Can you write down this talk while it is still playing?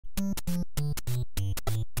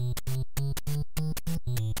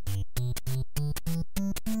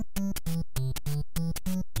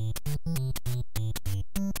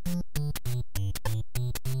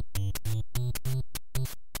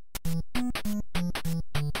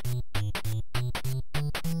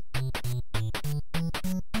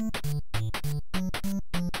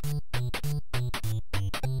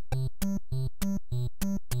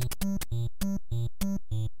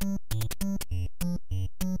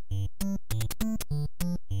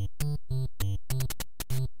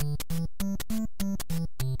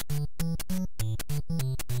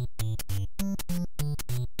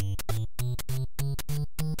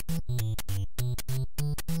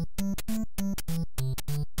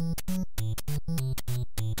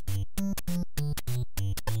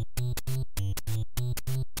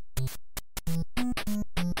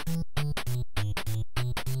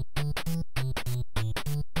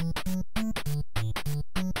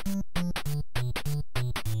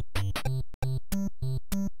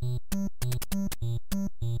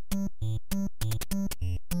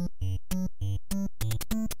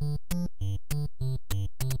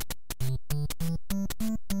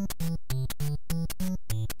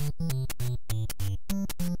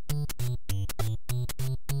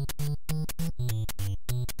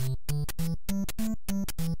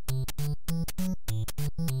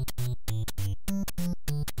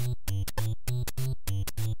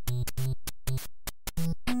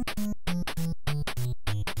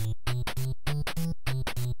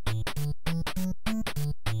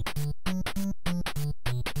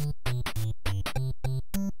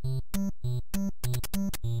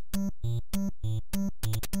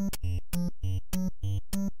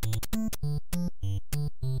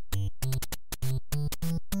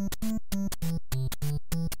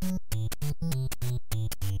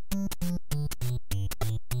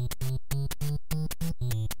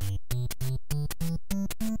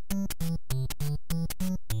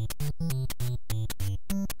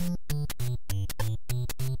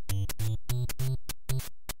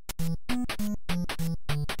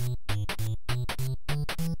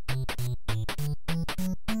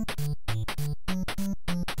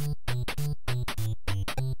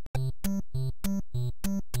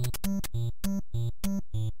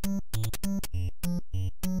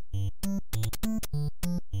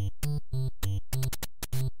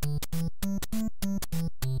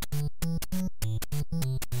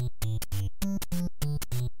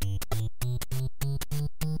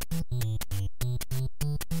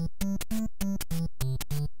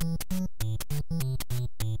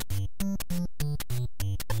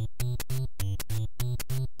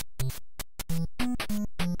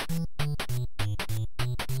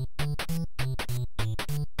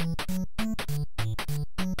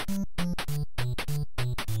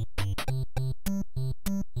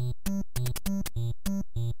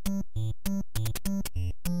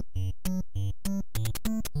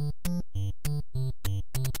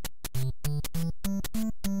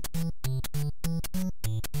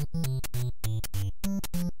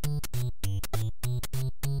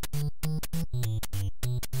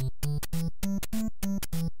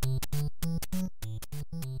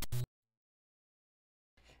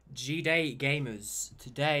G-Day Gamers.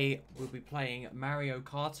 Today we'll be playing Mario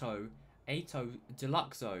Kart 8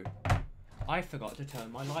 Deluxe. I forgot to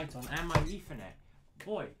turn my light on and my Ethernet.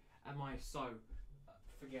 Boy, am I so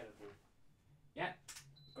forgettable. Yeah,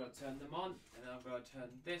 I've got to turn them on and then I've got to turn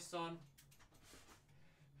this on.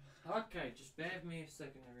 Okay, just bear with me a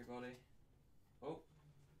second, everybody. Oh,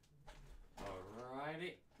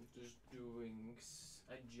 alrighty. Just doing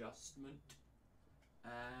adjustment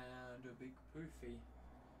and a big poofy.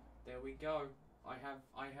 There we go. I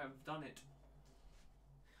have done it.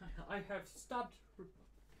 I have stopped.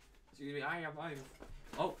 Excuse me.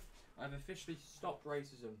 I've officially stopped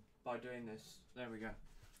racism by doing this. There we go.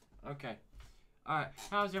 Okay. Alright.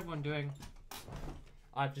 How's everyone doing?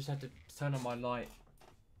 I've just had to turn on my light.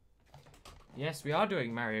 Yes, we are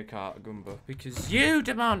doing Mario Kart Goomba because you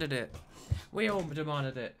demanded it. We all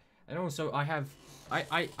demanded it. And also, I have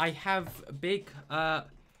big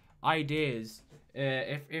ideas.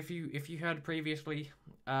 If you heard previously,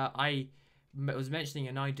 I was mentioning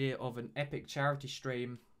an idea of an epic charity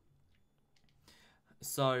stream.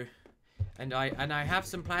 So, and I have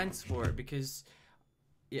some plans for it because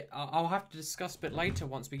I'll have to discuss a bit later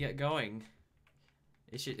once we get going.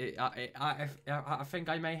 I think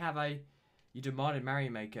I may have a. You demanded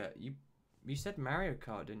Mario Maker. You said Mario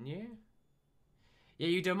Kart, didn't you? Yeah,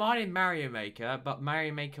 you demanded Mario Maker, but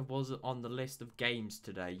Mario Maker wasn't on the list of games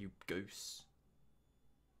today, you goose.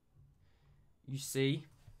 You see?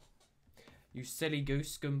 You silly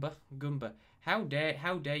goose, Goomba. How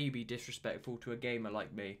dare you be disrespectful to a gamer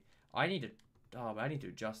like me? I need to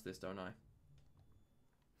adjust this, don't I?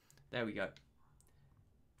 There we go.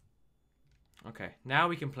 Okay, now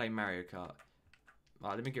we can play Mario Kart.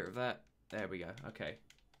 Alright, let me get rid of that. There we go. Okay.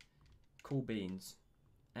 Cool beans.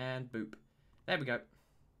 And boop. There we go.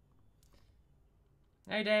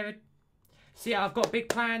 Hey, David. See, I've got big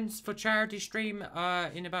plans for charity stream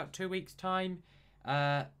in about 2 weeks' time.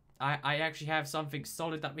 I actually have something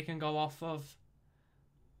solid that we can go off of.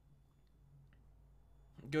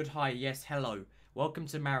 Good, hi. Yes, hello. Welcome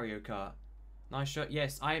to Mario Kart. Nice shot.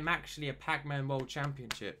 Yes, I am actually a Pac-Man World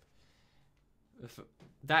Championship.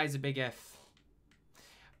 That is a big F.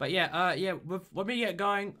 But yeah, when we get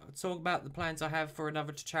going, I'll talk about the plans I have for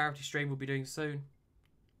another charity stream we'll be doing soon.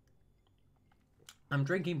 I'm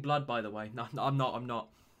drinking blood, by the way. No, I'm not.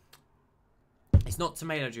 It's not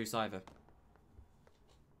tomato juice either.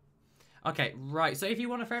 Okay, right. So if you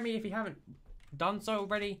want to friend me, if you haven't done so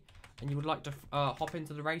already, and you would like to hop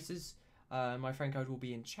into the races, my friend code will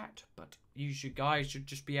be in chat. But you guys should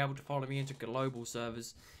just be able to follow me into global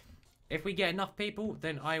servers. If we get enough people,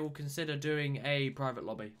 then I will consider doing a private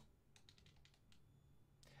lobby.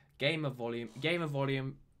 Game of volume.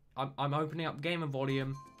 I'm opening up game of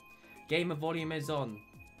volume. Game of volume is on.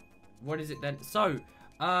 What is it then? So,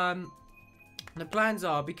 the plans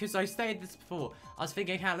are, because I stated this before, I was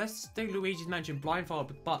thinking, hey, let's do Luigi's Mansion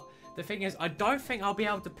blindfold. But the thing is, I don't think I'll be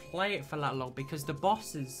able to play it for that long because the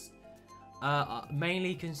bosses are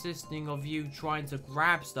mainly consisting of you trying to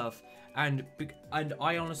grab stuff. And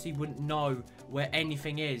I honestly wouldn't know where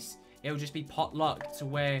anything is. It'll just be pot luck to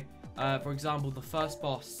where, for example, the first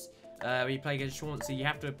boss, where you play against Chauncey, you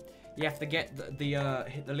have to get the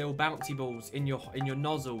little bouncy balls in your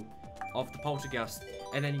nozzle of the poltergeist,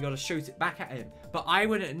 and then you got to shoot it back at him. But I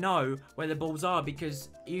wouldn't know where the balls are because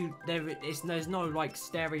there's no like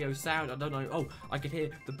stereo sound. I don't know. Oh, I could hear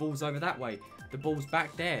the balls over that way. The balls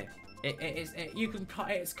back there.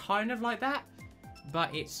 It's kind of like that.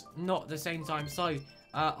 But it's not at the same time. So,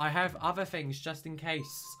 I have other things just in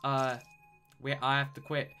case I have to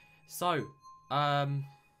quit. So,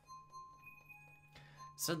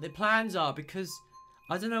 so the plans are, because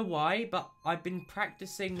I don't know why, but I've been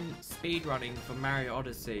practicing speedrunning for Mario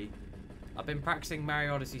Odyssey. I've been practicing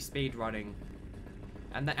Mario Odyssey speedrunning,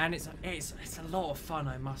 and it's a lot of fun,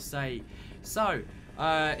 I must say. So,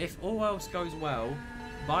 if all else goes well,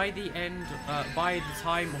 by the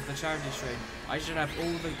time of the charity stream, I should have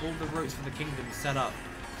all the routes for the kingdom set up.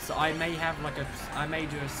 So I may have I may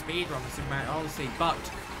do a speed run for Super Mario Odyssey, but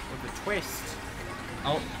with a twist.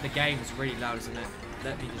 Oh, the game is really loud, isn't it?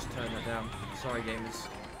 Let me just turn that down. Sorry, gamers.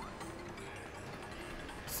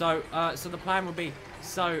 So so the plan would be,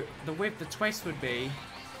 the twist would be,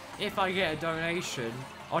 if I get a donation,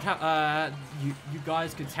 I'd have you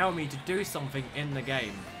guys could tell me to do something in the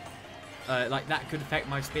game. Like that could affect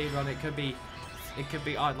my speedrun. It could be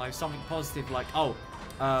I don't know, something positive like, oh,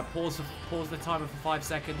 pause the timer for 5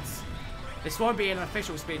 seconds. This won't be an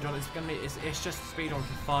official speedrun. It's just a speedrun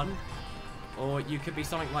for fun. Or you could be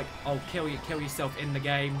something like, oh, kill yourself in the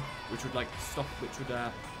game, which would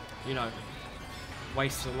you know,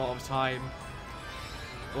 waste a lot of time.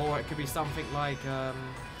 Or it could be something like I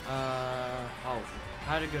Oh, I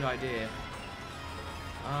had a good idea.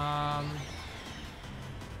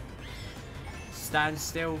 Stand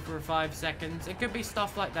still for 5 seconds. It could be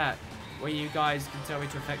stuff like that, where you guys can tell me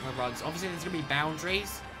to affect my runs. Obviously, there's gonna be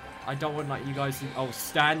boundaries. I don't want like you guys to, oh,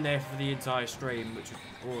 stand there for the entire stream, which,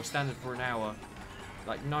 or stand there for an hour.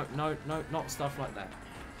 Like, no, not stuff like that.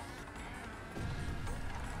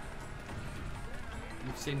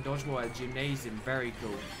 You've seen dodgeball at a gymnasium. Very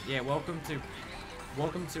cool. Yeah, welcome to,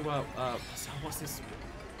 so what's this?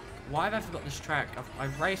 Why have I forgot this track?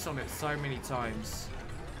 I've raced on it so many times.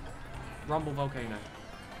 Rumble Volcano.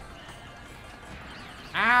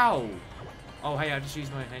 Ow! Oh, hey, I just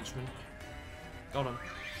used my henchman. Got him.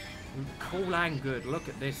 Cool and good. Look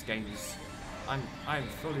at this, games. I'm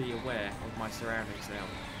fully aware of my surroundings now.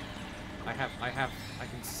 I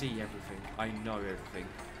can see everything. I know everything.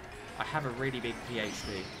 I have a really big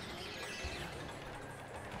PhD.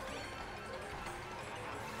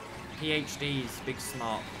 PhD is Big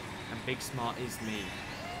Smart, and Big Smart is me.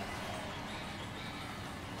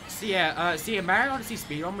 So yeah, Mario Odyssey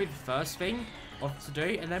speedrun with the first thing to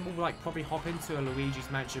do, and then we'll like probably hop into a Luigi's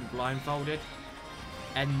Mansion blindfolded,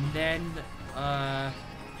 and then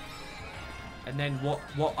then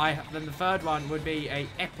the third one would be a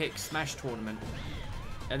epic Smash tournament,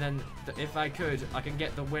 and then if I could, I can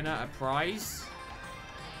get the winner a prize.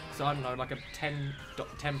 So I don't know, like a £10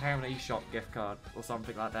 eShop gift card or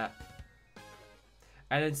something like that.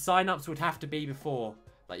 And then sign-ups would have to be before.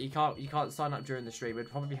 Like you can't sign up during the stream.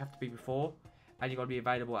 It'd probably have to be before, and you got to be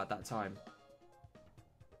available at that time.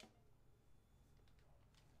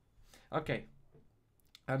 Okay,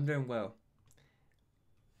 I'm doing well.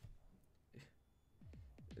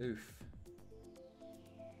 Oof.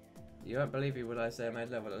 You won't believe me when I say I made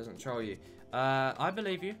level that doesn't troll you. I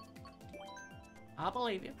believe you. I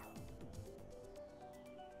believe you.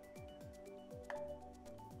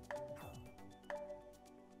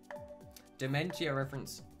 Dementia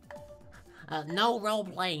reference. No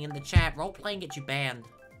role-playing in the chat. Role-playing gets you banned.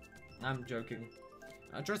 I'm joking.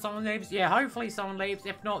 Just someone leaves? Yeah, hopefully someone leaves.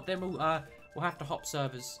 If not, then we'll have to hop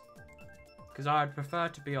servers. Because I'd prefer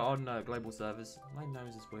to be on global servers. My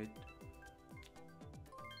nose is weird.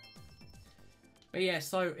 But yeah,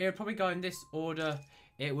 so it would probably go in this order.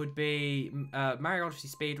 It would be Mario Odyssey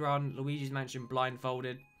speedrun, Luigi's Mansion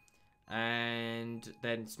blindfolded, and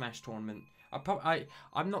then Smash tournament.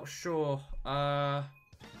 I'm not sure. I'll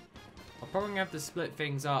probably have to split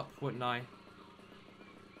things up, wouldn't I?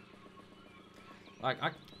 Like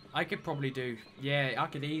I could probably do. Yeah, I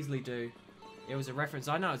could easily do. It was a reference.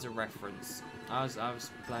 I know it's a reference. I was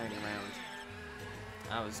playing around.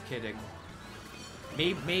 I was kidding.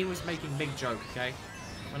 Me was making big joke, okay?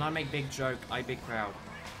 When I make big joke, I big proud.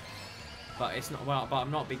 But it's not well. But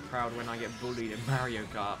I'm not big proud when I get bullied in Mario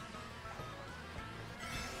Kart.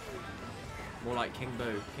 More like King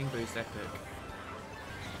Boo. King Boo's epic.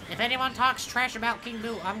 If anyone talks trash about King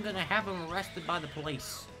Boo, I'm gonna have him arrested by the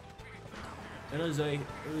police. It was a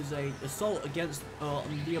assault against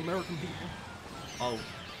the American people. Oh.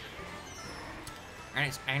 And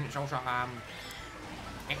it's also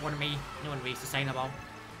it wouldn't be sustainable.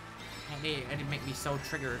 It'd make me so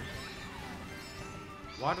triggered.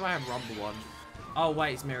 Why do I have Rumble on? Oh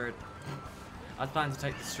wait, it's mirrored. I was planning to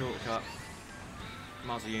take this shortcut.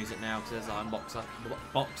 Might as well use it now because there's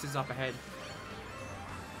boxes up ahead.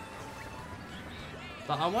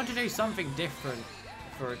 But I want to do something different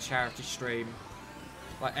for a charity stream.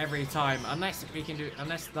 Like every time, unless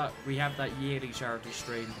we have that yearly charity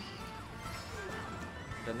stream,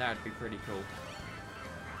 then that'd be pretty cool.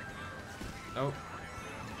 Oh.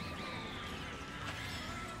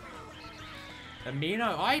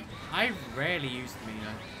 Amino, I rarely used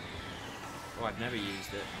Amino. Oh, I've never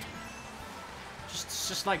used it.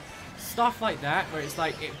 Just like stuff like that, where it's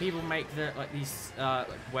like people make these like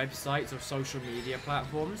websites or social media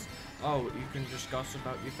platforms. Oh, you can discuss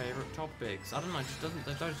about your favorite topics. I don't know, it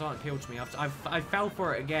just doesn't appeal to me. I fell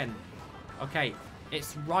for it again. Okay,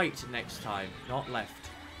 it's right next time, not left.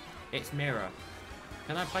 It's mirror.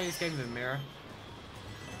 Can I play this game with a mirror?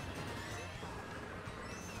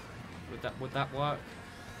 Would that work?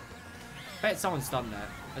 Bet someone's done that.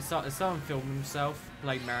 Has someone filmed himself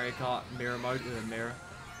playing Mario Kart mirror mode with a mirror?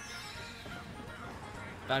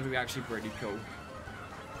 That'd be actually pretty cool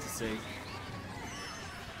to see.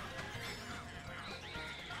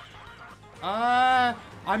 I've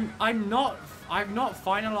not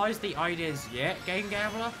finalized the ideas yet, Game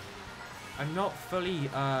Gambler. I've not fully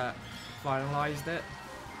finalized it.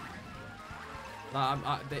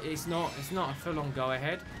 It's not a full-on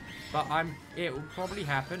go-ahead, but it will probably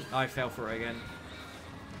happen. I fell for it again.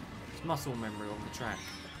 It's muscle memory on the track.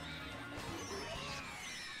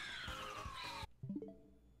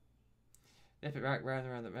 Epic rat round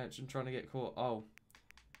around the mansion trying to get caught. Oh.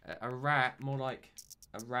 A rat. More like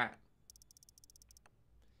a rat.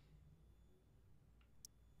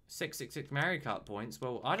 666 Mario Kart points.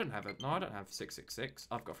 Well, I don't have it. No, I don't have 666.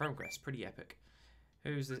 I've got Throne Crest. Pretty epic.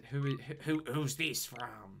 Who's this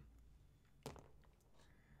from?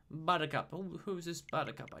 Buttercup. Oh, who's this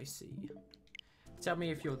Buttercup I see? Tell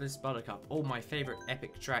me if you're this Buttercup. Oh, my favorite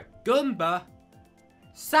epic track. Goomba!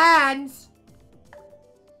 Sans!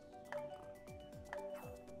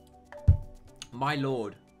 My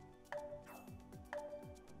lord.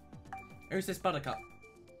 Who's this Buttercup?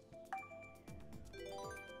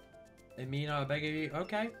 Amina, I beg of you.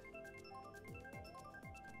 Okay.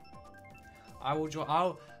 I will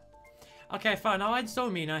draw. Okay, fine. I'll install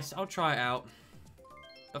Amina. I'll try it out.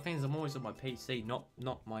 The thing is, I'm always on my PC, not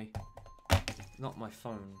my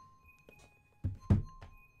phone.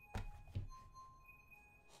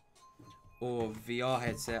 Or VR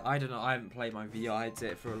headset. I don't know. I haven't played my VR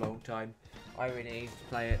headset for a long time. I really need to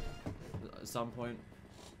play it at some point.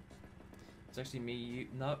 It's actually me, you...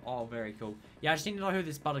 No? Oh, very cool. Yeah, I just need to know who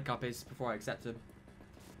this Buttercup is before I accept him.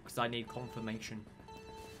 Because I need confirmation.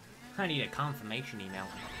 I need a confirmation email.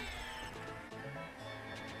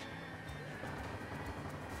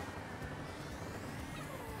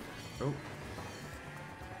 Oh.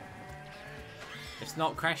 It's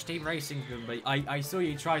not Crash Team Racing, Goomba. I saw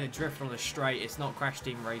you try to drift on the straight. It's not Crash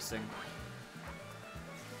Team Racing.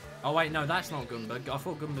 Oh, wait, no, that's not Goomba. I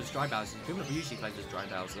thought Goomba's Dry Bowser. Goomba usually plays as Dry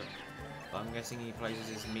Bowser. But I'm guessing he plays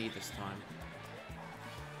as me this time.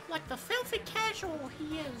 Like the filthy casual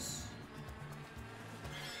he is.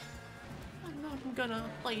 I'm not gonna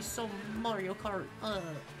play some Mario Kart,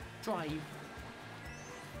 Drive.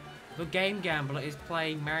 The Game Gambler is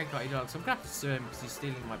playing Mario Kart Deluxe. I'm gonna have to sue him because he's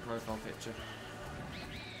stealing my profile picture.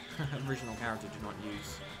 Original character do not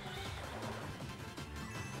use.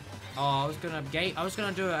 Oh, I was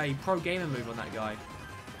gonna do a pro gamer move on that guy.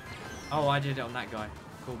 Oh, I did it on that guy.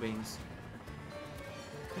 Cool beans.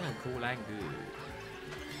 Cool and good.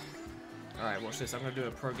 Alright, watch this. I'm gonna do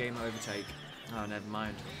a pro gamer overtake. Oh, never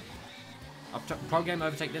mind. I'll pro gamer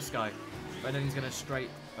overtake this guy. But then he's gonna straight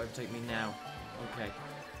overtake me now. Okay.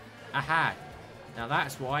 Aha! Now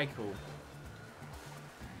that's what I call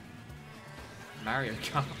Mario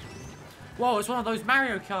Kart. Whoa, it's one of those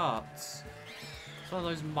Mario Karts. It's one of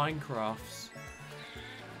those Minecrafts.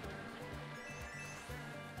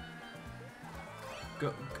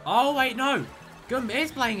 Oh wait, no! Goomba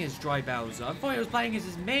is playing as Dry Bowser. I thought he was playing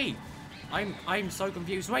as me. I'm so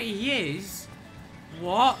confused. Wait, he is?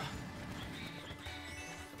 What?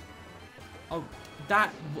 Oh,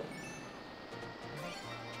 that...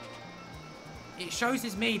 It shows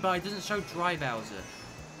it's me, but it doesn't show Dry Bowser.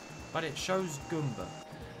 But it shows Goomba.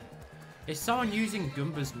 Is someone using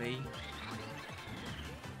Goomba's me?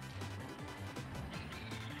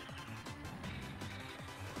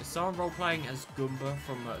 Is someone role-playing as Goomba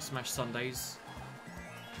from Smash Sundays?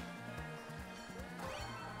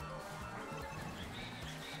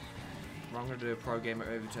 I'm gonna do a pro gamer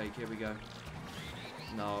overtake. Here we go.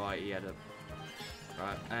 No, he had a...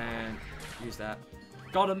 Right, and use that.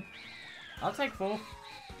 Got him. I'll take 4.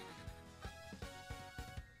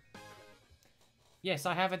 Yes,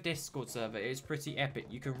 I have a Discord server. It's pretty epic.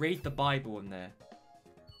 You can read the Bible in there.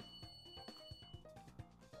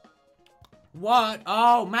 What?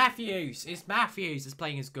 Oh, Matthews. It's Matthews that's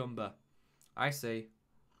playing as Goomba. I see.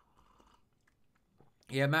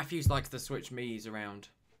 Yeah, Matthews likes to switch me's around.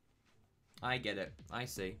 I get it. I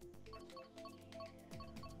see.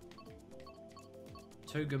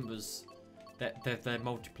 2 Goombas. They're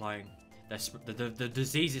multiplying. The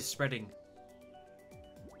disease is spreading.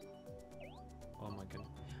 Oh my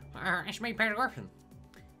god. It's me, Peter Griffin.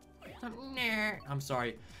 I'm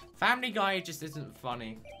sorry. Family Guy just isn't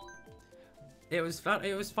funny. It was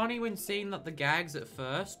funny when seeing the gags at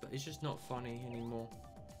first, but it's just not funny anymore.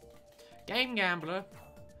 Game Gambler.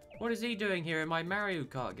 What is he doing here in my Mario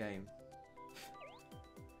Kart game?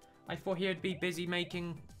 I thought he would be busy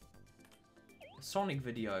making a Sonic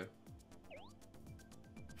video.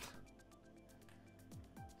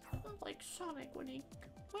 Like Sonic when he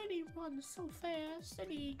runs so fast and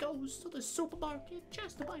he goes to the supermarket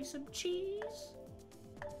just to buy some cheese.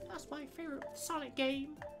 That's my favorite Sonic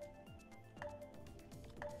game.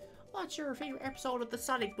 What's your favorite episode of the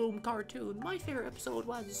Sonic Boom cartoon? My favorite episode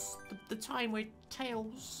was the time where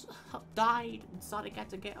Tails died and Sonic had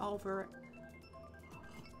to get over it.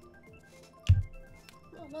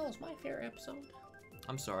 Well, that was my favorite episode.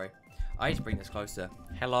 I'm sorry. I need to bring this closer.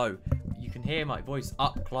 Hello. You can hear my voice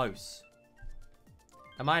up close.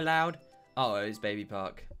 Am I loud? Oh, it's Baby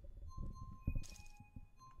Park.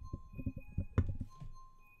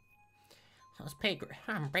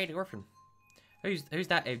 I'm Peter Griffin. Who's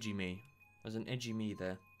that edgy me? There's an edgy me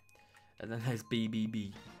there. And then there's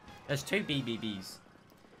BBB. There's 2 BBBs.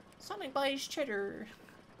 Sonic buys cheddar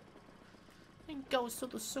and goes to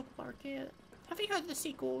the supermarket. Have you heard the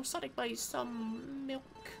sequel? Sonic buys some milk.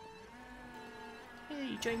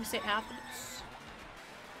 He drinks it afterwards.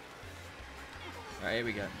 Alright, here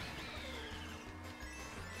we go.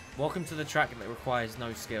 Welcome to the track that requires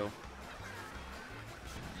no skill.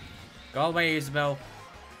 Go away, Isabel.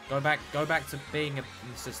 Go back to being an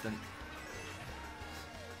assistant.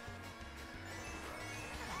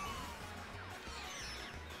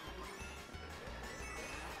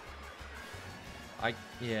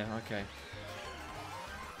 Yeah, okay.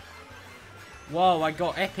 Whoa, I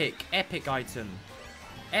got epic item.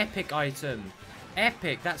 Epic item.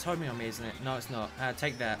 Epic, that's homing on me, isn't it? No, it's not.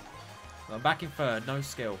 Take that. I'm back in 3rd, no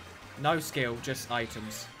skill. No skill, just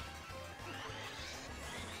items.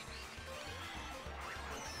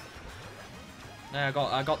 Yeah,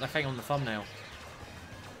 I got the thing on the thumbnail.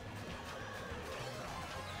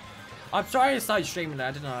 I'm sorry to start streaming that.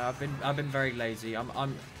 I don't know. I've been very lazy.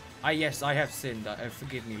 Yes, I have sinned.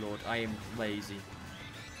 Forgive me, Lord. I am lazy.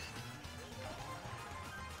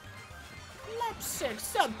 Lap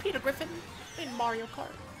 6, I'm Peter Griffin in Mario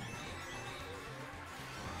Kart.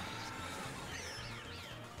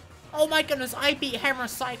 Oh my goodness, I beat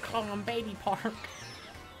HammerCyclone on Baby Park.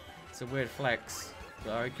 It's a weird flex,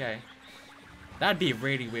 but okay. That'd be a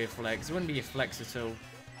really weird flex. It wouldn't be a flex at all.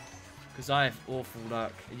 Because I have awful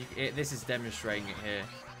luck. This is demonstrating it here.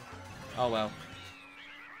 Oh well.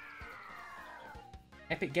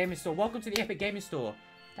 Epic Gaming Store. Welcome to the Epic Gaming Store.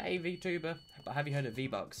 Hey, VTuber. But have you heard of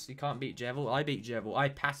V-Bucks? You can't beat Jevil. I beat Jevil. I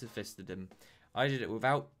pacifisted him. I did it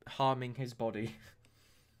without harming his body.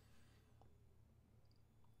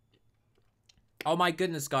 Oh my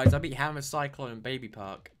goodness, guys. I beat HammerCyclone in Baby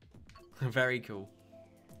Park. Very cool.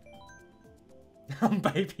 On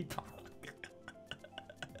Baby Park.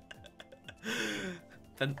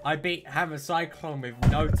 Then I beat HammerCyclone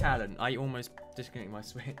with no talent. I almost disconnected my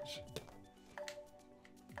Switch.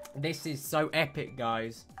 This is so epic,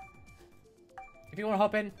 guys. If you want to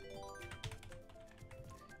hop in.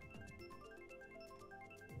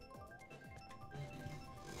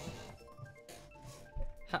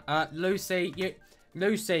 Lucy,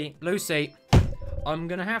 I'm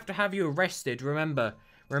gonna have to have you arrested. Remember,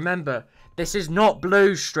 this is not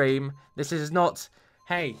Blue Stream. This is not,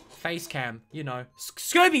 hey, face cam, you know,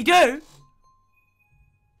 Scooby-Doo.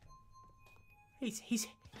 He's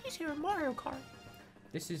here in Mario Kart.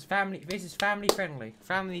 This is family friendly.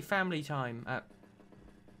 Family time.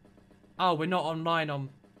 Oh, we're not online on.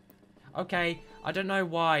 Okay, I don't know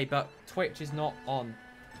why, but Twitch is not on.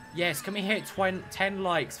 Yes, can we hit 10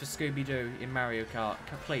 likes for Scooby-Doo in Mario Kart,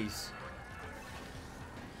 please?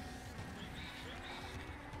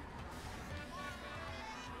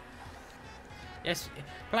 Yes,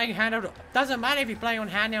 playing handheld. Doesn't matter if you play on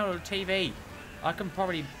handheld or TV. I can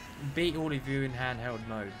probably beat all of you in handheld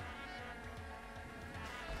mode.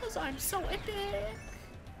 Because I'm so epic.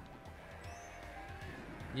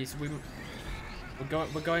 Yes, we're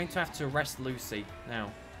going to have to arrest Lucy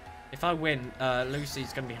now. If I win,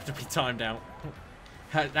 Lucy's going to have to be timed out.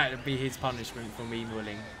 That would be his punishment for me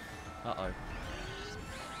winning. Uh-oh.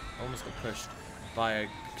 Almost got pushed by a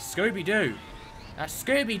Scooby-Doo. That's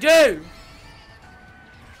Scooby-Doo!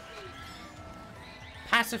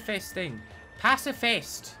 Pacifisting.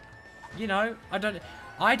 Pacifist. You know,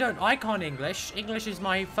 I can't English. English is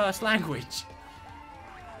my first language.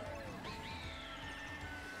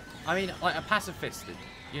 I mean, like a pacifist,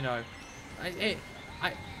 you know.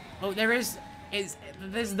 Well, there's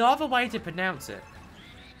no other way to pronounce it.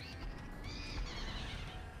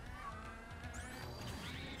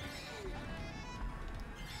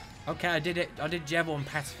 Okay, I did it. I did Jevil and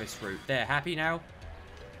pacifist route. There, happy now?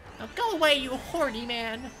 Now go away, you horny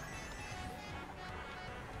man.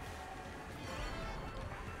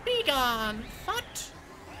 Be gone, fuck.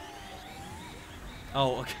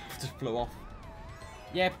 Oh, okay, just blew off.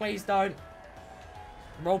 Yeah, please don't.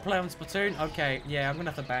 Roleplay on Splatoon? Okay, yeah, I'm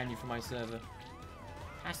gonna have to ban you from my server.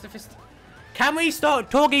 Pacifist. Can we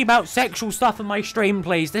start talking about sexual stuff on my stream,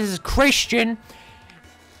 please? This is Christian.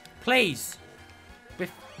 Please.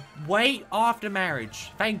 Wait after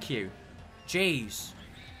marriage. Thank you. Jeez.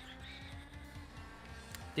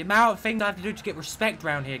 The amount of things I have to do to get respect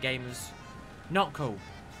around here, gamers. Not cool.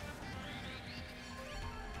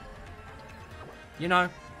 You know.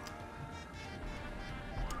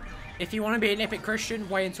 If you want to be an epic Christian,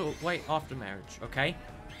 wait after marriage, okay?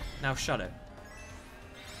 Now shut it.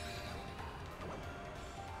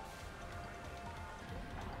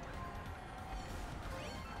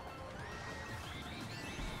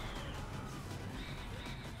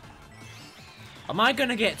 Am I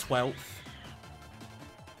gonna get 12th?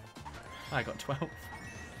 I got 12th.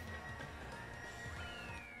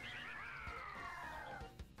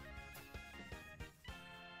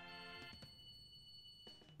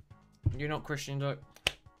 You're not Christian, though.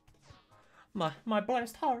 My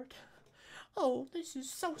blessed heart. Oh, this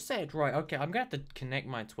is so sad. Right, okay, I'm gonna have to connect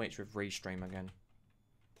my Twitch with Restream again.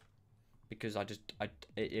 Because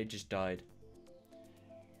it just died.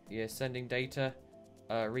 Yeah, sending data.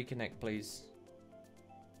 Reconnect, please.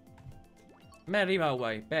 Mail email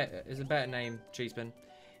away. Is a better name, Cheeseman.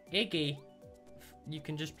 Iggy, you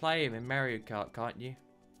can just play him in Mario Kart, can't you?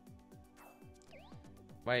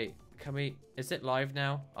 Wait, can we? Is it live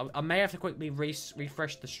now? I may have to quickly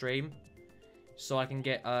refresh the stream, so I can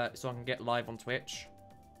get live on Twitch.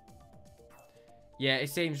 Yeah,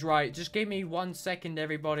 it seems right. Just give me 1 second,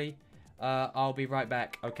 everybody. I'll be right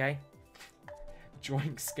back. Okay.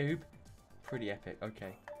 Join Scoob. Pretty epic.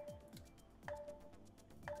 Okay.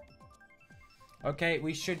 Okay,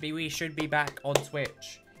 we should be back on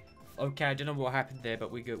Twitch. Okay, I don't know what happened there,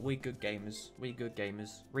 but we good gamers. We good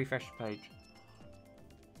gamers. Refresh page.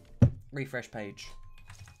 Refresh page.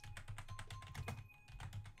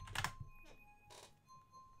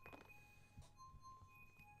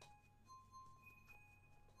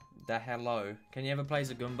 The hello. Can you ever play as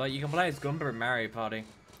a Goomba? You can play as Goomba in Mario Party.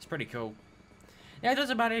 It's pretty cool. Yeah, it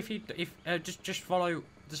doesn't matter if just follow.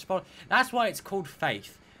 That's why it's called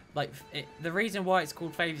faith. Like the reason why it's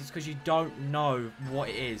called faith is because you don't know what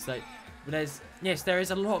it is. Like there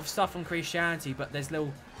is a lot of stuff on Christianity, but there's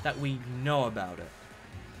little that we know about it.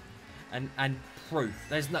 And proof.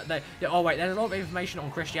 There's a lot of information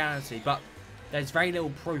on Christianity, but there's very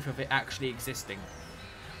little proof of it actually existing.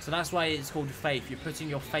 So that's why it's called faith. You're putting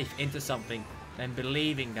your faith into something and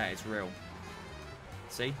believing that it's real.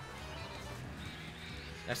 See?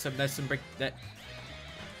 There's some big that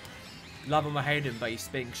love him or hate him, but he's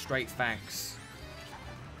spitting straight facts.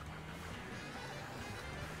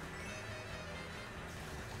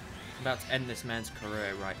 I'm about to end this man's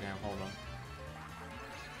career right now. Hold on.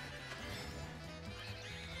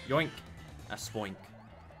 Yoink. A spoink.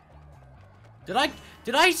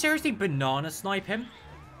 Did I seriously banana snipe him?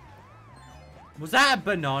 Was that a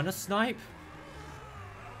banana snipe?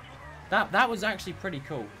 That was actually pretty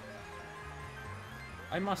cool.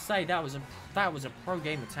 I must say that was a pro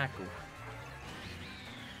gamer tackle.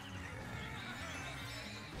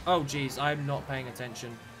 Oh jeez, I'm not paying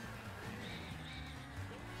attention.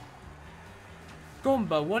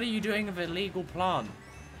 Goomba, what are you doing with an illegal plant?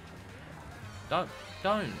 Don't.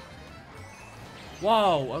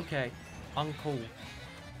 Whoa, okay. Uncool.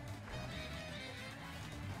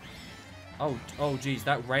 Oh jeez,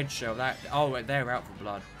 that red shell, they're out for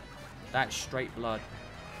blood. That's straight blood.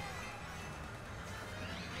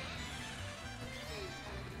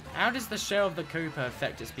 How does the shell of the Koopa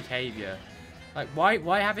affect its behavior? Like,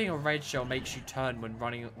 why having a red shell makes you turn when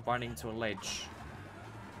running to a ledge?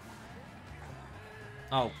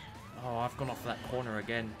 Oh, I've gone off that corner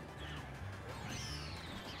again.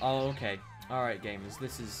 Oh, okay. Alright, gamers,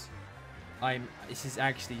 this is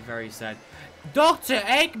actually very sad. Dr.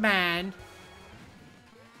 Eggman!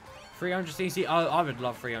 300cc? I would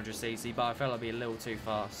love 300cc, but I felt I'd be a little too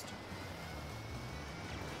fast.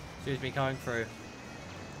 Excuse me, coming through.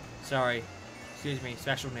 Sorry. Excuse me,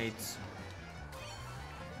 special needs.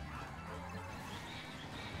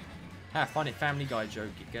 Ah, funny Family Guy joke,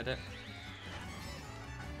 you get it?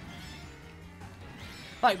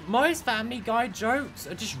 Like, most Family Guy jokes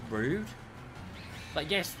are just rude.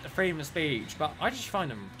 Like, yes, freedom of speech, but I just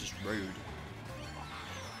find them just rude.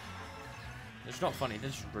 It's not funny,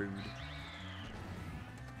 they're just rude.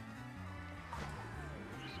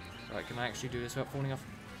 Right, can I actually do this without falling off?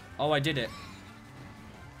 Oh, I did it.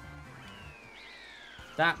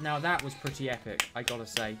 Now that was pretty epic, I gotta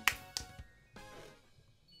say.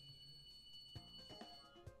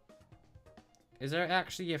 Is there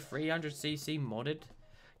actually a 300cc modded?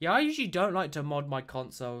 Yeah, I usually don't like to mod my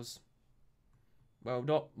consoles. Well,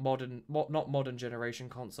 not modern generation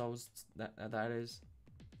consoles. That is.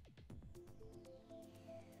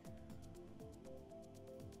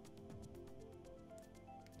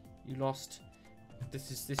 You lost.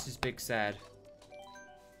 This is big sad.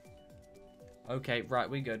 Okay, right,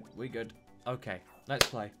 we good. Okay, let's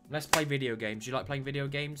play. Let's play video games. You like playing video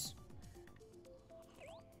games?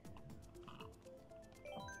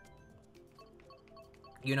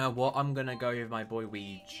 You know what? I'm gonna go with my boy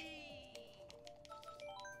Weege.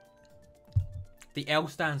 The L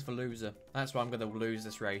stands for loser. That's why I'm gonna lose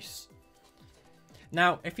this race.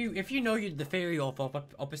 Now, if you know the theory of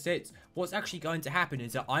opposites, what's actually going to happen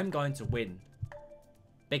is that I'm going to win.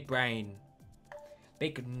 Big brain.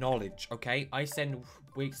 big knowledge, okay? I send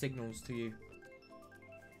weak signals to you.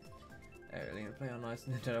 Really gonna play on nice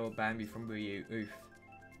Nintendo will ban me from Wii U. Oof.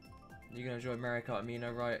 You're gonna enjoy Mario Kart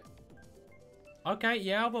Amino, right? Okay,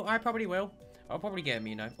 yeah, well, I probably will. I'll probably get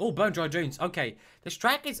Amino. Oh, Bone Dry Dunes. Okay, this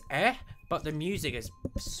track is but the music is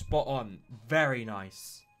spot on. Very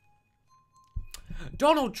nice.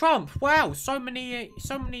 Donald Trump. Wow, so many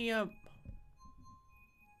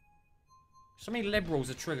liberals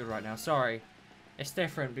are triggered right now. Sorry, it's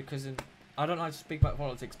different because I don't like to speak about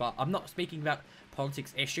politics, but I'm not speaking about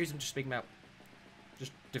politics issues. I'm just speaking about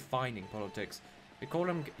just defining politics. We call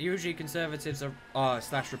them usually conservatives are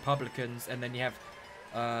slash Republicans, and then you have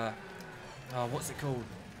oh, what's it called?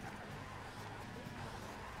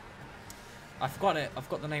 I forgot it. I've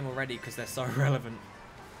got the name already because they're so relevant.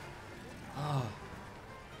 Oh.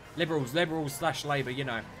 Liberals slash Labour, you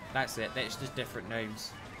know. That's it. It's just different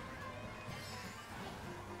names.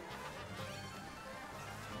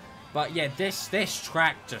 But yeah, this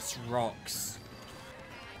track just rocks.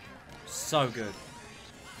 So good.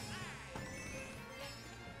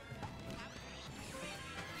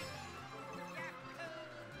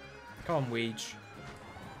 Come on, Weege.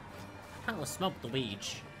 I'll smoke the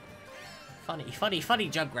Weege. Funny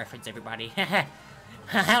jug reference, everybody.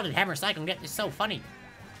 How did HammerCyclone get this so funny?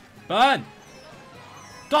 Burn!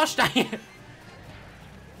 Gosh dang it!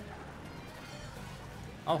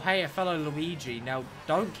 Oh hey, a fellow Luigi. Now,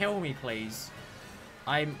 don't kill me, please.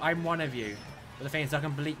 I'm one of you. But the thing is, I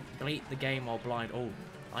can bleat the game while blind. Oh,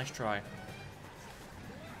 nice try.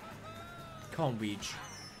 Come on, Weege.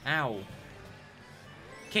 Ow.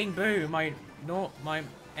 King Boo, my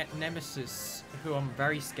nemesis, who I'm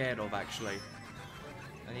very scared of, actually.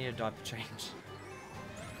 I need a diaper change.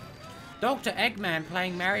 Dr. Eggman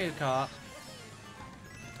playing Mario Kart.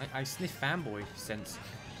 I sniff fanboy sense.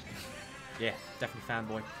 Yeah, definitely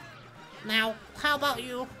fanboy. Now, how about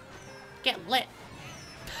you get lit?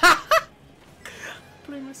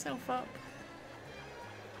 Blew myself up.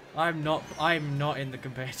 I'm not in the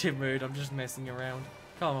competitive mood. I'm just messing around.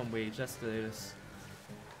 Come on, Weege, let's do this.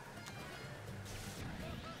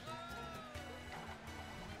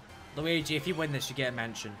 Luigi, if you win this, you get a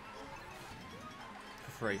mansion.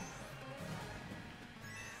 For free.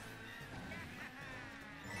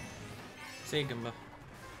 See you, Goomba.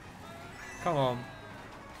 Come on.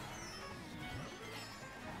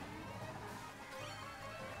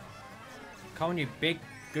 Come on, you big,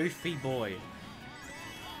 goofy boy.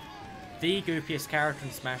 The goofiest character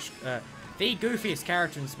in Smash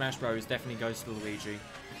Bros. Definitely goes to Luigi.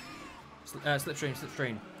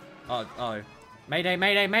 Slipstream. Oh. Mayday!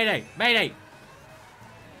 Mayday!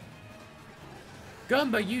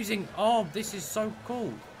 Goomba using... Oh, this is so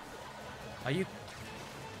cool. Are you...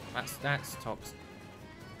 That's tops.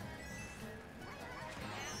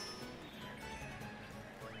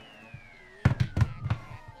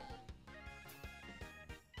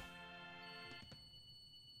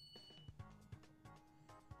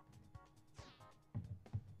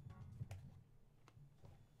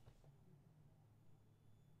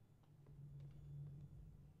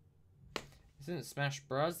 This isn't Smash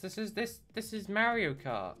Bros. This is Mario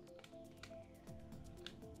Kart.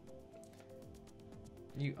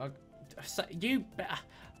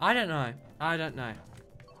 I don't know.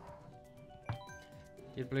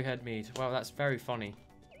 You blue-head meat. Wow, that's very funny.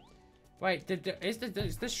 Wait, is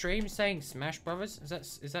the stream saying Smash Brothers? Is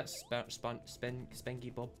that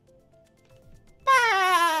Spanky Bob?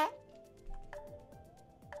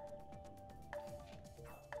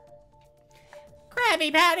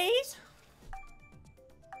 Krabby Patties!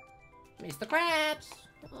 Mr. Krabs!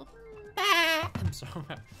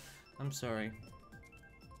 I'm sorry.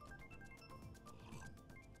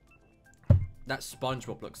 That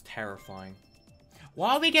SpongeBob looks terrifying.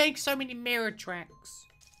 Why are we getting so many mirror tracks?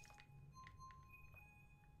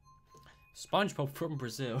 SpongeBob from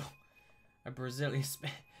Brazil. A Brazilian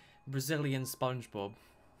SpongeBob.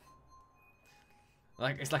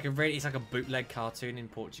 It's like a bootleg cartoon in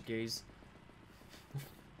Portuguese.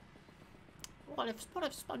 What if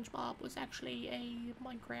SpongeBob was actually a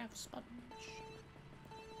Minecraft sponge?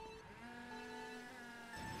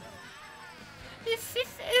 If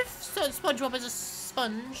SpongeBob is a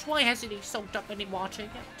sponge, why hasn't he soaked up any water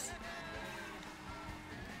yet?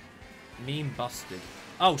 Meme busted.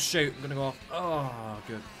 Oh shoot, I'm gonna go off. Oh,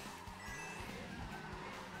 good.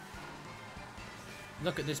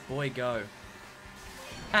 Look at this boy go.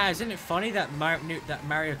 Ah, isn't it funny that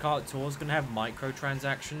Mario Kart Tour is gonna have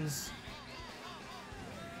microtransactions?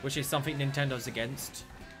 Which is something Nintendo's against.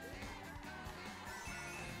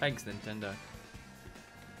 Thanks, Nintendo.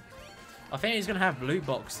 I think he's gonna have blue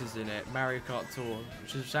boxes in it, Mario Kart Tour,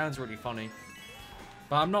 which sounds really funny.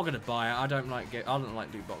 But I'm not gonna buy it. I don't like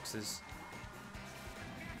loot boxes.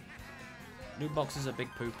 Loot boxes are big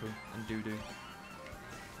poo-poo and doo-doo.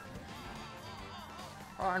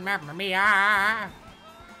 Oh, mamma mia!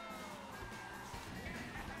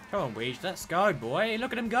 Come on, Weege, let's go, boy.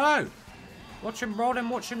 Look at him go. Watch him roll and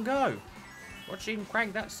watch him go. Watch him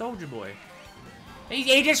crank that soldier boy.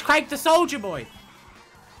 He just cranked the soldier boy.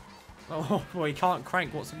 Oh boy, he can't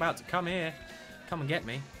crank what's about to come here. Come and get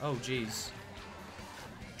me. Oh jeez.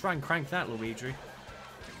 Try and crank that, Luigi.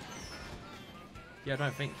 Yeah, I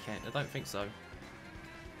don't think you can. I don't think so.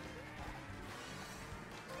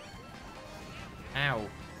 Ow.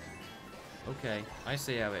 Okay, I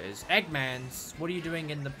see how it is. Eggmans, what are you doing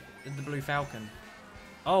in the Blue Falcon?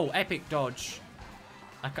 Oh, epic dodge.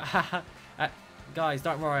 Guys,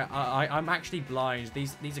 don't worry. I'm actually blind.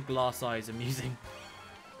 These are glass eyes I'm using.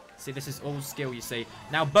 See, this is all skill. You see.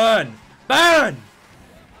 Now burn, burn.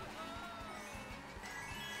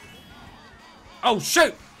 Oh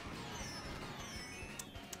shoot!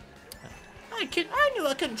 I knew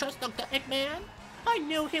I couldn't trust Dr. Eggman. I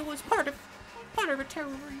knew he was part of a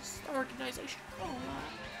terrorist organization. Oh.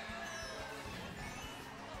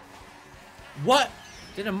 What?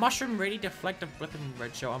 Did a mushroom really deflect a flipping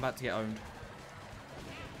red shell? I'm about to get owned.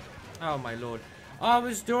 Oh my lord. I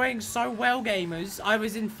was doing so well, gamers. I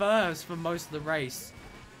was in first for most of the race.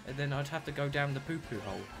 And then I'd have to go down the poo-poo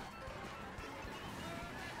hole.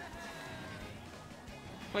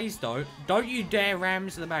 Please don't. Don't you dare ram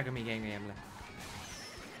to the back of me, Game Gambler.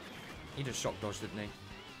 He just shock dodged, didn't he?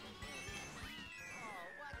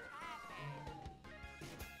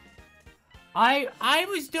 I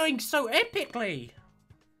was doing so epically.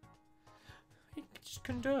 He just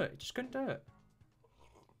couldn't do it. Just couldn't do it.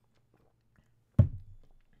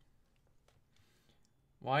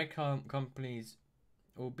 Why can't companies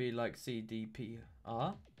all be like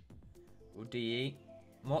CDPR or DE?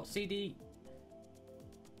 What CD?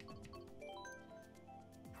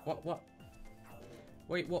 What?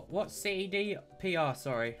 Wait, what CDPR?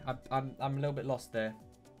 Sorry, I'm a little bit lost there.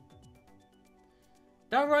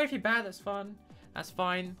 Don't worry if you're bad, that's fun. That's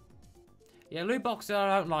fine. Yeah, loot boxes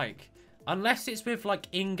I don't like. Unless it's with, like,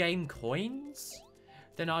 in-game coins,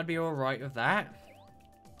 then I'd be alright with that.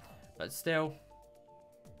 But still.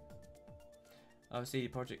 Oh, CD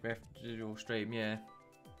Projekt Red digital stream, yeah.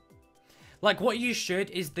 Like, what you should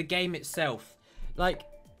is the game itself. Like,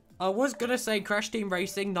 I was gonna say Crash Team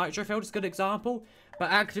Racing, Nitro Field is a good example,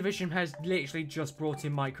 but Activision has literally just brought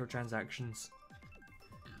in microtransactions.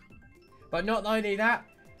 But not only that,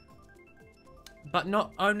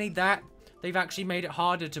 they've actually made it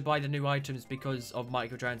harder to buy the new items because of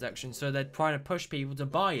microtransactions. So they're trying to push people to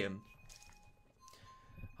buy them.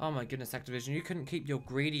 Oh my goodness, Activision, you couldn't keep your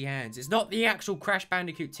greedy hands. It's not the actual Crash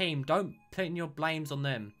Bandicoot team. Don't put your blames on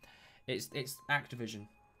them. It's Activision.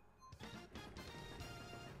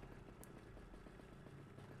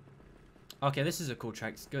 Okay, this is a cool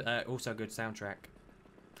track. It's good, also a good soundtrack.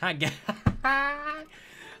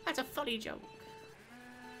 That's a funny joke.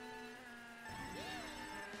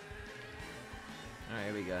 Alright,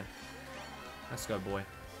 here we go. Let's go, boy.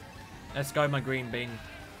 Let's go, my green bean.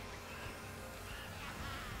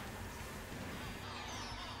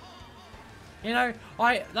 You know,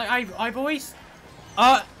 I've always...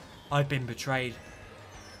 I've been betrayed.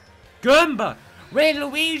 Goomba! We're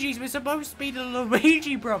Luigi's. We're supposed to be the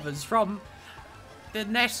Luigi brothers from the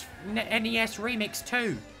NES Remix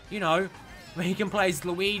 2. You know, where he can play as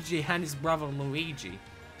Luigi and his brother Luigi.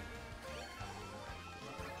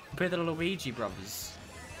 We're the Luigi brothers.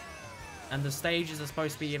 And the stages are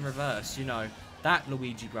supposed to be in reverse, you know. That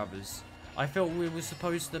Luigi brothers. I thought we were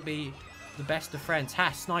supposed to be the best of friends.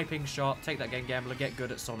 Ha, sniping shot. Take that, Game Gambler. Get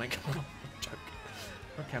good at Sonic. Joke.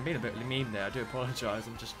 Okay, I'm being a bit mean there. I do apologise.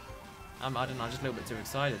 I don't know, I'm just a little bit too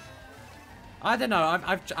excited. I don't know,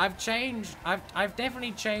 I've changed. I've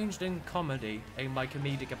definitely changed in comedy, in my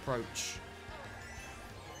comedic approach.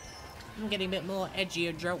 I'm getting a bit more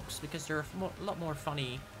edgier jokes because they're a lot more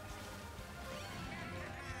funny.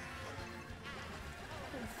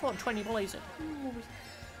 420 blazer.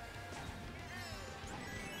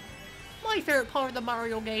 My favorite part of the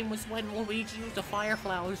Mario game was when Luigi used the fire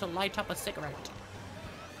flowers to light up a cigarette.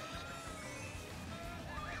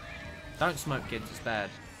 Don't smoke, kids. It's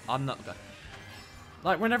bad. I'm not gonna...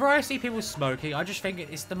 Like, whenever I see people smoking, I just think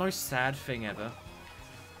it's the most sad thing ever.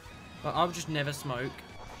 But I'll just never smoke.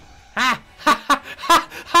 Ha! Ha! Ha! Ha!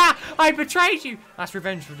 Ha! I betrayed you! That's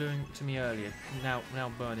revenge for doing it to me earlier. Now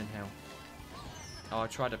burn in hell. Oh, I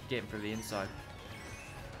tried to get him through the inside.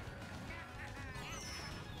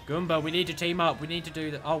 Goomba, we need to team up. We need to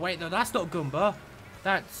do that. Oh, wait, no, that's not Goomba.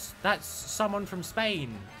 That's someone from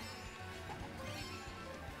Spain.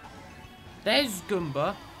 There's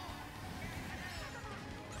Goomba.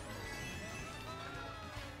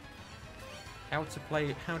 How to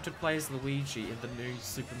play as Luigi in the new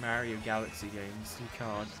Super Mario Galaxy games. You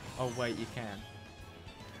can't. Oh wait, you can.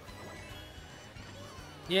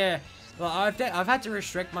 Yeah, well, I've had to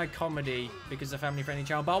restrict my comedy because of family-friendly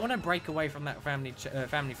channel, but I want to break away from that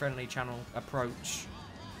family-friendly channel approach.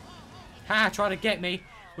 Ha! Try to get me.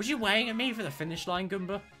 Was you weighing at me for the finish line,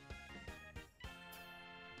 Goomba?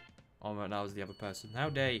 Oh no, that was the other person. How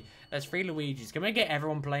dare you? There's 3 Luigis. Can we get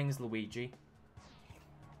everyone playing as Luigi?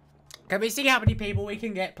 Can we see how many people we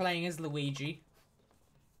can get playing as Luigi?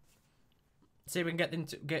 See if we can get them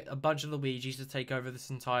to get a bunch of Luigis to take over this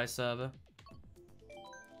entire server.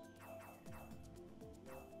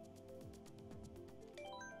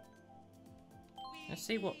 Let's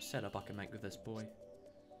see what setup I can make with this boy.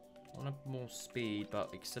 I want more speed,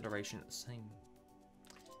 but acceleration at the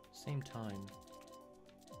same time.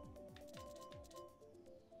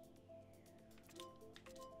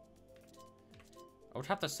 I would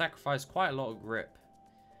have to sacrifice quite a lot of grip.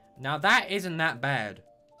 Now that isn't that bad.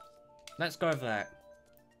 Let's go for that.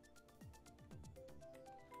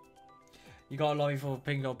 You got a lobby for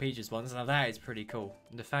Pink Gold Peaches ones. Now that is pretty cool.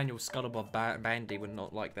 Nathaniel Scuttlebutt Bandy would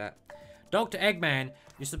not like that. Dr. Eggman,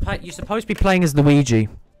 you're supposed to be playing as Luigi.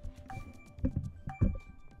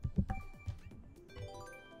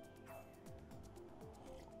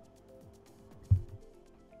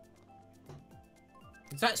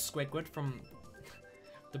 Is that Squidward from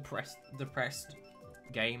Depressed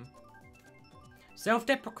game?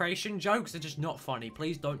 Self-deprecation jokes are just not funny.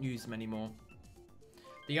 Please don't use them anymore.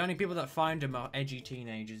 The only people that find them are edgy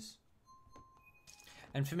teenagers.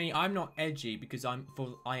 And for me, I'm not edgy because I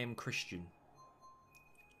am Christian.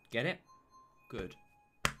 Get it? Good.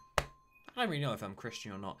 I don't really know if I'm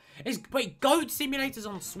Christian or not. Wait, Goat Simulator's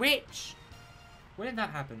on Switch? When did that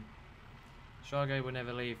happen? Shargo will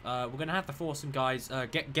never leave. We're gonna have to force some guys.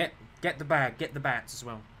 Get the bag. Get the bats as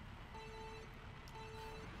well.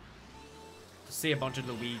 To see a bunch of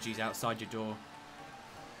Luigis outside your door.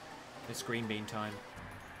 It's green bean time.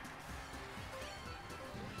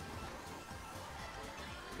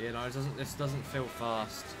 Yeah, no, this doesn't feel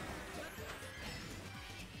fast.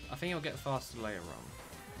 I think it'll get faster later on.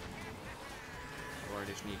 Or I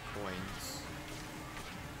just need coins.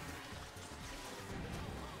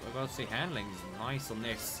 We've got to see handling's nice on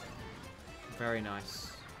this. Very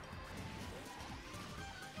nice.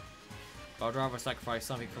 But I'd rather sacrifice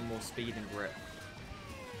something for more speed and grip.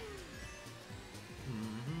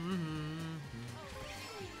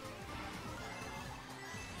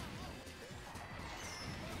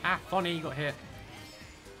 Ah, funny, you got hit.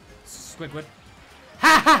 Squidward.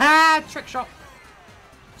 Ha ha ha! Trick shot.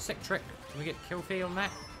 Sick trick. Can we get kill fee on that?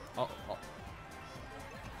 Oh.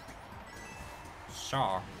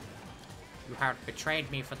 Sure. You have betrayed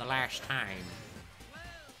me for the last time.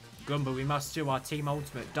 Goomba, we must do our team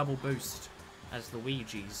ultimate double boost as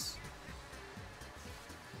Luigi's.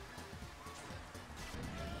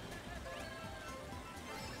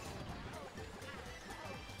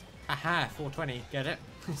 Haha, 420. Get it?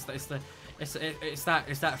 It's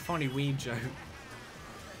that funny weed joke.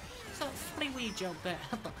 It's that funny weed joke that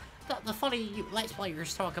the funny Let's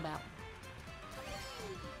Players talk about.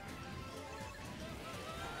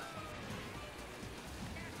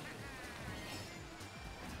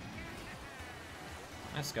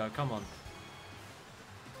 Let's go, come on.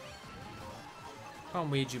 Come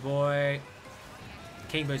on, Ouija boy.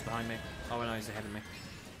 King Boo's behind me. Oh, no, he's ahead of me.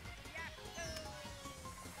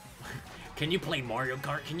 Can you play Mario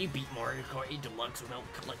Kart? Can you beat Mario Kart Deluxe without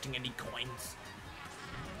collecting any coins?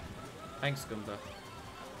 Thanks, Goomba.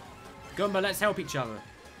 Goomba, let's help each other.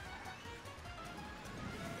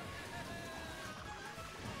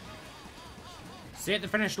 See you at the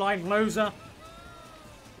finish line, loser.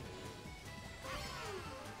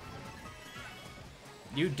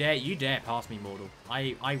 You dare pass me, mortal.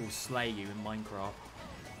 I will slay you in Minecraft.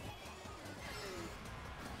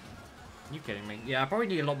 You kidding me? Yeah, I probably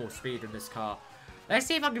need a lot more speed in this car. Let's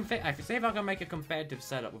see if I can see if I can make a competitive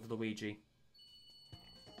setup with Luigi.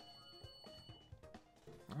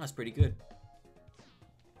 Oh, that's pretty good.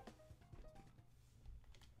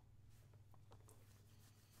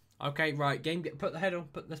 Okay, right. Put the head on.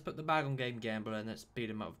 Let's put the bag on Game Gambler and let's beat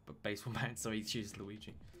him up with baseball bat so he chooses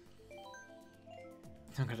Luigi.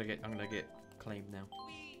 I'm gonna get claimed now.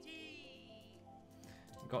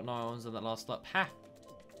 Got 9 irons on that last lap. Ha!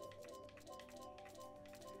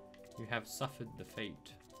 You have suffered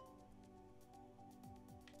defeat.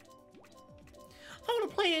 I want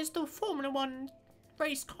to play as the Formula 1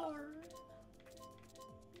 race car.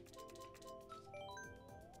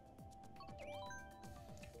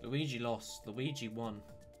 Luigi lost. Luigi won.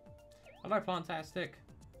 Hello, Plantastic.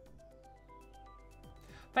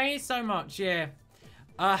 Thank you so much, yeah.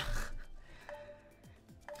 Oh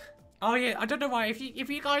yeah, I don't know why. If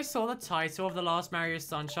you guys saw the title of the last Mario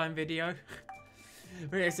Sunshine video,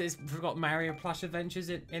 where it's got Mario plush adventures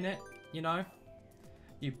in it, you know,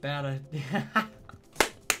 you better. He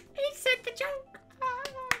said the joke.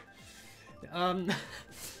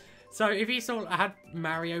 So if you saw, I had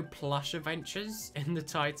Mario plush adventures in the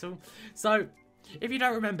title. So if you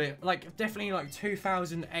don't remember, like definitely like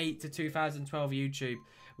 2008 to 2012 YouTube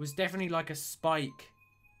was definitely like a spike.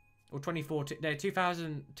 Or 2014, no,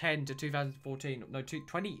 2010 to 2014, no,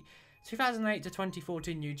 2008 to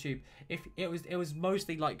 2014 YouTube. If it was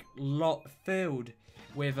mostly like filled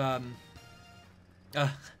with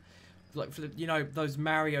like you know those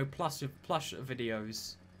Mario plush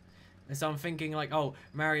videos. And so I'm thinking like, oh,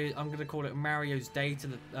 Mario, I'm gonna call it Mario's Day to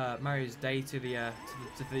the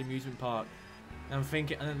amusement park. And I'm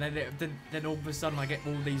thinking, and then all of a sudden I get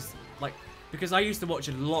all these like, because I used to watch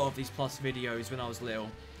a lot of these plus videos when I was little.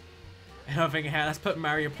 And I'm thinking, hey, let's put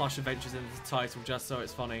Mario plush adventures in the title just so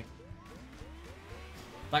it's funny.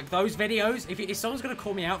 Like those videos, if someone's gonna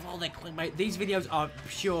call me out for all their clickbait, these videos are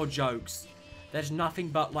pure jokes. There's nothing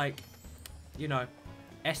but like, you know,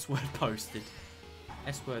 S-word posted.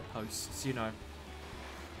 S-word posts, you know.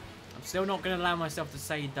 I'm still not gonna allow myself to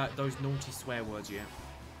say those naughty swear words yet.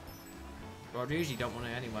 But I usually don't want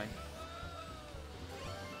to anyway.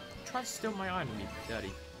 Try to steal my iron, you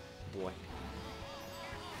dirty boy.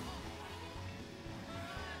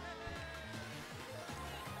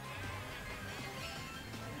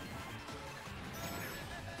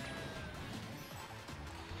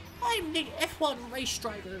 I'm the F1 race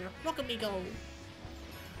driver. Look at me go.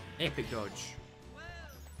 Epic dodge.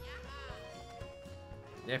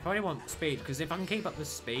 Yeah, I probably want speed, because if I can keep up the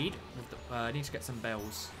speed, with the, I need to get some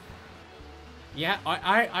bells. Yeah,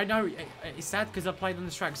 I know. It's sad because I played on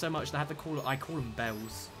this track so much that I call them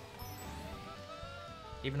bells.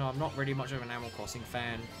 Even though I'm not really much of an Animal Crossing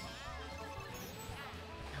fan.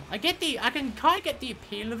 I can kind of get the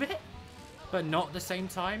appeal of it, but not at the same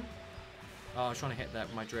time. Oh, I was trying to hit that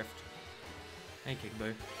with my drift. Hey,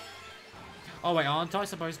 Kickboo. Oh, wait, aren't I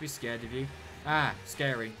supposed to be scared of you? Ah,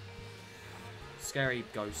 scary. Scary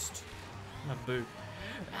ghost. Oh, Boo.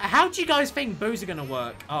 How do you guys think Boos are going to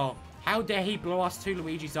work? Oh, how dare he blow us two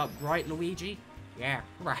Luigis up, right, Luigi? Yeah,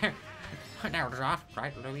 right. That was rough,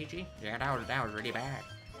 right, Luigi? Yeah, that was really bad.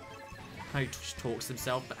 He just talks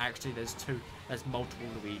himself, but actually there's multiple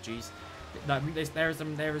Luigis.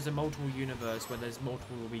 There is a multiple universe where there's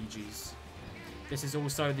multiple Luigis. This is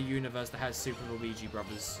also the universe that has Super Luigi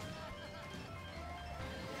Brothers.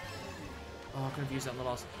 Oh, I could have used that in the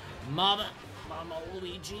last. Mama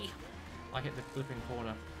Luigi. I hit the flipping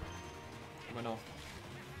corner. It went off.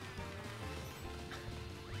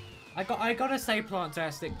 I gotta say,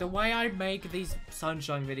 Plantastic, the way I make these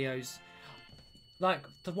Sunshine videos, like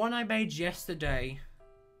the one I made yesterday,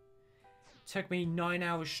 took me 9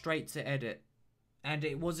 hours straight to edit, and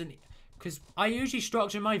it wasn't. Because I usually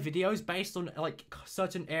structure my videos based on like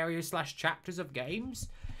certain areas / chapters of games.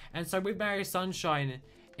 And so with Mario Sunshine,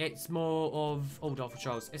 it's more of... Oh, Dolphin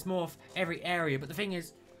Charles. It's more of every area. But the thing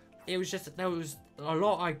is, it was just... There was a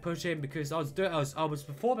lot I put in because I was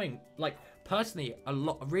performing, like, personally,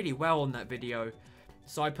 really well on that video.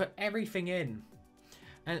 So I put everything in.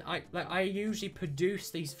 And I usually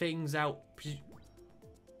produce these things out...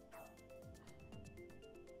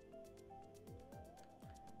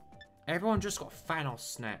 Everyone just got Thanos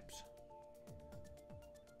snapped.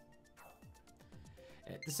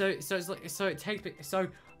 So it takes me. So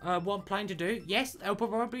what I'm planning to do? Yes, there'll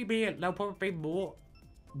probably be more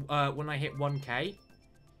when I hit 1K.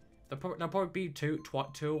 There'll probably be two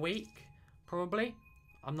a week. Probably.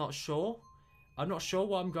 I'm not sure. I'm not sure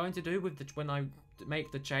what I'm going to do with when I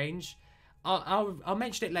make the change. I'll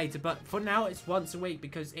mention it later. But for now, it's once a week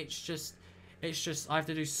because it's just I have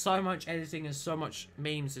to do so much editing and so much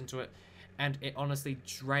memes into it, and it honestly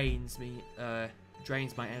drains me,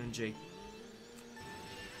 drains my energy.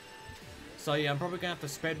 So yeah, I'm probably gonna have to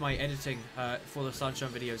spread my editing for the Sunshine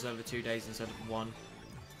videos over 2 days instead of one,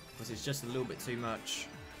 because it's just a little bit too much.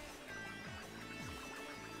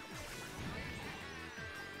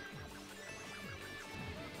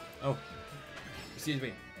 Oh, excuse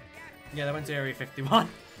me. Yeah, they went to Area 51.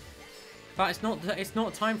 But it's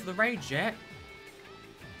not time for the rage yet.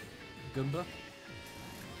 Goomba.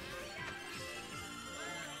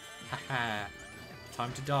 Haha.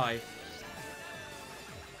 Time to die.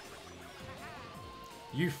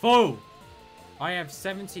 You fool! I have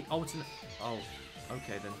 70 alternate... Oh,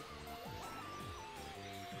 okay then.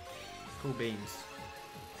 Cool beans.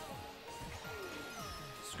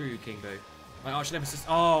 Screw you, King Boo. My arch nemesis.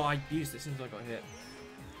 Oh, I used it as soon as I got hit.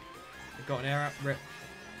 I got an error. Rip.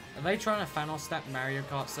 Are they trying to Thanos that Mario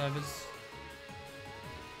Kart servers?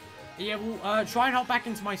 Yeah, well, try and hop back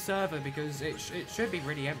into my server because it should be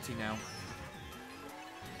really empty now.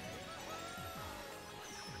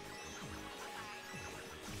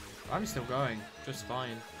 I'm still going, just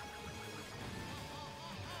fine.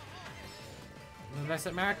 The best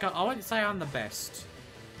at Mario Kart? I wouldn't say I'm the best.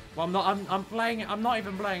 Well, I'm not. I'm playing. I'm not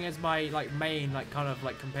even playing as my like main like kind of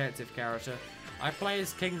like competitive character. I play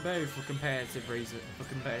as King Boo for competitive reason. For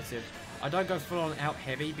competitive, I don't go full on out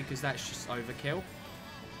heavy because that's just overkill.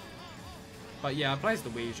 But yeah, I play as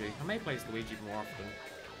Luigi. I may play as Luigi more often.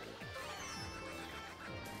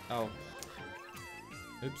 Oh.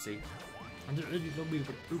 Oopsie. I don't really love me,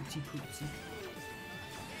 but oopsie poopsie.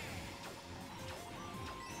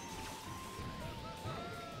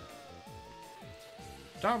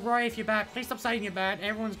 Don't worry if you're bad. Please stop saying you're bad.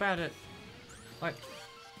 Everyone's bad at... Like...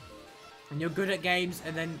 And you're good at games,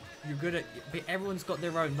 and then you're good at... Everyone's got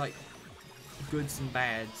their own, like... goods and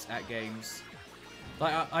bads at games.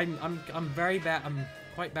 Like, I'm very bad... I'm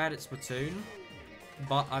quite bad at Splatoon.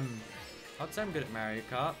 But I'd say I'm good at Mario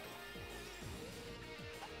Kart.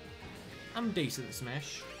 I'm decent at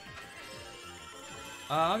Smash.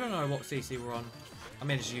 I don't know what CC we're on. I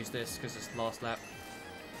may just use this, because it's the last lap.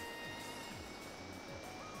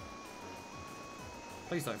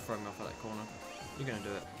 Please don't throw me off at that corner. You're gonna do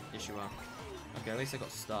it. Yes, you are. Okay, at least I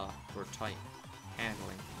got star for a tight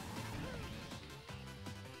handling.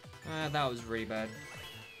 That was really bad.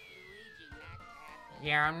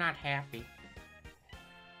 Yeah, I'm not happy.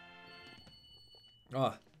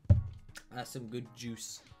 Oh, that's some good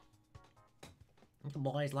juice. The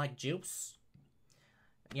boys like juice.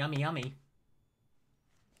 Yummy, yummy.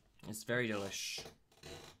 It's very delish.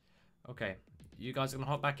 Okay, you guys are gonna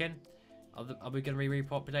hop back in? Are we gonna be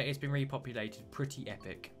repopulated? It's been repopulated. Pretty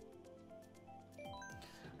epic.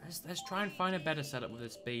 Let's try and find a better setup with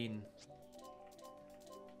this bean.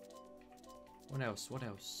 What else? What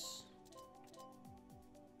else?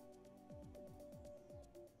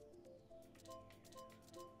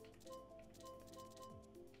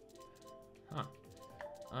 Huh.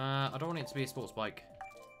 I don't want it to be a sports bike.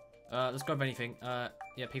 Let's go with anything.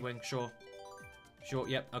 Yeah, P-Wing, sure. Sure,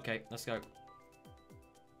 yep, okay, let's go.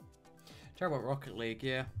 Terrible at Rocket League,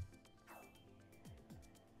 yeah.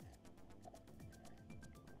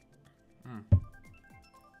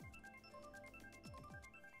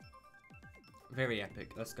 Very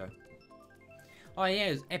epic, let's go. Oh yeah,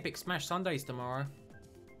 it's Epic Smash Sundays tomorrow.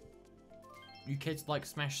 You kids like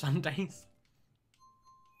Smash Sundays?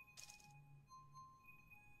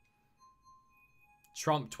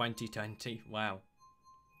 Trump 2020, wow.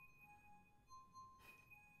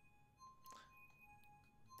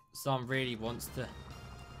 Someone really wants to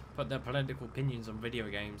put their political opinions on video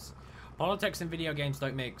games. Politics and video games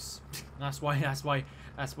don't mix. That's why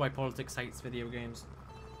politics hates video games.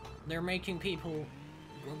 They're making people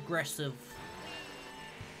aggressive.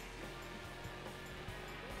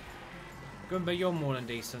 Good, but you're more than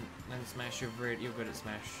decent. Then Smash, you're good at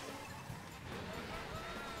Smash.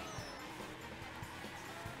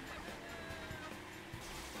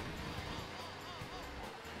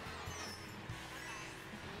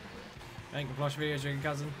 Thank you for watching videos, your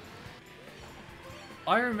cousin.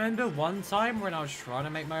 I remember one time when I was trying to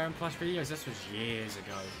make my own plush videos. This was years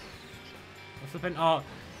ago. I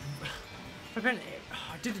flipping,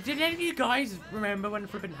 did any of you guys remember when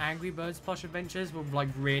flipping Angry Birds plush adventures were like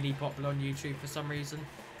really popular on YouTube for some reason?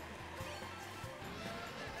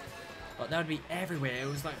 Like that would be everywhere. It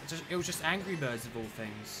was like it was just Angry Birds of all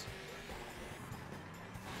things.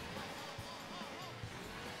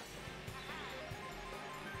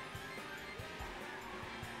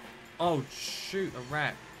 Oh shoot, a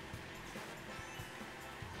rat.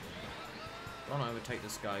 I don't overtake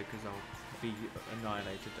this guy because I'll be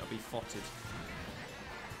annihilated. I'll be fotted.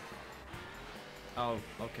 Oh,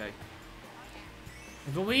 okay.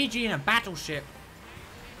 Luigi in a battleship.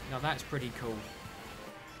 Now that's pretty cool.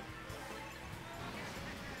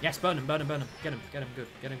 Yes, burn him, burn him, burn him. Get him good,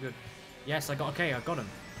 get him good. Yes, I got him.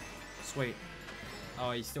 Sweet. Oh,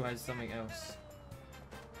 he still has something else.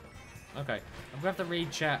 Okay, I'm gonna have to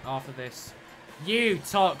read chat after this. You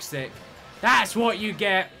toxic. That's what you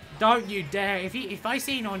get. Don't you dare. If I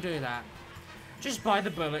see anyone do that, just buy the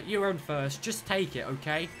bullet. You're on first. Just take it,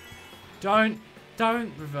 okay? Don't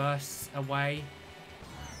reverse away.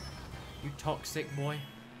 You toxic boy.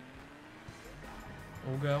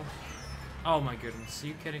 Or girl. Oh my goodness, are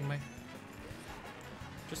you kidding me?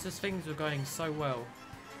 Just as things were going so well.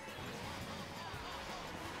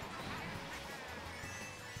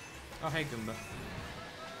 Oh hey Goomba.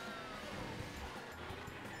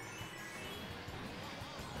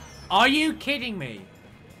 Are you kidding me?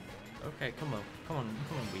 Okay, come on. Come on,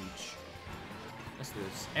 Weege. Let's do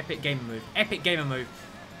this. Epic gamer move. Epic gamer move.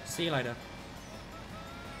 See you later.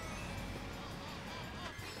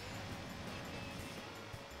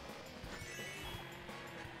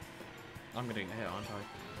 I'm gonna get hit, aren't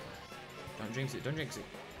I? Don't jinx it, don't jinx it.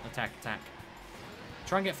 Attack, attack.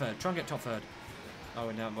 Try and get third, try and get top third. Oh,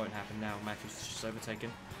 and now it won't happen now. Matthew's just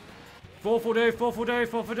overtaken. Fourth will do, fourth will do,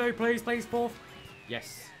 fourth will do, please, please, fourth.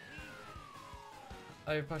 Yes.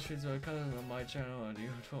 I have plush videos on my channel. What are you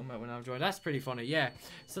talking about when I've joined? That's pretty funny, yeah.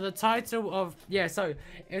 So the title of, yeah, so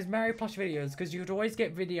it was Mario plush videos because you would always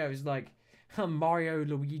get videos like Mario,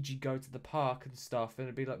 Luigi go to the park and stuff, and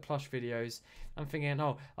it'd be like plush videos. I'm thinking,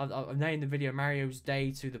 oh, I've named the video Mario's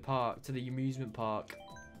Day to the park, to the amusement park.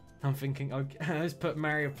 I'm thinking, okay, let's put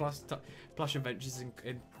Mario plush adventures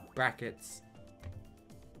in brackets.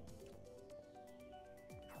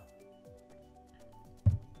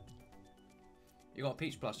 You got a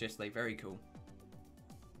Peach plush yesterday, very cool.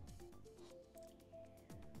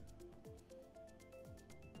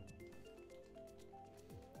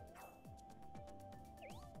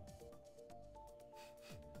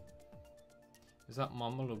 Is that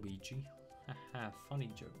Mama Luigi? Haha,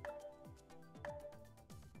 funny joke.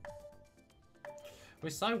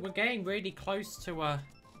 We're getting really close to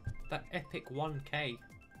that epic 1K.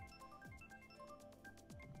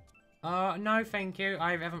 No, thank you.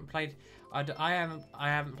 I haven't played. I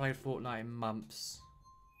haven't played Fortnite in months.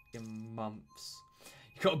 In months.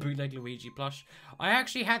 You got a bootleg Luigi plush. I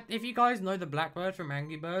actually had. If you guys know the Blackbird from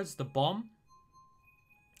Angry Birds, the bomb.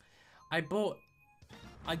 I got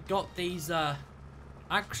these.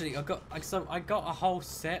 Actually, I got a whole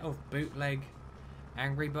set of bootleg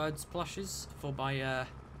Angry Birds plushes for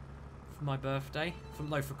my birthday.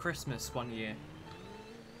 For Christmas one year.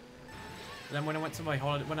 And then when I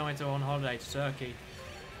went on holiday to Turkey,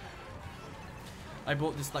 I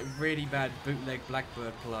bought this like really bad bootleg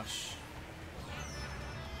Blackbird plush.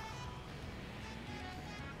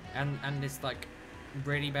 And this like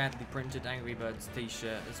really badly printed Angry Birds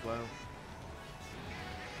t-shirt as well.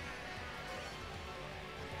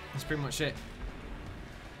 That's pretty much it.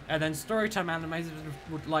 And then Storytime animes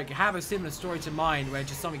would like have a similar story to mine where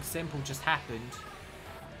just something simple just happened.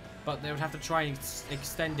 But they would have to try and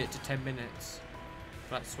extend it to 10 minutes.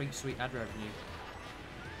 For that sweet, sweet ad revenue.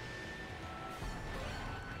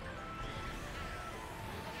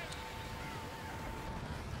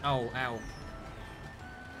 Oh, ow.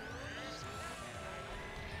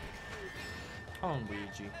 Come on,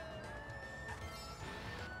 Luigi.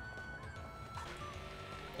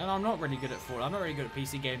 And I'm not really good at Fortnite. I'm not really good at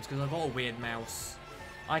PC games because I've got a weird mouse.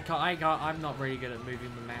 I'm not really good at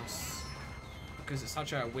moving the mouse. Because it's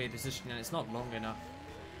such a weird position and it's not long enough.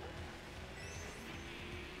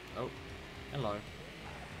 Oh, hello.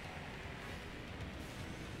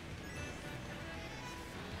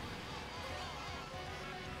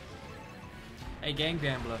 Hey, Game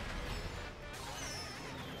Gambler.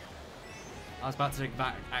 I was about to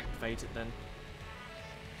activate it then.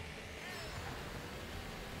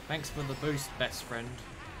 Thanks for the boost, best friend.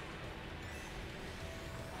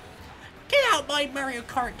 Get out my Mario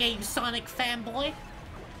Kart game, Sonic fanboy!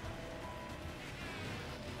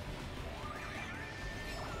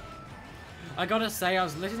 I gotta say, I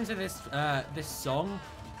was listening to this this song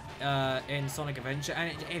in Sonic Adventure,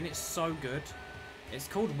 and it's so good. It's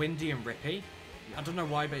called Windy and Rippy. I don't know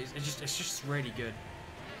why, but it's just really good.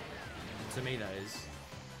 To me, that is.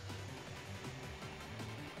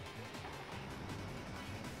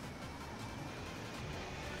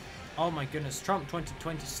 Oh my goodness, Trump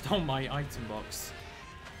 2020 stole my item box.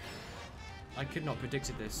 I could not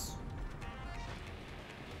predicted this.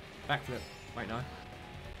 Backflip. Wait, no.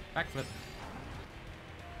 Backflip.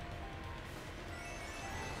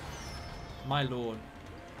 My lord.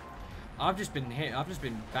 I've just been hit. I've just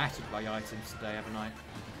been battered by items today, haven't I?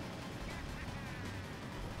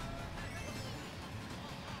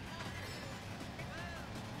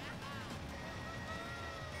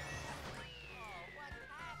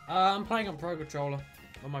 I'm playing on Pro Controller.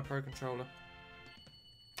 On my Pro Controller.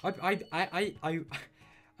 I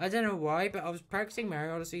don't know why, but I was practicing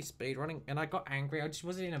Mario Odyssey speedrunning, and I got angry. I just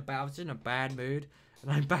wasn't in I was in a bad mood,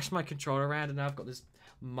 and I bashed my controller around, and now I've got this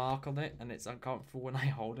mark on it, and it's uncomfortable when I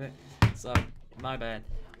hold it. So, my bad,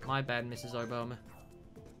 Mrs. Obama.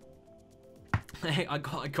 Hey, I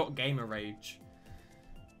got gamer rage.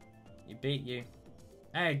 You beat you.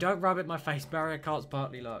 Hey, don't rub it in my face. Mario Kart's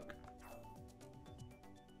partly luck.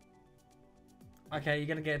 Okay, you're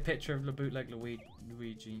gonna get a picture of the bootleg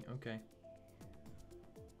Luigi. Okay.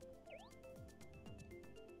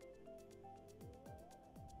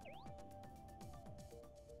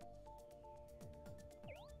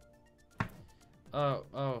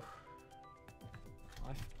 Oh.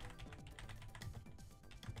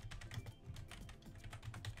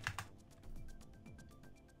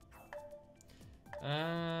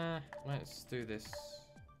 Let's do this.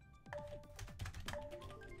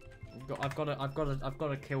 I've got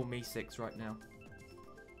to kill me 6 right now.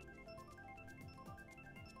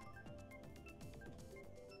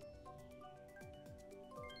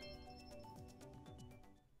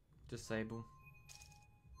 Disable.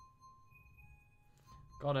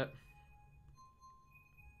 Got it.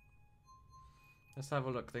 Let's have a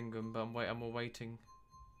look, Thingum. But I'm awaiting.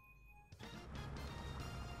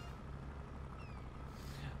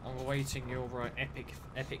 I'm awaiting your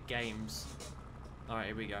epic games. All right,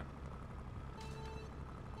 here we go.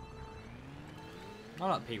 I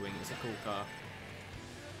like P-Wing. It's a cool car.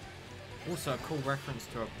 Also, a cool reference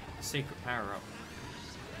to a secret power-up,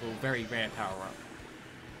 or very rare power-up.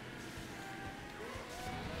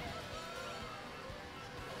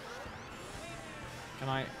 Can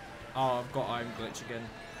I? Oh, I've got iron glitch again.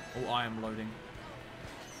 Or I am loading.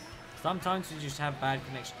 Sometimes you just have bad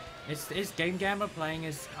connection. Is Game Gambler playing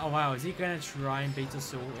as... Oh wow, is he going to try and beat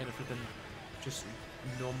us all in a flippin' just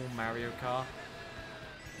normal Mario Kart?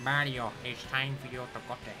 Mario, it's time for you to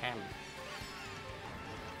go to hell.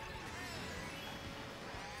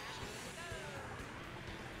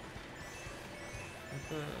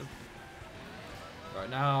 Right,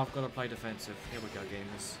 now I've got to play defensive. Here we go,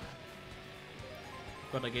 gamers.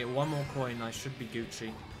 Got to get one more coin. I should be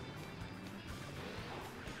Gucci.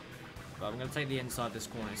 But I'm going to take the inside of this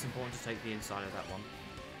corner. It's important to take the inside of that one.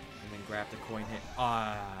 And then grab the coin hit.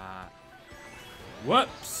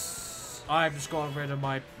 Whoops! I've just got rid of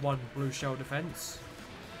my one blue shell defense.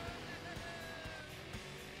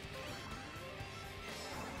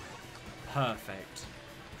 Perfect.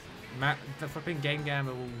 The flipping Game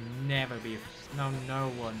Gambler will never be... No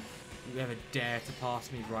one will ever dare to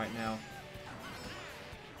pass me right now.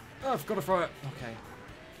 Oh, I've got to throw it. Okay.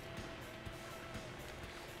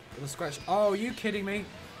 Got to scratch. Oh, are you kidding me?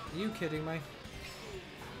 Are you kidding me?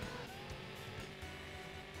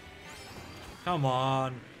 Come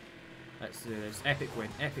on. Let's do this. Epic win.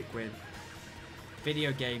 Epic win.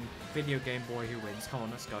 Video game boy who wins. Come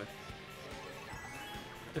on, let's go.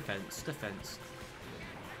 Defense. Defense.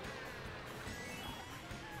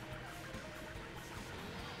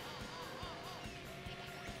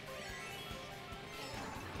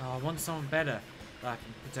 Oh, I want someone better that I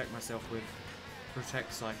can protect myself with.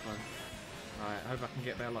 Protect Cyclone. Alright, I hope I can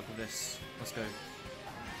get better luck with this. Let's go.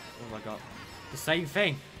 What have I got? The same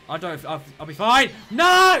thing. I'll be fine.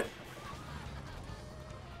 No!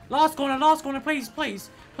 Last corner, please, please,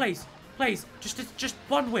 please, please. Just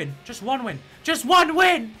one win. Just one win. Just one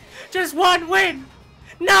win! Just one win!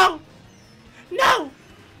 No! No!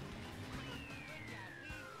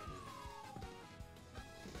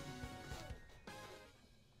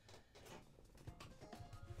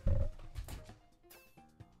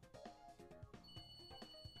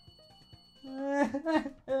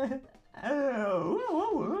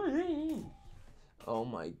 Oh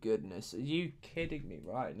my goodness, are you kidding me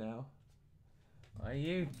right now? Are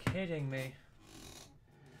you kidding me?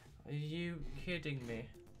 Are you kidding me?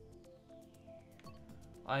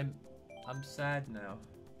 I'm sad now.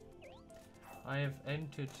 I have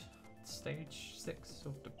entered stage 6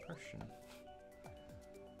 of depression.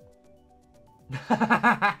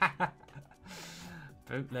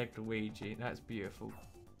 Bootleg Luigi, that's beautiful.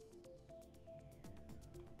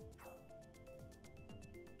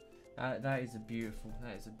 That is a beautiful.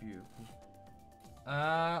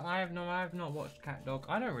 I have not watched Cat Dog.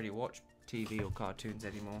 I don't really watch TV or cartoons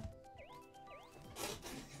anymore.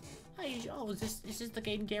 Hey, oh, is this the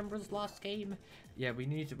Game Gambler's last game? Yeah, we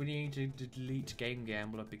need to delete Game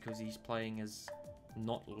Gambler because he's playing as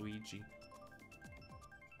not Luigi.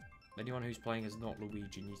 Anyone who's playing as not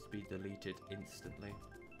Luigi needs to be deleted instantly.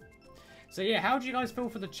 So yeah, how do you guys feel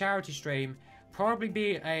for the charity stream? Probably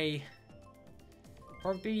be a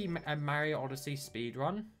Mario Odyssey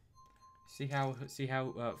speedrun. See how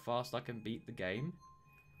fast I can beat the game.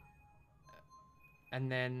 And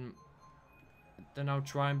then I'll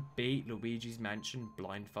try and beat Luigi's Mansion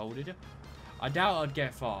blindfolded. I doubt I'd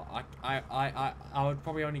get far. I would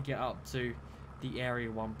probably only get up to the Area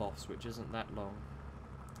 1 boss, which isn't that long.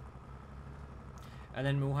 And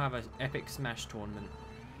then we'll have an epic Smash tournament.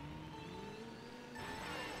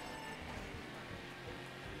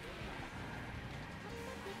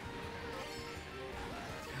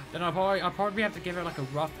 Then I'll probably have to give it like a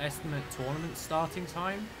rough estimate tournament starting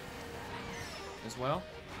time as well.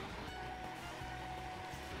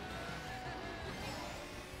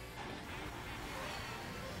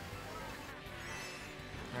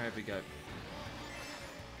 There we go.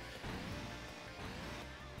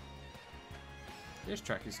 This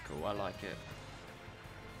track is cool. I like it.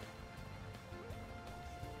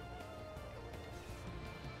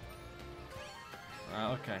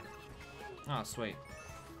 Okay. Oh, sweet.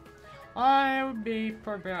 I would be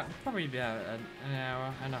probably about an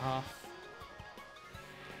hour and a half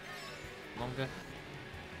longer.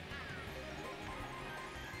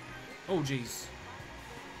 Oh, jeez.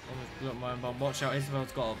 Almost blew up my own bomb. Watch out,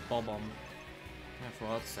 Isabel's got a bob on. That's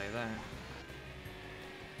what I'd say there.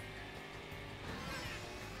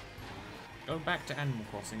 Go back to Animal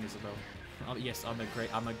Crossing, Isabel. Oh, yes, I'm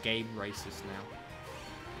a game racist now.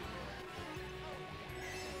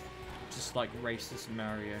 Just like racist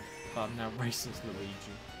Mario, but I'm now racist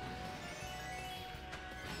Luigi.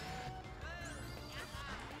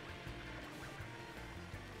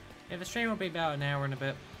 Yeah, the stream will be about an hour and a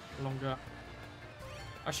bit longer.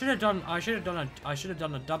 I should have done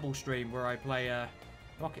a double stream where I play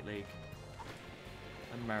Rocket League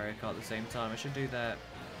and Mario Kart at the same time. I should do that.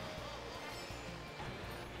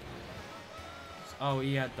 Oh,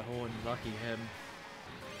 he had the horn. Lucky him.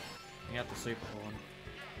 He had the super horn.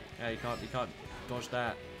 Yeah, you can't dodge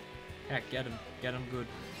that. Heck, get him good.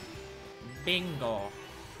 Bingo.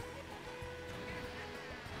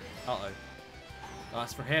 Uh-oh.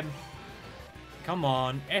 That's for him. Come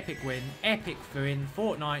on, epic win,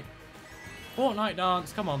 Fortnite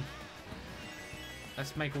dance, come on.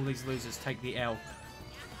 Let's make all these losers take the L.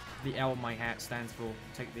 The L my hat stands for,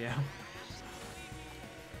 take the L.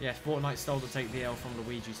 Yeah, Fortnite stole to take the L from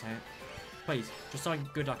Luigi's hat. Please, just something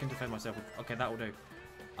good I can defend myself with. Okay, that will do.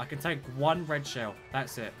 I can take one red shell,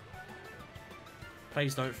 that's it.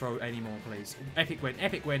 Please don't throw any more, please. Epic win,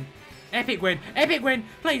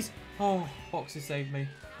 please! Oh, Boxer saved me.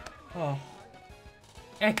 Oh.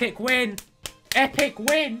 Epic win!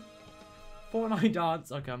 Fortnite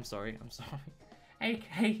dance. Okay, I'm sorry. Hey,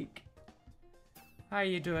 Cake. How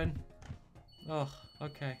you doing? Oh,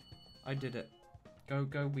 okay. I did it. Go,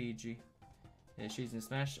 Ouija. Yeah, she's in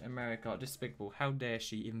Smash and Mario Kart. Despicable. How dare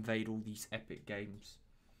she invade all these epic games?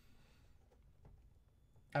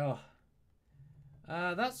 Oh.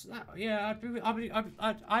 That's that. Yeah, I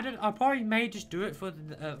probably may just do it for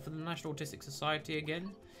the National Autistic Society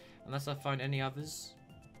again, unless I find any others.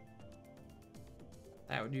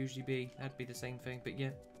 That would usually be, that'd be the same thing. But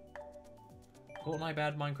yeah, Fortnite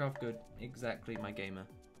bad, Minecraft good. Exactly, my gamer.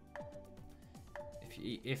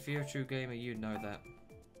 If you're a true gamer, you'd know that.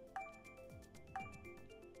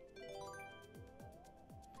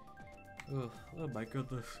 Oh my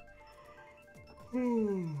goodness.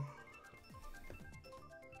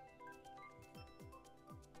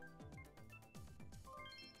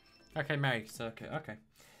 Okay, Mary. So okay.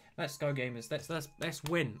 Let's go, gamers. Let's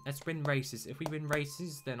win. Let's win races. If we win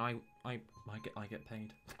races, then I get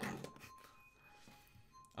paid.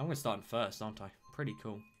 I'm gonna start in first, aren't I? Pretty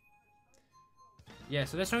cool. Yeah.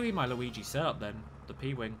 So that's only my Luigi setup then. The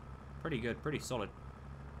P-wing, pretty good, pretty solid.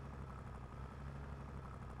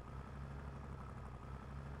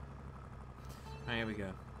 Here we go.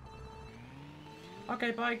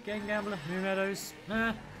 Okay, bye, Game Gambler, New Meadows.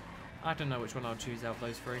 Nah, I don't know which one I'll choose out of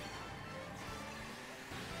those three.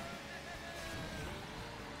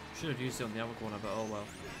 Should have used it on the other corner, but oh well.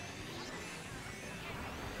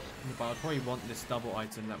 But I'd probably want this double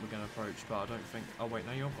item that we're going to approach, but I don't think... Oh wait,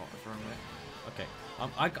 no, you're not from there. Okay,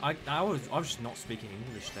 I was just not speaking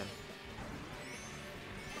English then.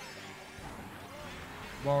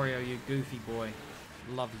 Wario, you goofy boy.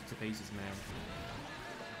 Love you to pieces, man.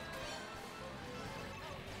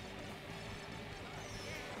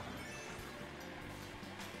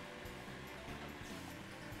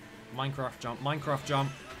 Minecraft jump.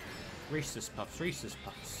 Reese's Puffs,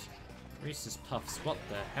 what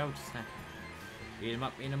the hell just happened? Eat him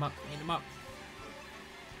up.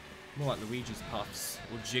 More like Luigi's Puffs,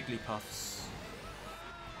 or Jigglypuffs.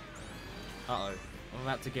 Uh-oh, I'm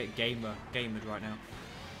about to get gamered right now.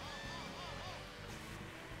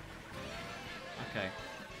 Okay.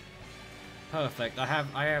 Perfect, I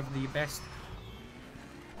have the best...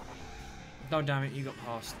 Oh damn it, you got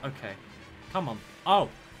past. Okay. Come on. Oh!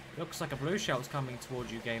 Looks like a blue shell's coming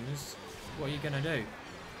towards you, gamers. What are you gonna do?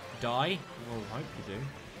 Die? Well, I hope you do.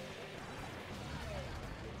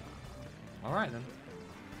 Alright then.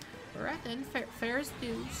 Alright then, fair as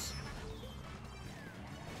dues.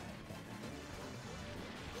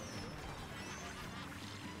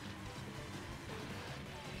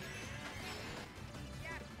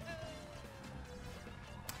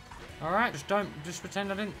 Alright, just pretend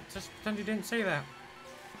you didn't see that.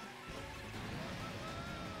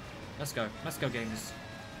 Let's go gamers.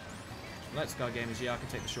 Let's go gamers, yeah I can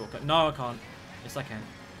take the shortcut. No I can't. Yes I can.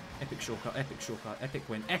 Epic shortcut, epic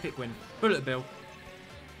win. Bullet bill.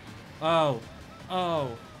 Oh.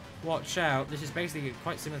 Oh, watch out. This is basically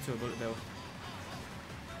quite similar to a bullet bill.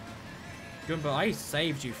 Goomba, I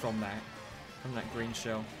saved you from that green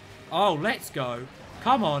shell. Oh, let's go.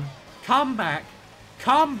 Come on. Come back.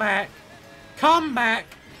 Come back. Come back.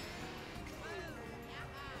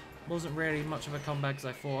 Wasn't really much of a comeback as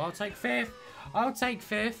I thought. I'll take 5th. I'll take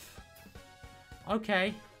 5th.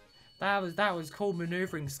 Okay. That was cool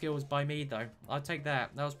maneuvering skills by me though. I'll take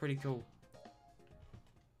that. That was pretty cool.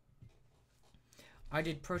 I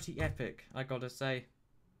did pretty epic, I gotta say.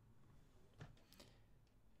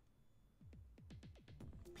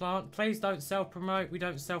 Plant, please don't self-promote. We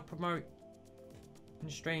don't self-promote in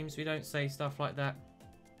streams. We don't say stuff like that.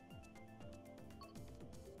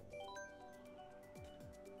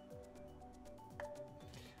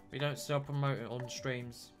 We don't self-promote it on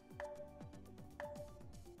streams.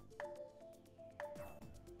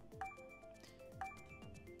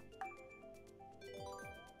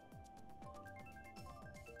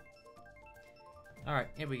 Alright,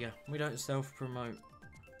 here we go. We don't self-promote.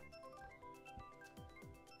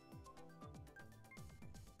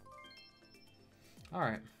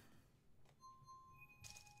 Alright.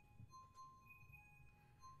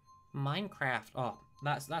 Minecraft. Oh,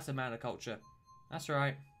 that's a man of culture. That's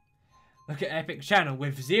right. Look at Epic channel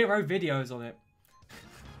with 0 videos on it.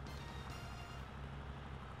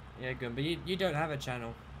 Yeah, Goomba, you don't have a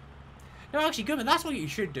channel. No, actually, Goomba, that's what you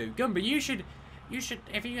should do. Goomba, you should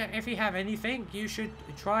if you have anything, you should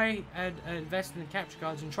try and invest in the capture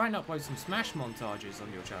cards and try and upload some Smash montages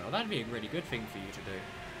on your channel. That'd be a really good thing for you to do.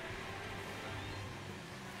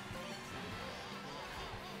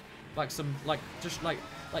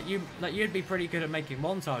 You'd be pretty good at making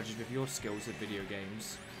montages with your skills at video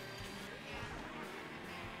games.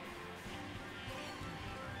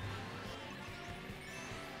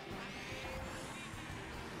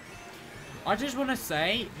 I just want to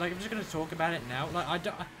say, like, I'm just going to talk about it now. Like,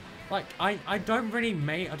 I don't really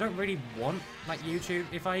want, like, YouTube.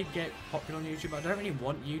 If I get popular on YouTube, I don't really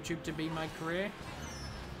want YouTube to be my career.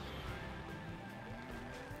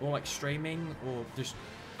 Or, like, streaming, or just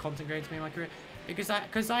content creating to be my career.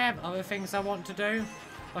 Because I have other things I want to do.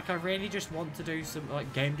 Like, I really just want to do some,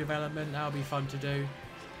 like, game development. That'll be fun to do.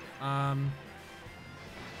 Yeah,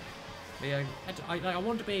 I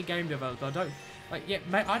want to be a game developer. I don't... Like, yeah,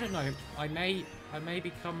 I don't know. I may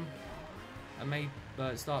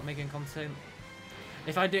start making content.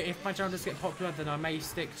 If my channel does get popular, then I may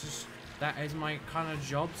stick to that as my kind of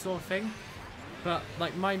job sort of thing. But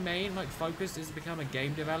like my main focus is to become a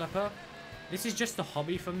game developer. This is just a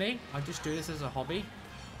hobby for me. I just do this as a hobby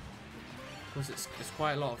because it's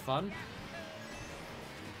quite a lot of fun.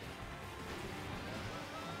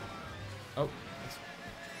 Oh.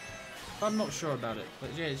 I'm not sure about it,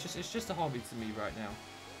 but yeah, it's just a hobby to me right now.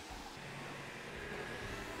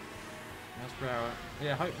 That's per hour.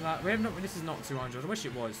 Yeah, hope that this is not 200. I wish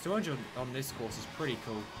it was. 200 on this course is pretty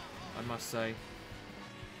cool, I must say.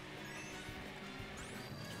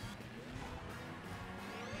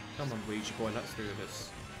 Come on, Ouija boy, let's do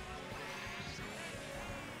this.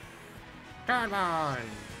 Come on!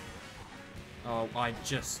 Oh, I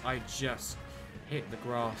just hit the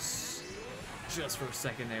grass. Just for a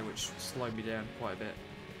second there, which slowed me down quite a bit.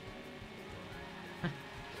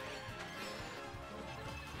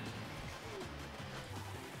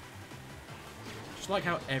 Just like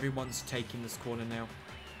how everyone's taking this corner now.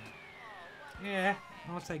 Yeah,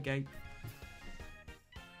 I'll take Gape.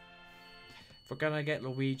 If we're gonna get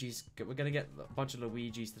Luigi's, we're gonna get a bunch of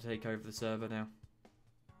Luigi's to take over the server now.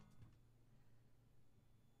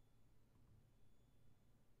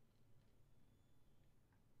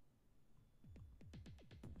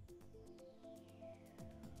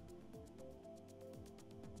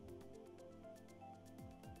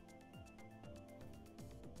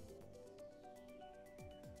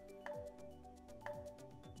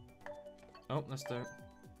 Oh, that's dope.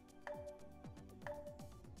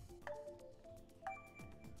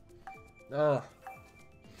 Ugh.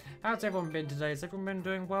 How's everyone been today? Has everyone been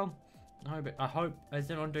doing well? I hope.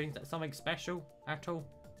 Is everyone doing something special at all?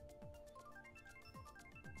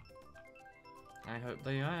 I hope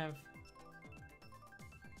they have.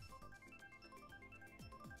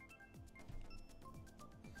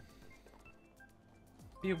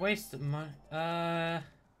 Be a waste of money.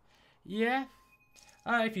 Yeah.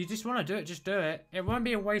 If you just want to do it, just do it. It won't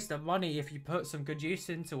be a waste of money if you put some good use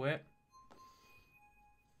into it.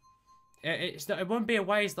 It won't be a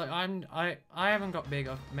waste. Like I haven't got made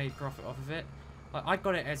profit off of it. Like I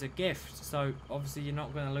got it as a gift, so obviously you're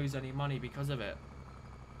not going to lose any money because of it.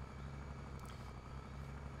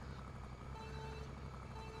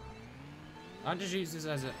 I just use this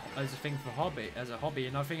as a thing for a hobby,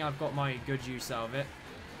 and I think I've got my good use out of it.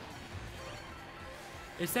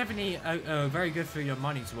 It's definitely very good for your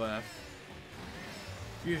money's worth.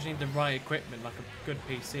 You usually need the right equipment, like a good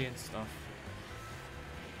PC and stuff.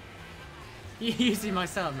 You see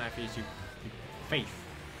myself, Matthews, you thief.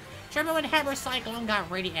 Do you remember when HammerCyclone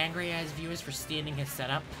got really angry at his viewers for stealing his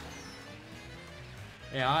setup?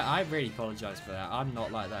 Yeah, I really apologize for that. I'm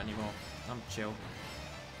not like that anymore. I'm chill.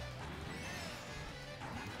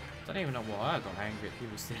 I don't even know why I got angry at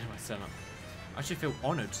people stealing my setup. I should feel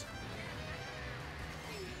honoured.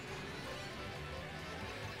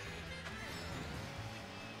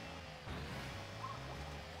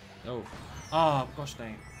 Oh. Oh, gosh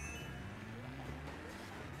dang.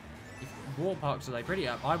 Water parks are they pretty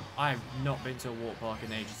up? I've not been to a water park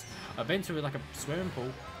in ages. I've been to like a swimming pool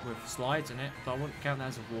with slides in it, but I wouldn't count that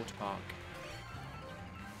as a water park.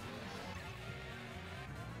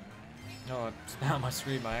 Oh, I spat out my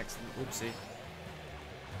screen by accident. Oopsie.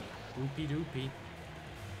 Oopie doopie.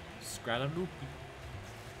 Scradadoopie.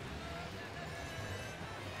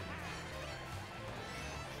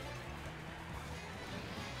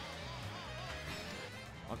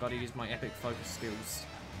 I gotta use my epic focus skills.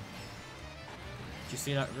 Do you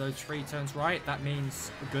see that? Those 3 turns right? That means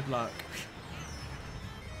good luck.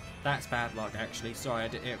 That's bad luck, actually. Sorry,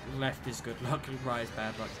 it left is good luck, right is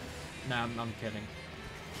bad luck. Nah, I'm kidding.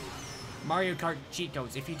 Mario Kart cheat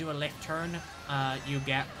codes. If you do a left turn, you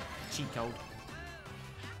get cheat code.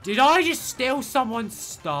 Did I just steal someone's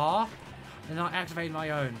star? And I activated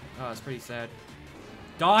my own. Oh, that's pretty sad.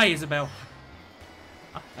 Die, Isabel.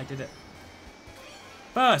 Ah, I did it.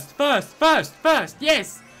 First!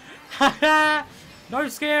 Yes! Haha! No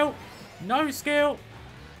skill! No skill!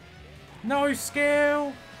 No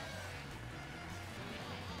skill!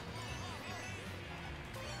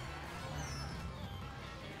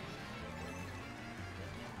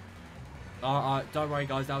 Don't worry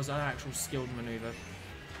guys, that was an actual skilled maneuver.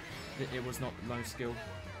 It was not no skill.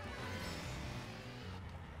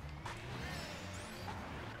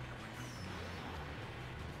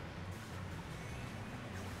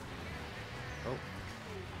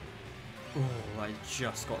 Oh, I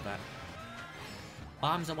just got that.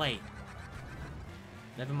 Bombs away.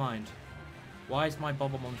 Never mind. Why is my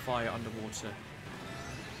bomb on fire underwater?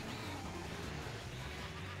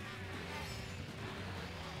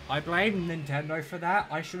 I blame Nintendo for that.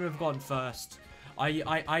 I should have gone first. I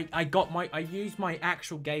used my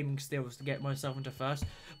actual gaming skills to get myself into first,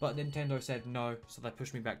 but Nintendo said no, so they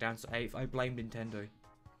pushed me back down to 8th. I blame Nintendo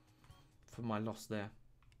for my loss there.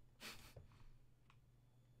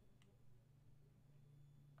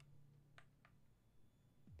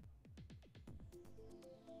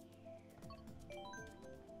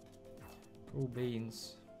 Cool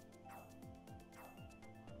beans.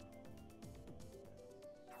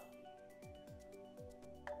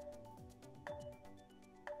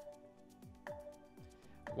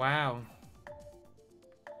 Wow.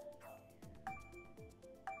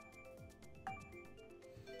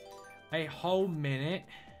 A whole minute.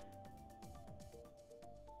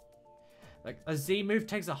 Like, a Z move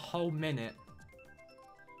takes a whole minute.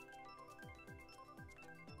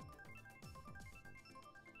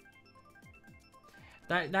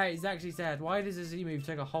 That is actually sad. Why does a Z move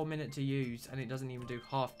take a whole minute to use and it doesn't even do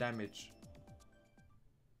half damage?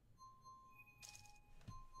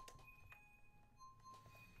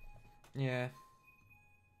 Yeah.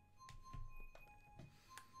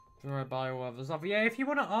 Do I buy all other stuff? Yeah, if you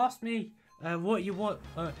want to ask me what you want,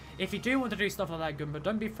 if you do want to do stuff like that, good, but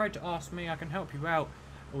don't be afraid to ask me. I can help you out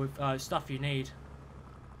with stuff you need.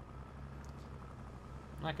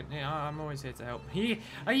 Yeah, I'm always here to help.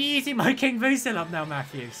 Are you using my King Booster up now,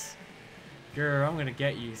 Matthews? Girl, I'm gonna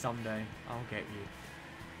get you someday. I'll get you.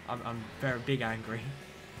 I'm very big angry.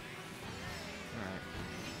 Alright.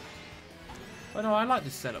 But no, I like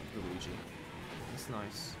this setup with Luigi. It's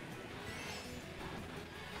nice.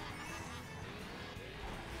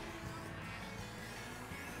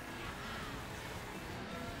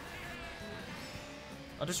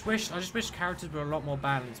 I just wish characters were a lot more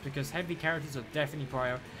balanced, because heavy characters are definitely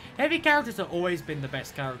prior. Heavy characters have always been the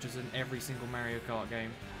best characters in every single Mario Kart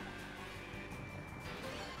game.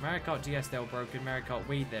 Mario Kart DS, they're broken. Mario Kart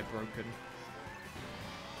Wii, they're broken.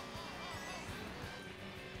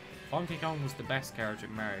 Donkey Kong was the best character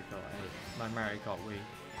in Mario Kart 8. My Mario Kart Wii.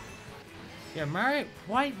 Yeah, Mario...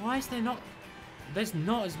 Why is there not... There's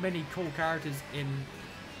not as many cool characters in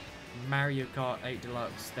Mario Kart 8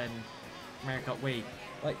 Deluxe than Mario Kart Wii.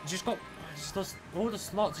 Like, just got... all the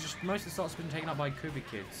slots, most of the slots have been taken up by Kubi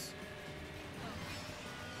kids.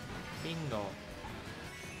 Bingo.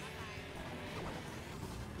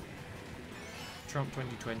 Trump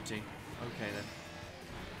 2020. Okay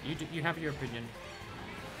then. You have your opinion.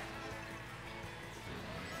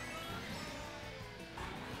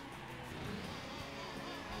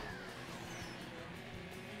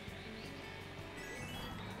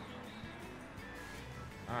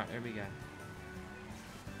 Alright, here we go.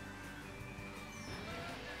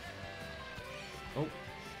 Oh.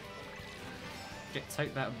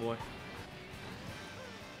 Take that, boy.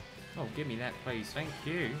 Oh, give me that, please. Thank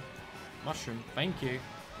you. Mushroom, thank you.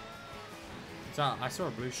 So, I saw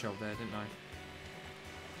a blue shell there, didn't I?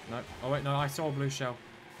 No. Oh, wait, no, I saw a blue shell.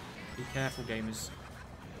 Be careful, gamers.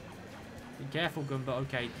 Be careful, Goomba.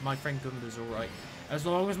 Okay, my friend Goomba's alright. As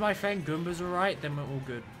long as my friend Goomba's alright, then we're all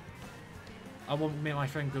good. I want my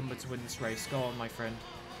friend Goomba to win this race. Go on, my friend.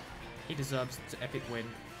 He deserves an epic win.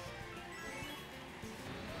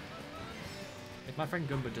 If my friend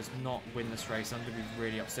Goomba does not win this race, I'm going to be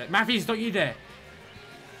really upset. Matthews, don't you dare!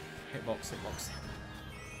 Hitbox, hitbox.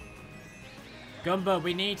 Goomba,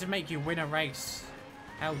 we need to make you win a race.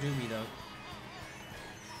 How do we, though?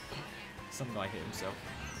 Some guy hit himself.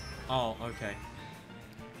 Oh, okay.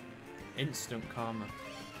 Instant karma.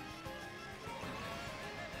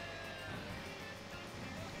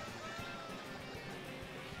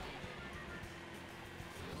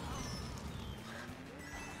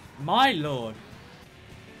 My lord.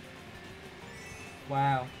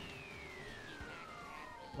 Wow.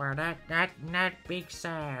 Well, that big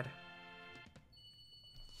sad.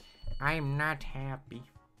 I'm not happy.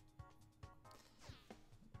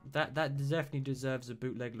 That definitely deserves a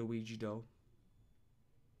bootleg Luigi doll.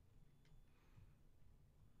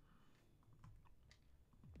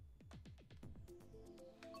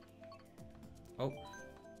 Oh.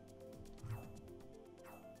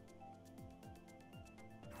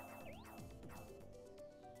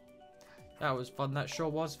 That was fun. That sure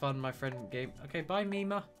was fun, my friend game. Okay, bye,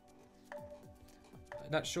 Mima.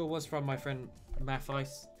 That sure was fun, my friend Math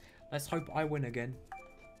Ice. Let's hope I win again.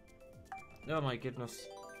 Oh my goodness.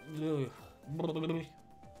 Ugh.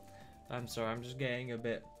 I'm sorry, I'm just getting a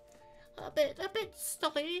bit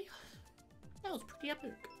stuffy. That was pretty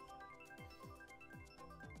epic.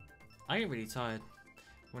 I get really tired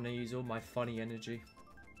when I use all my funny energy.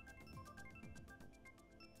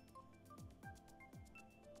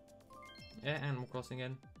 Yeah, Animal Crossing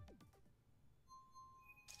again.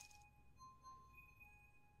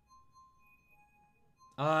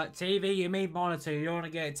 TV, you mean monitor. You don't want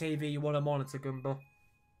to get a TV, you want a monitor, Goomba.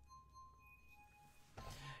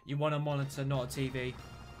 You want a monitor, not a TV.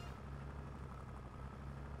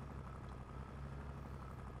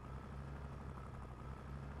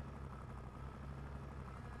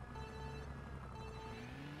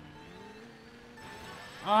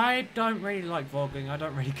 I don't really like vlogging. I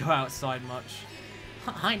don't really go outside much.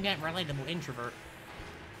 I'm that relatable introvert.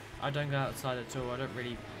 I don't go outside at all. I don't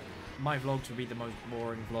really... My vlogs would be the most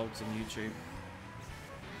boring vlogs on YouTube.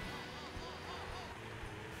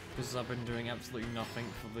 Because I've been doing absolutely nothing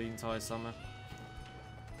for the entire summer.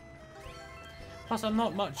 Plus, I'm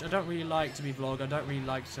not much... I don't really like to be vlog. I don't really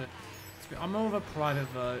like to... I'm more of a private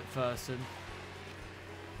person.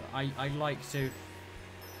 I like to...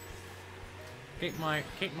 Keep my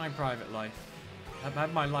private life.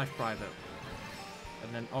 Have my life private.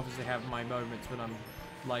 And then obviously have my moments when I'm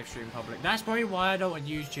live stream public. That's probably why I don't want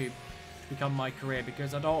YouTube to become my career,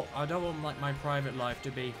 because I don't want like my private life to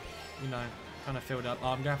be, you know, kind of filled up. Oh,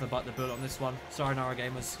 I'm gonna have to bite the bullet on this one. Sorry, Nara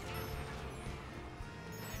gamers.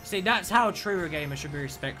 See, that's how a true gamer should be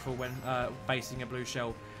respectful when facing a blue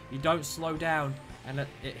shell. You don't slow down and let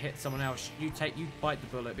it hit someone else. You bite the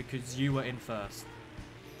bullet because you were in first.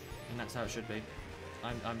 And that's how it should be.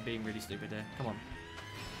 I'm being really stupid here. Come on.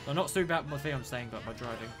 I'm not stupid about my thing I'm saying, but my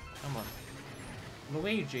driving. Come on.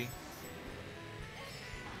 Luigi.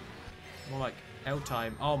 More like hell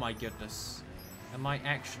time. Oh my goodness. Am I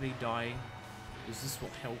actually dying? Is this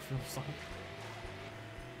what hell feels like?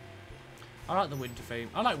 I like the winter theme.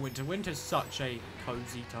 I like winter. Winter's such a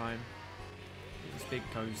cozy time. It's big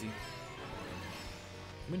cozy.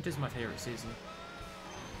 Winter's my favourite season.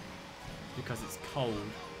 Because it's cold.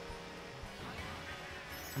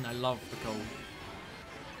 And I love the cold.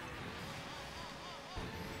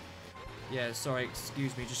 Yeah, sorry,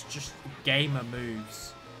 excuse me, just gamer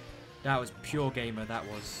moves. That was pure gamer, that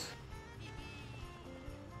was.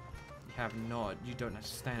 You don't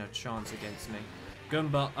stand a chance against me.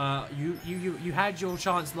 Goomba, you had your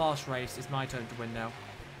chance last race. It's my turn to win now.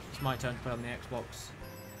 It's my turn to put on the Xbox.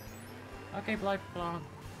 Okay, Blight Plant.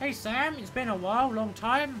 Hey Sam, it's been a while, long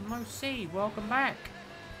time. No see, welcome back.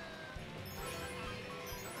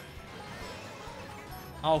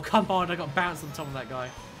 Oh, come on, I got bounced on top of that guy.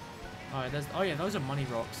 Alright, there's... Oh yeah, those are money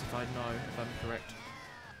rocks, if I know, if I'm correct.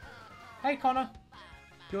 Hey, Connor.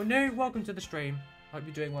 You're new. Welcome to the stream. Hope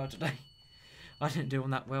you're doing well today. I didn't do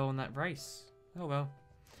that well on that race. Oh well.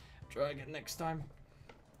 Try again next time.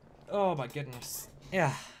 Oh my goodness.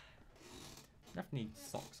 Yeah. Definitely need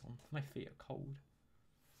socks on. My feet are cold.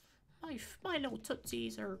 My little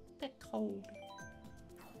tootsies are a bit cold.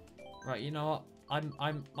 Right, you know what?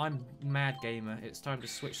 I'm mad gamer. It's time to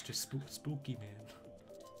switch to spooky man.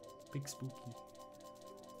 Big spooky.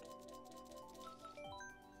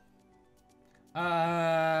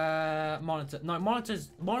 Monitor. No,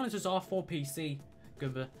 monitors are for PC.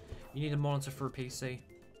 Goomba. You need a monitor for a PC.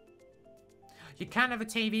 You can have a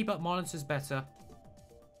TV, but monitor's better.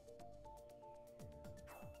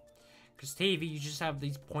 Because TV, you just have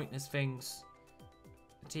these pointless things.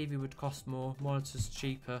 A TV would cost more. Monitor's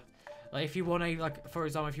cheaper. Like if you want a, like for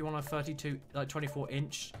example, if you want a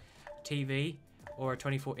 24-inch TV or a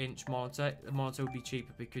 24-inch monitor, the monitor would be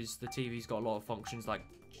cheaper because the TV's got a lot of functions like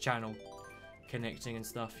channel connecting and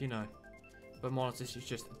stuff, you know. But monitors, you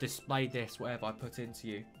just display this, whatever I put into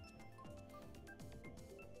you.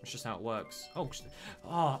 It's just how it works.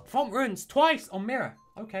 Oh, Font Runes twice on Mirror.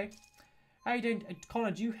 Okay. How you doing,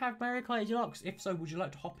 Connor? Do you have Mario Kart Deluxe? If so, would you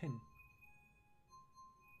like to hop in?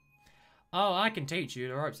 Oh, I can teach you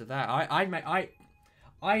the ropes of that.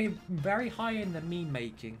 I'm very high in the meme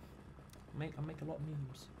making. I make a lot of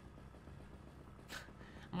memes.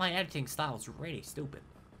 My editing style's really stupid.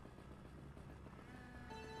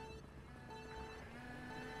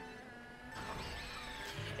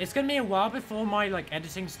 It's gonna be a while before my like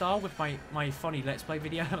editing style with my funny Let's Play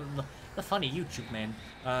video, the funny YouTube man,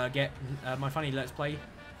 get my funny Let's Play,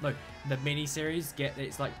 no, the mini series get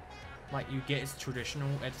its like you get its traditional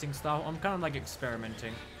editing style. I'm kind of like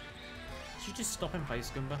experimenting. Did you just stop in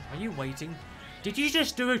place, Goomba? Are you waiting? Did you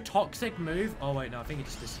just do a toxic move? Oh wait, no, I think it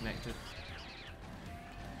just disconnected.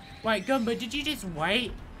 Wait, Goomba, did you just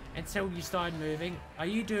wait until you started moving? Are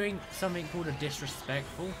you doing something called a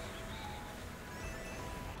disrespectful?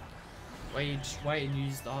 Where you just wait and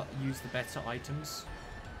use the better items.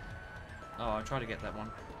 Oh, I'll try to get that one.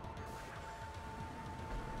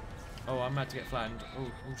 Oh, I'm about to get flattened. Oh,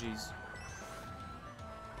 jeez.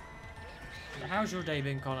 How's your day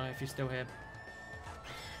been, Connor, if you're still here?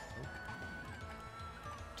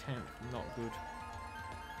 10th, not good.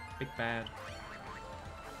 Big bad.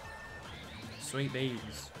 Sweet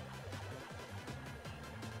beans.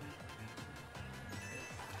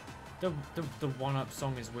 The one-up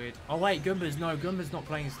song is weird. Oh wait, Goomba's not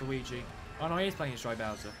playing as Luigi. Oh no, he is playing as Dry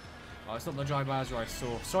Bowser. Oh, it's not the Dry Bowser I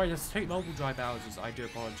saw. Sorry, there's two multiple Dry Bowsers. I do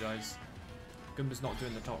apologise. Goomba's not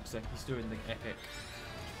doing the toxic, he's doing the epic.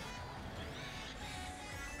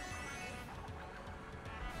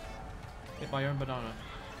 Hit by your own banana.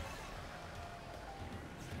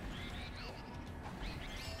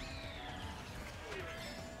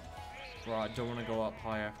 Right, I don't want to go up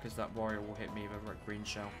higher because that warrior will hit me with a green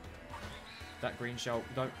shell. That green shell,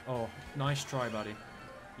 don't. Oh, nice try, buddy.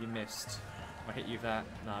 You missed. I hit you with that.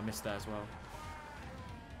 No, I missed that as well.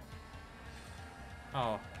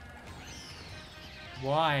 Oh.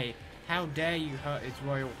 Why? How dare you hurt His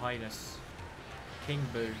Royal Highness, King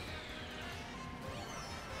Boo?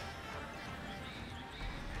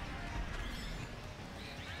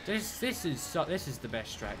 This is the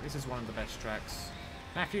best track. This is one of the best tracks.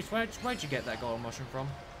 Matthews, where'd you get that golden mushroom from?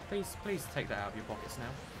 Please take that out of your pockets now.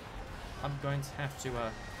 I'm going to have to,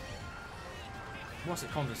 what's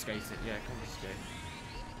it? Confiscate it. Yeah, confiscate.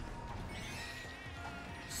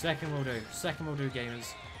 Second will do. Second will do,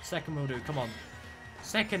 gamers. Second will do. Come on.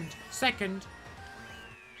 Second.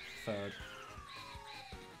 Third.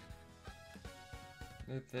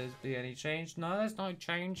 If there's be any change? No, there's no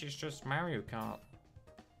change. It's just Mario Kart.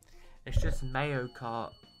 It's just Mario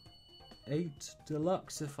Kart 8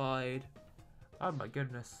 Deluxeified. Oh my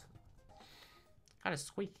goodness. Got a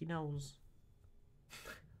squeaky nose.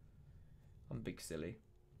 I'm big silly.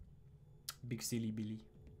 Big silly Billy.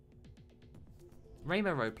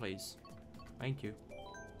 Rainbow Road, please. Thank you.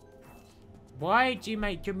 Why do you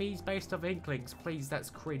make your memes based off Inklings? Please,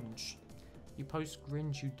 that's cringe. You post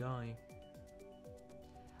cringe, you die.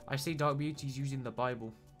 I see Dark Beauty's using the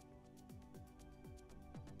Bible.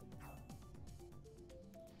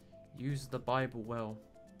 Use the Bible well.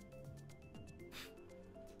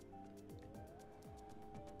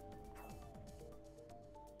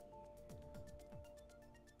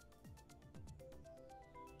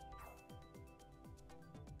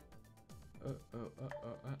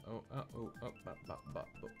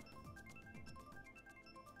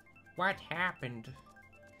 What happened?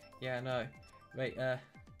 Yeah, no. Wait, yeah,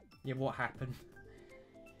 what happened?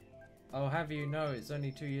 I'll have you know, it's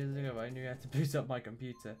only 2 years ago I knew how to boot up my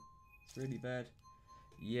computer. It's really bad.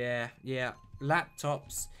 Yeah.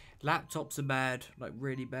 Laptops are bad, like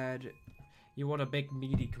really bad. You want a big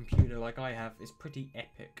meaty computer like I have, it's pretty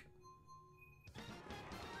epic.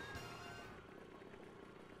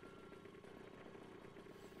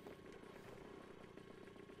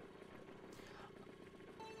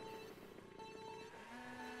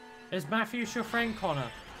 Is Matthew your friend, Connor?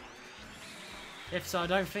 If so, I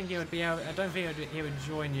don't think he would be able. I don't think he would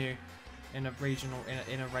join you in a regional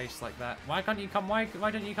in a race like that. Why can't you come? Why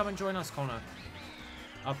don't you come and join us, Connor?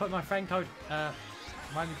 I'll put my friend code. Why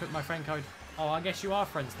don't you put my friend code? Oh, I guess you are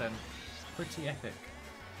friends then. Pretty epic.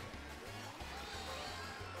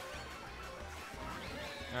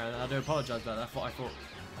 I do apologise about that. I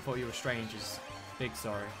thought you were strangers. Big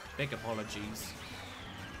sorry. Big apologies.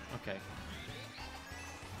 Okay.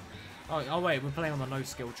 Oh wait, we're playing on the no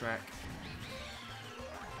skill track.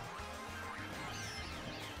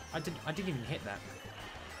 I didn't even hit that.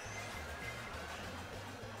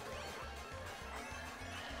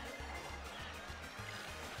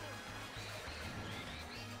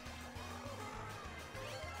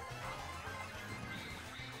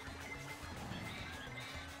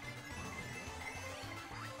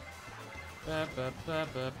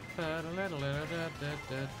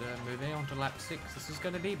 Moving on to lap 6. This is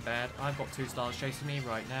going to be bad. I've got 2 stars chasing me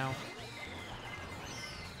right now.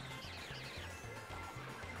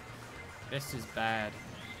 This is bad.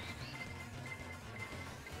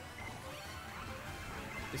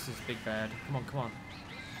 This is big bad. Come on, come on.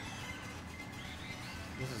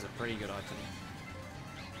 This is a pretty good item.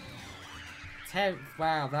 10th.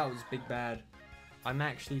 Wow, that was big bad. I'm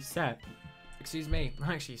actually sad. Excuse me.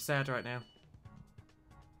 I'm actually sad right now.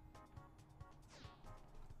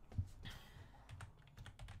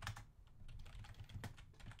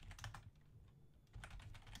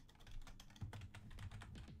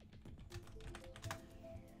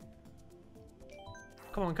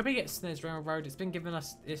 Come on, can we get Snares Railroad? It's been given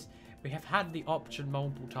us this. We have had the option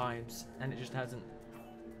multiple times, and it just hasn't.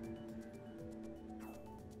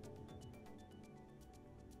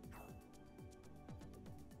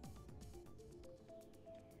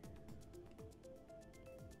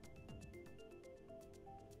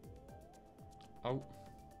 Oh.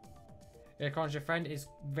 Yeah, Connor's your friend is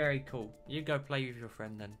very cool. You go play with your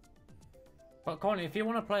friend then. But Connor, if you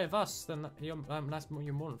want to play with us, then you're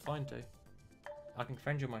more than fine to. I can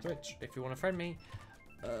friend you on my Twitch if you want to friend me.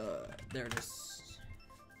 There it is.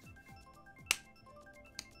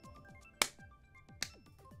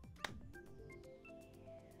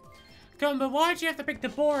 Come on, but why do you have to pick the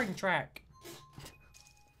boring track?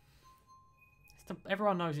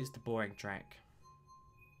 Everyone knows it's the boring track.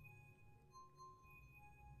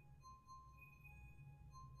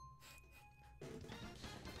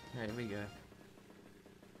 There we go.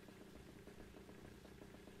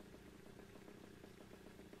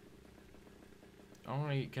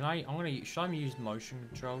 Should I use motion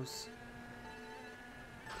controls?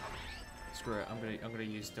 Screw it, I'm gonna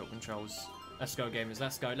use tilt controls. Let's go, gamers,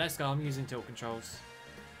 let's go, I'm using tilt controls.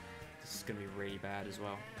 This is gonna be really bad as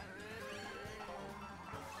well.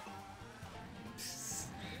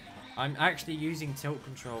 I'm actually using tilt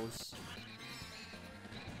controls.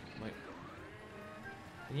 Wait.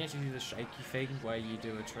 Can you actually do the shaky thing where you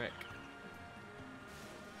do a trick?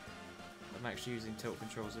 I'm actually using tilt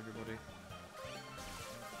controls, everybody.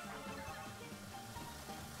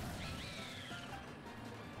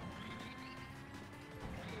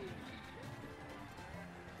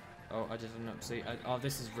 Oh, I didn't see. Oh,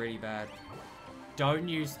 this is really bad. Don't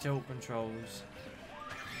use tilt controls.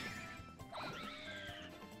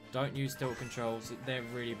 Don't use tilt controls. They're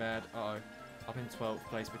really bad. Uh-oh. I'm in 12th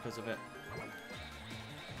place because of it.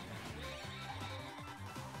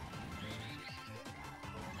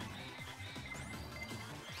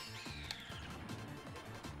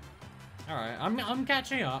 Alright, I'm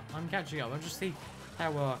catching up. I'll just see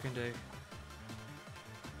how well I can do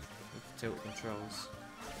with tilt controls.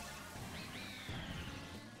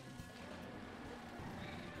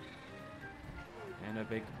 And a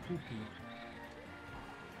big poopy.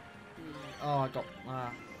 Oh, I got...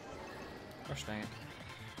 gosh dang it.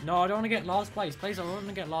 No, I don't want to get last place. Please, I don't want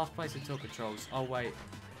to get last place with tilt controls. Oh, wait.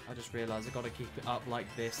 I just realised I've got to keep it up like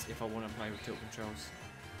this if I want to play with tilt controls.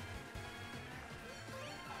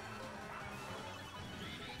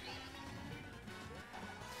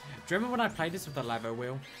 Do you remember when I played this with the lavo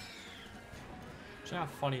wheel? Do you know how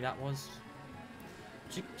funny that was?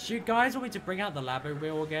 Do you guys want me to bring out the lavo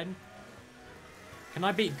wheel again? Can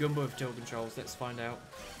I beat Goomba with tilt controls? Let's find out.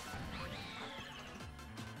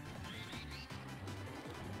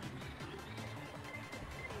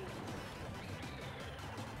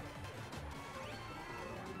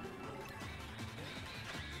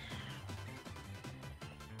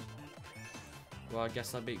 Well, I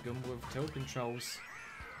guess I beat Goomba with tilt controls.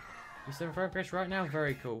 You still in progress right now?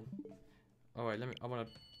 Very cool. Oh wait, I wanna...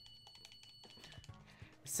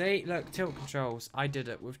 See, look, tilt controls. I did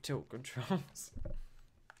it with tilt controls.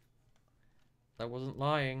 I wasn't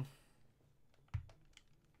lying.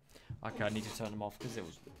 Okay, I need to turn them off because it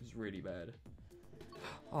was really bad.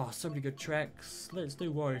 Oh, so many good tracks. Let's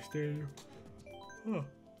do Warrior Stadium. Oh.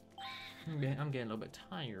 I'm getting a little bit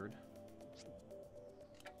tired.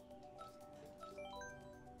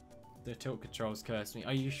 The tilt controls curse me.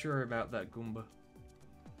 Are you sure about that, Goomba?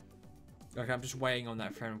 Okay, I'm just waiting on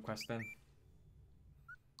that friend request then.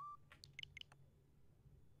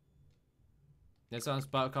 That sounds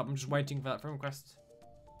Buttercup. I'm just waiting for that friend request.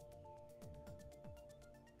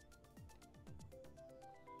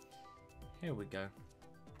 Here we go.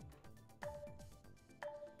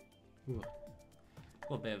 Ooh. A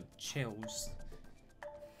little bit of chills.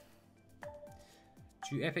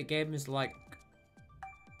 Do Epic Gamers like...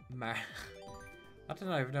 I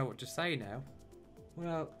don't even know what to say now.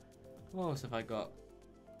 Well, what else have I got?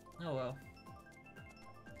 Oh well.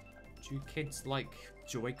 Do kids like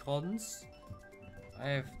Joy-Cons? I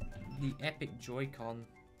have the Epic Joy-Con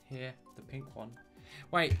here, the pink one.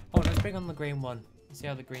 Wait, hold on, let's bring on the green one. See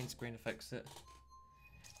how the green screen affects it.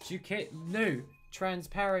 Do new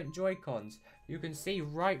transparent Joy-Cons. You can see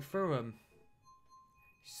right through them.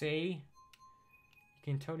 See?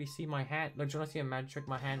 You can totally see my hand. Look, do you want to see a magic trick?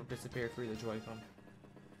 My hand will disappear through the Joy-Con.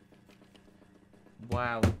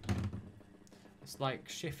 Wow. It's like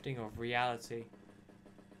shifting of reality.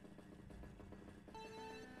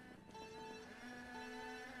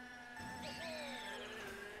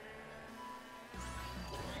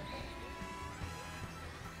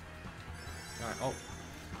 Alright, oh.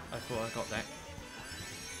 I thought I got that.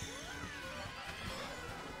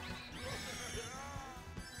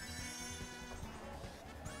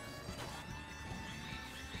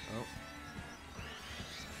 Oh.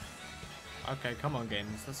 Okay, come on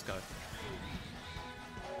games, let's go.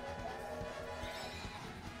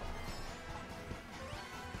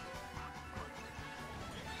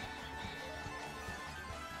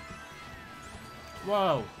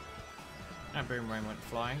 Whoa! That boomerang went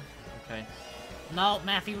flying. Okay. No,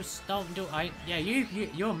 Matthews, don't do it. Yeah,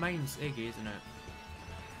 your main's Iggy, isn't it?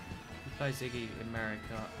 You plays Iggy in Mario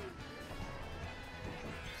Kart.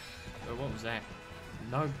 Oh, what was that?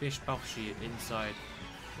 No bish bullshit inside.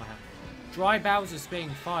 Wow. Dry Bowser's spitting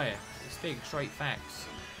fire. He's spitting straight facts.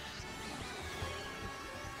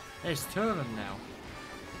 There's two of them now.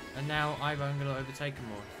 And now I'm going to overtake them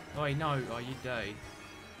all. Oh, no. Oh, you dirty.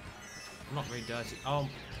 I'm not really dirty. Oh,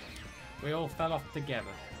 we all fell off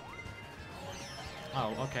together.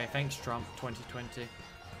 Oh, okay. Thanks, Trump 2020.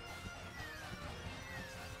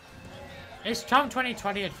 It's Trump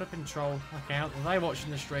 2020 at flipping troll account. Are they watching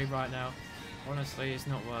the stream right now? Honestly, it's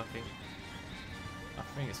not working. I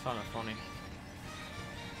think it's fun and funny.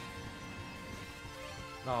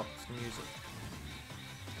 Oh, some music.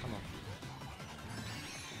 Come on.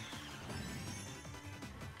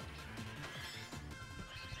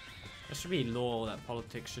 There should be law that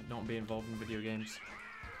politics should not be involved in video games.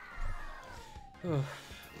 Aye,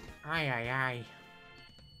 aye, aye.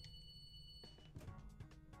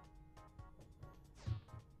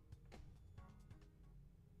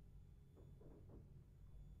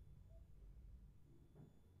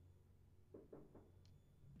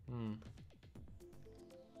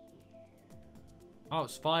 Oh,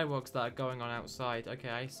 it's fireworks that are going on outside. Okay,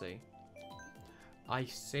 I see. I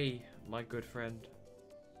see, my good friend.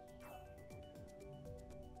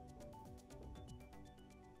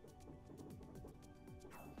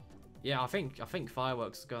 Yeah, I think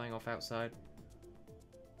fireworks are going off outside.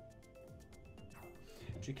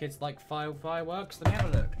 Do you kids like fireworks? Let me have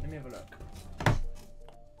a look. Let me have a look.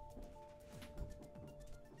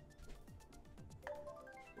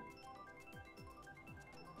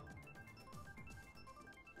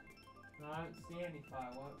 No, I don't see any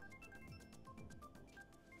fireworks.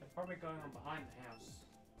 They're probably going on behind the house.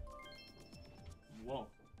 Whoa.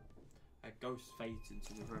 A ghost fades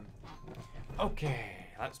into the room. Okay,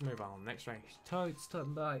 let's move on. Next race. Toad's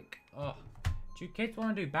turn bike. Oh. Do you kids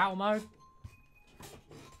want to do battle mode?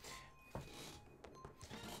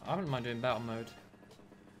 I wouldn't mind doing battle mode.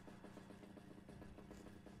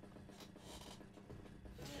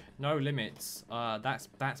 No limits. That's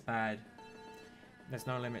bad. There's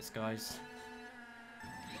no limits, guys.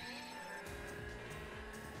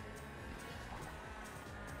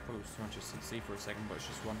 Oh, it's 200cc for a second, but it's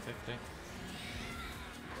just 150.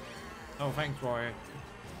 Oh, thanks, Warrior.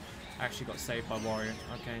 Actually got saved by Warrior.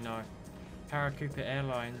 Okay, no. Paracupa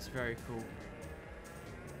Airlines, very cool.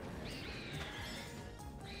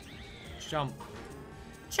 Jump.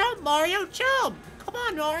 Jump, Mario, jump! Come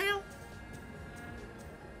on, Mario.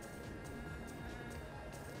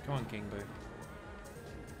 Come on, King Boo.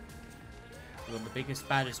 You're the biggest,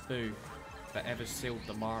 baddest Boo that ever sealed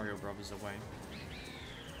the Mario Brothers away.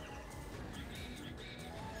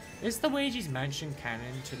 Is the Luigi's Mansion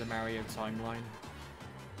canon to the Mario timeline?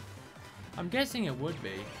 I'm guessing it would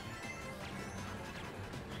be.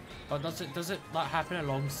 But does it like happen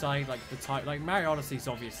alongside like the type like Mario Odyssey's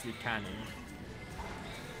obviously canon.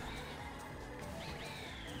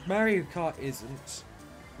 Mario Kart isn't,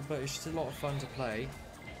 but it's just a lot of fun to play.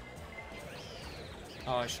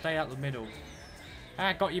 Oh, stay out the middle.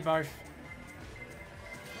 Ah, got you both.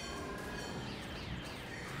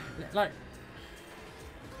 Like,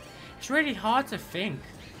 it's really hard to think.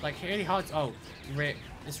 Like, really hard to,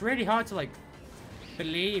 it's really hard to, like,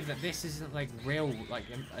 believe that this isn't, like, real, like,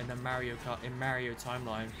 in the Mario Kart, in Mario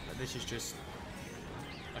timeline. That this is just,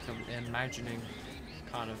 like, an imagining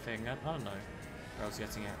kind of thing. I don't know where I was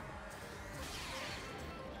getting at.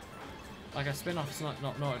 Like, a spin-off is not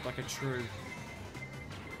like a true...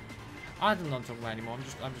 I don't know what I'm talking about anymore.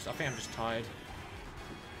 I think I'm just tired.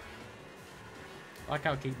 I like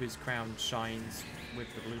how King Boo's crown shines with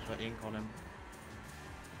the blooper ink on him.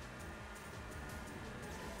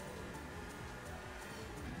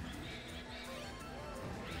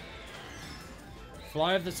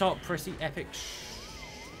 Fly over the top, pretty epic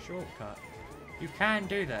shortcut. You can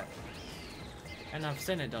do that. And I've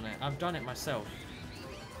seen it done it. I've done it myself.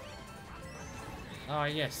 Ah,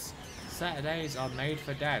 yes. Saturdays are made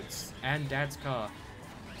for dads and dad's car.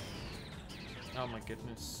 Oh my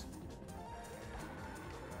goodness.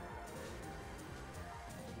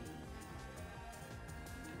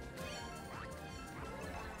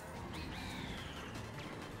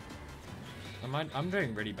 I'm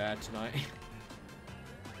doing really bad tonight.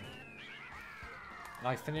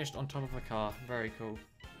 I finished on top of a car. Very cool.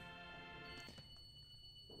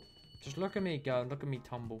 Just look at me go. Look at me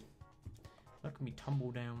tumble. Look at me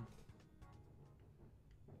tumble down.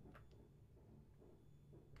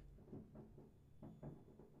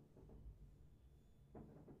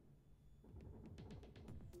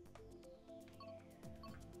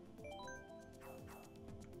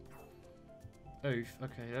 Oof.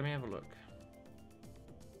 Okay, let me have a look.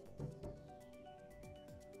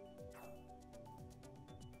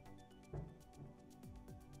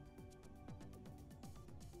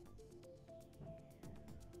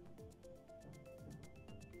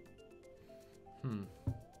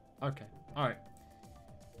 Okay. Alright.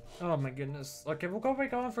 Oh my goodness. Okay, we'll go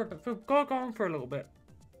on for a bit. We'll go on for a little bit.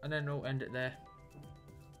 And then we'll end it there.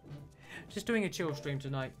 Just doing a chill stream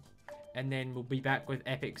tonight. And then we'll be back with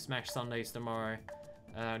Epic Smash Sundays tomorrow.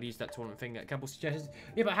 I'll use that tournament thing that a couple suggested.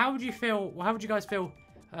 Yeah, but how would you feel? How would you guys feel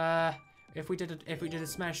if we did a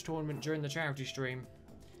Smash tournament during the charity stream?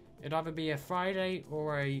 It'd either be a Friday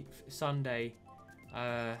or a Sunday.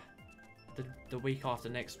 The week after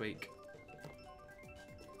next week.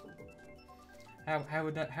 How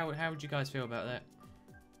would you guys feel about that?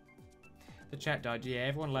 The chat died. Yeah,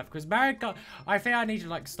 everyone left because Mario Kart. I think I need to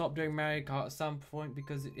like stop doing Mario Kart at some point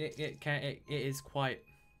because it is quite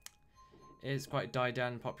died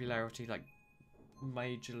down in popularity like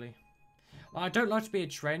majorly. I don't like to be a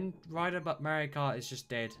trend rider, but Mario Kart is just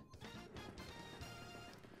dead.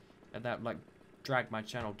 And that like drag my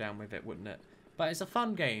channel down with it, wouldn't it? But it's a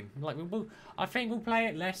fun game. Like I think we'll play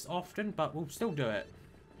it less often, but we'll still do it.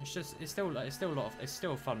 It's still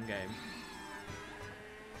a fun game.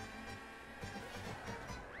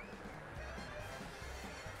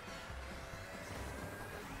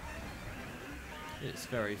 It's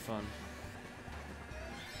very fun.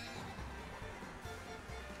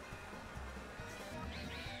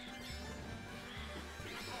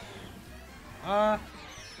 I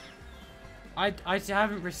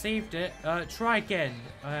haven't received it. Try again.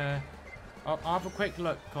 I'll have a quick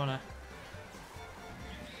look, Connor.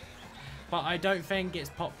 But I don't think it's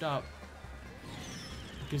popped up.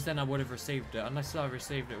 Because then I would have received it. Unless I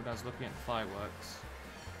received it when I was looking at the fireworks.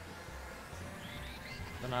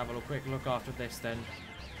 Then I'll have a quick look after this then.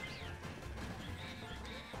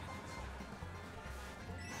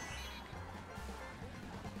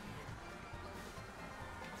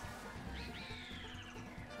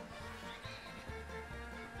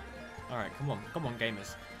 Alright, come on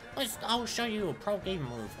gamers. I'll show you a pro game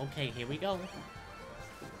move. Okay, here we go.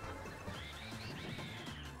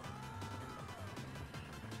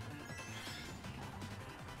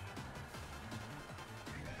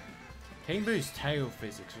 King Boo's tail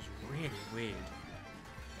physics was really weird.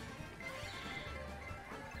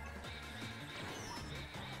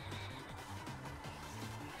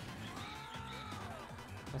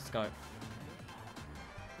 Let's go.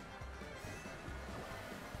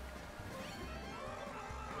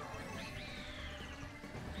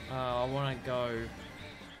 I want to go.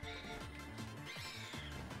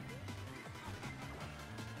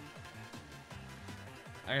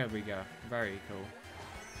 There we go. Very cool.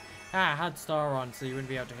 Ah, I had star on, so you wouldn't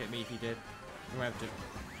be able to hit me if you did. You wouldn't have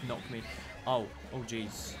to knock me. Oh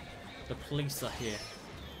jeez. The police are here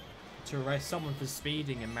to arrest someone for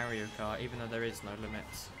speeding in Mario Kart, even though there is no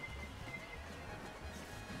limits.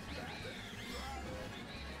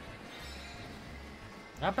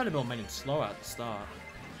 That better be made it slow at the start.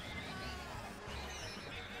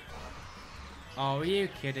 Oh, are you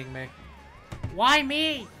kidding me? Why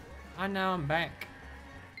me? I know I'm back.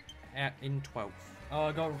 In 12th. Oh,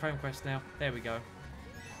 I got a friend quest now. There we go.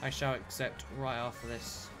 I shall accept right after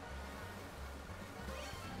this.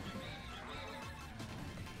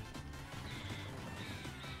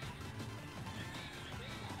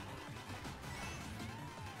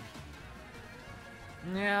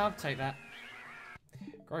 Yeah, I'll take that.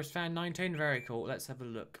 Gross fan 19, very cool. Let's have a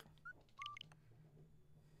look.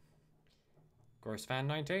 Gross fan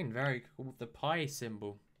 19, very cool with the pi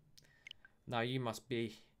symbol. Now you must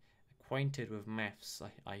be acquainted with maths,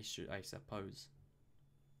 I suppose.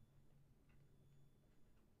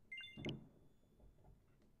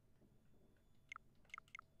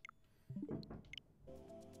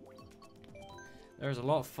 There's a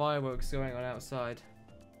lot of fireworks going on outside.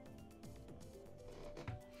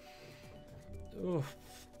 Oof.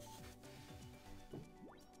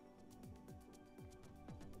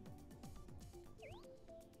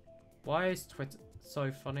 Why is Twitter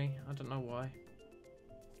so funny? I don't know why.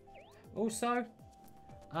 Also,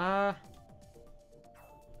 do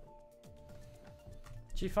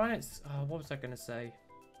you find it's... Oh, what was I going to say?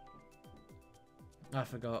 I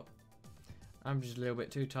forgot. I'm just a little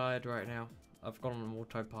bit too tired right now. I've gone on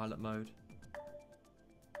autopilot mode.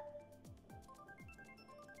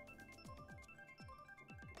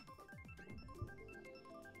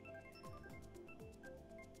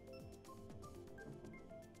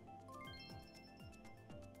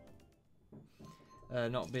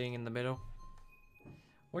 Not being in the middle.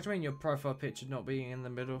 What do you mean your profile picture not being in the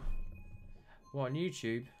middle? What, on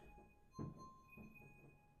YouTube?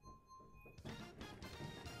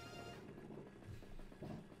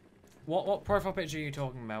 What profile picture are you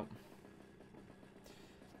talking about?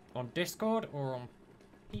 On Discord or on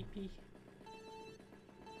PP?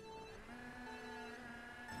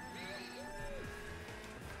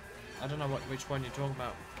 I don't know which one you're talking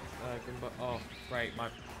about. Oh, great, my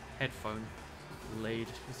headphone lead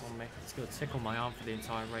is on me. It's gonna tickle my arm for the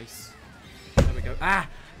entire race. There we go. Ah!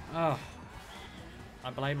 Oh. I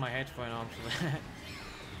blame my headphone arm for that.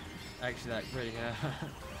 Actually, that really hurt.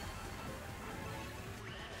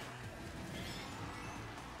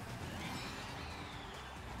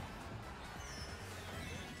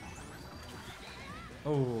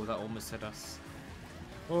 Oh, that almost hit us.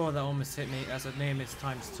 Oh, that almost hit me. That's a near miss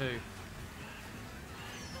times 2.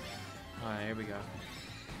 Alright, here we go.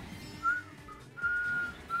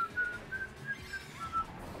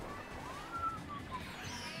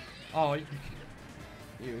 Oh,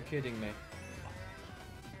 you were kidding me.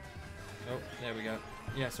 Oh, there we go.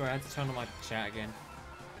 Yeah, sorry, I had to turn on my chat again.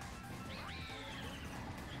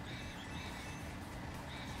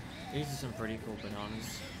 These are some pretty cool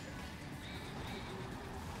bananas.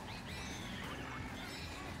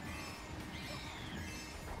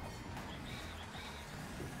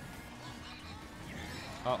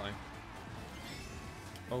 Uh-oh.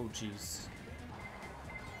 Oh, jeez.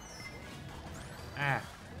 Ah.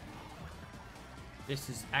 This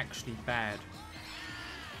is actually bad.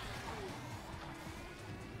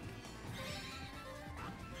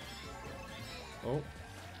 Oh.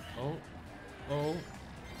 Oh. Oh.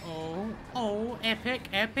 Oh. Oh. Epic,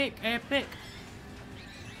 epic, epic.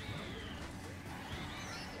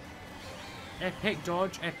 Epic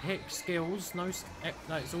dodge, epic skills. No,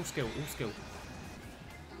 no, it's all skill, all skill.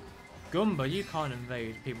 Goomba, you can't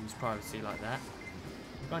invade people's privacy like that.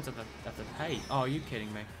 You're going to have to pay. Oh, are you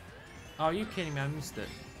kidding me? Oh, are you kidding me? I missed it.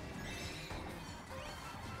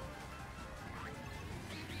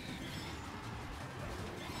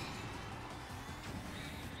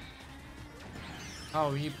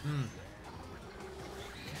 Oh, you...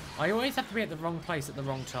 I always have to be at the wrong place at the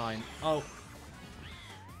wrong time. Oh.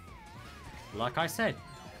 Like I said.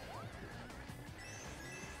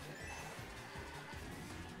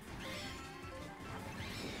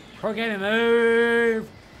 Pro gaming move!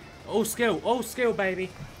 All skill,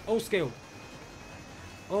 baby. All skill.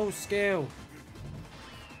 All skill.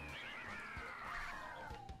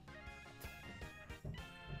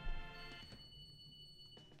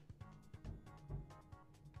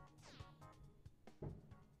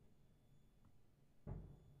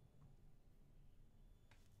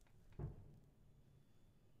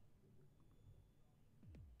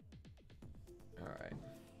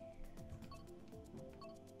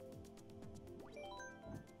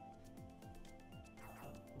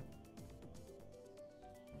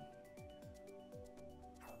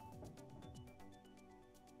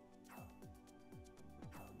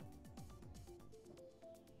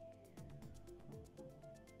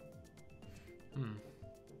 Hmm.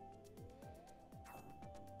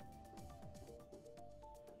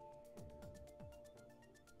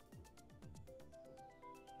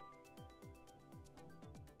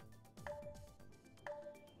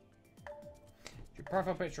 Your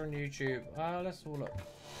profile picture on YouTube. Let's all look.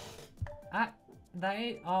 That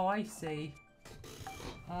is, oh, I see.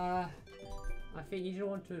 I think you don't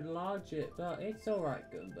want to enlarge it, but it's alright,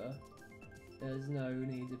 Goomba. There's no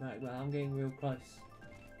need to back that. I'm getting real close.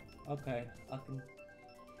 Okay, I can.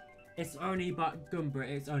 It's only by Goomba.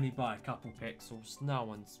 It's only by a couple pixels. No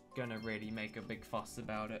one's gonna really make a big fuss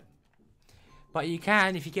about it. But you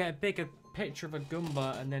can, if you get a bigger picture of a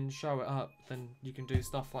Goomba and then show it up, then you can do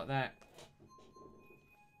stuff like that.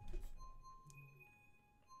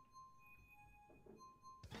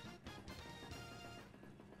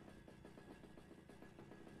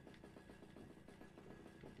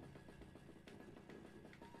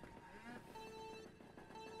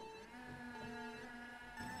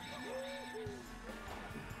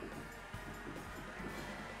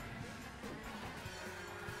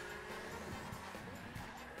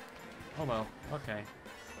 Oh well, okay.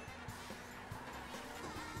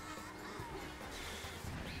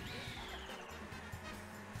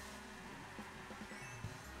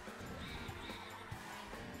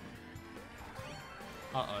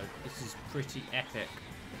 Uh-oh, this is pretty epic.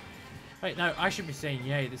 Wait, no, I should be saying,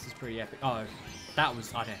 yay, this is pretty epic. Oh, that was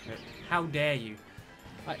unepic. How dare you?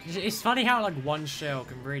 Like, it's funny how, like, one shell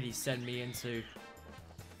can really send me into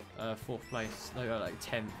 4th place. No, like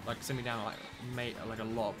 10th. Like, send me down, like a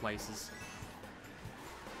lot of places.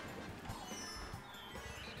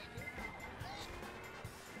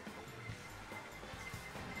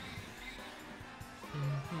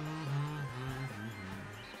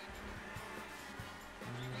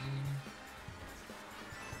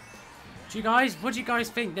 What do you guys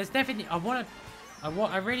think? There's definitely, I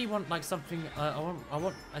really want like something, I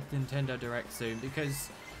want a Nintendo Direct soon, because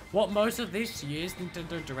what most of this year's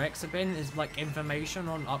Nintendo Directs have been is like information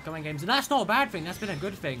on upcoming games, and that's not a bad thing, that's been a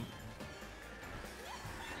good thing.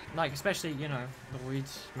 Like, especially, you know,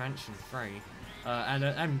 Luigi's Mansion 3,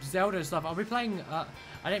 and Zelda and stuff. I'll be playing, I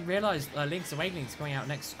didn't realize Link's Awakening's coming out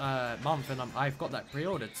next month, and I've got that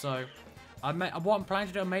pre-ordered, so what I'm planning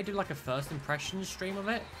to do, I may do like a first impression stream of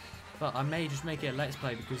it. But I may just make it a Let's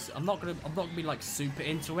Play, because I'm not gonna be like super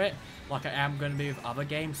into it like I am gonna be with other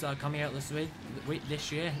games that are coming out this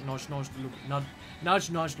year. Nudge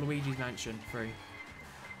Luigi's Mansion 3.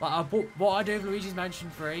 Like what I do with Luigi's Mansion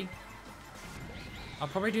 3, I'll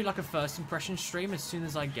probably do like a first impression stream as soon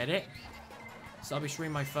as I get it. So I'll be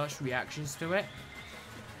streaming my first reactions to it.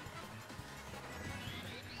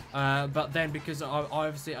 But then because I've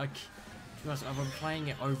been playing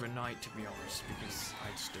it overnight, to be honest, because I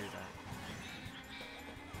just do that.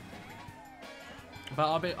 But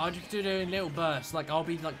I'll just do it in little bursts. Like, I'll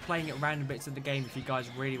be like playing at random bits of the game if you guys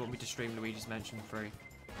really want me to stream Luigi's Mansion 3.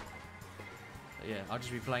 But yeah, I'll just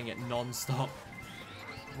be playing it non-stop.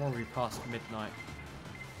 Probably past midnight.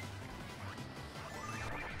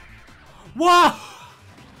 Whoa!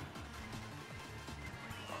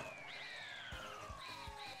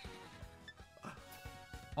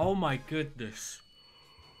 Oh my goodness.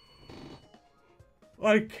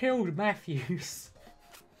 I killed Matthews.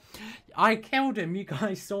 I killed him, you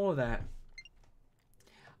guys saw that.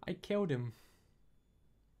 I killed him.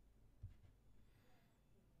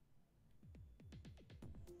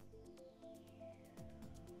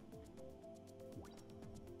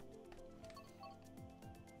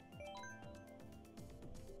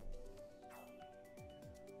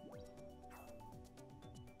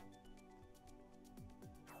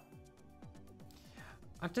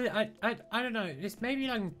 I don't know, this maybe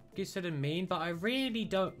I'm considered mean, but I really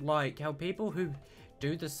don't like how people who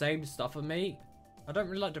do the same stuff as me, I don't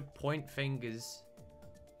really like to point fingers.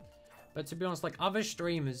 But to be honest, like other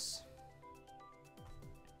streamers,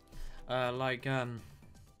 I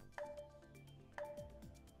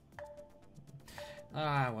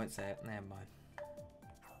won't say it, never mind.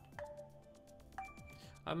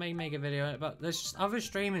 I may make a video, but there's just other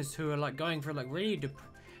streamers who are like going for like really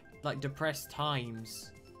depressed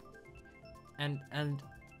times, and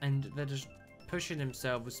they're just pushing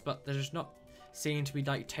themselves, but they're just not seeming to be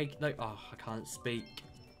like oh, I can't speak.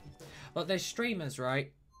 But there's streamers,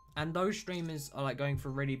 right? And those streamers are like going for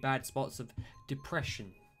really bad spots of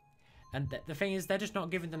depression, and the thing is, they're just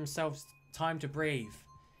not giving themselves time to breathe,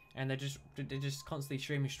 and they're just constantly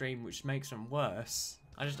stream, which makes them worse.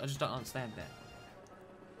 I just don't understand that.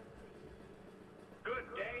 Good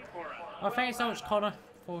day for us. Oh, thank you so much, Connor,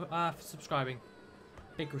 for subscribing.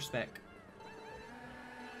 Big respect.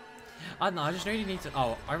 I don't know, I just really need to...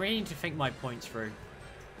 Oh, I really need to think my points through.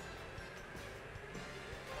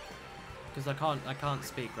 because I can't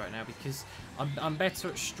speak right now because I'm better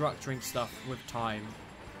at structuring stuff with time.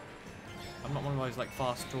 I'm not one of those like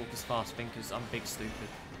fast talkers, fast thinkers. I'm big stupid.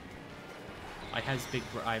 I have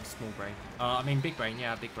small brain. I mean big brain.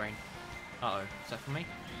 Yeah, big brain. Uh oh, is that for me?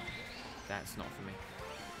 That's not for me.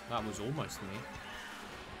 That was almost me.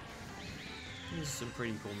 There's some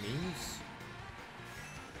pretty cool memes.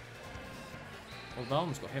 Well, that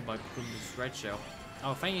one's got hit by Goomba's red shell.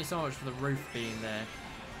 Oh, thank you so much for the roof being there.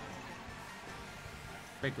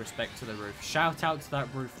 Big respect to the roof. Shout out to that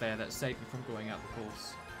roof there that saved me from going out the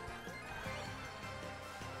course.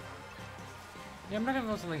 Yeah, I'm looking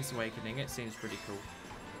forward to Link's Awakening. It seems pretty cool.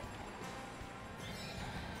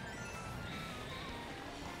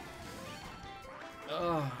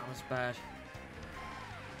 Oh, that was bad.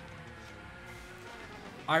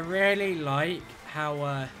 I really like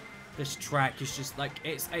how this track is just like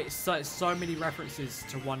it's so many references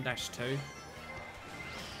to 1-2.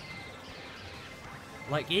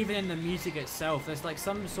 Like even in the music itself, there's like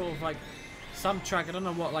some sort of like some track. I don't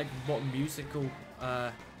know what musical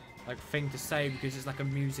like thing to say because it's like a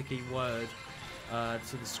musicy word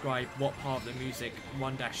to describe what part of the music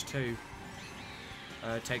 1-2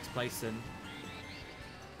 takes place in.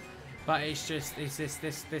 But it's just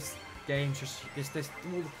this game just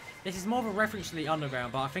this is more of a reference to the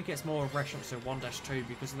Underground, but I think it's more of a reference to 1-2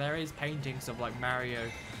 because there is paintings of like Mario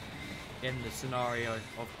in the scenario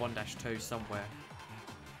of 1-2 somewhere.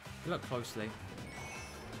 If you look closely.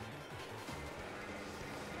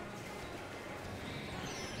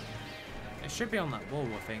 It should be on that wall,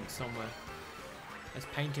 I think, somewhere. There's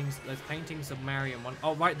paintings of Mario in one.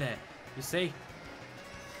 Oh, right there. You see?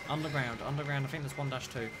 Underground. I think there's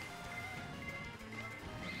 1-2.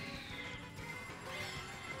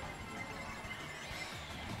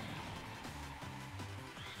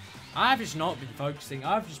 I've just not been focusing.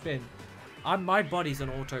 I've just been... my body's on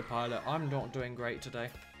autopilot. I'm not doing great today.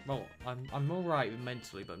 Well, I'm alright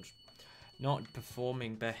mentally, but I'm just not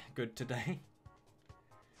performing good today.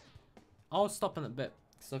 I'll stop in a bit,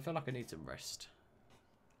 because I feel like I need some rest.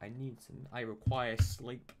 I require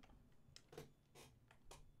sleep.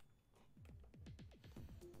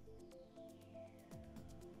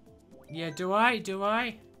 Yeah, do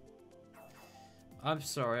I? I'm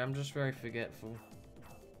sorry, I'm just very forgetful.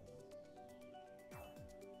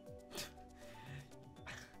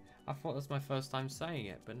 I thought that was my first time saying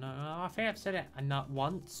it, but no, I think I've said it not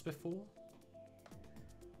once before.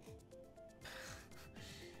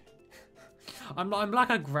 I'm like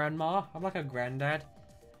a grandma. I'm like a granddad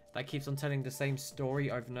that keeps on telling the same story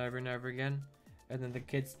over and over and over again, and then the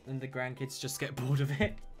kids and the grandkids just get bored of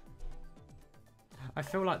it. I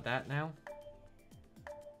feel like that now.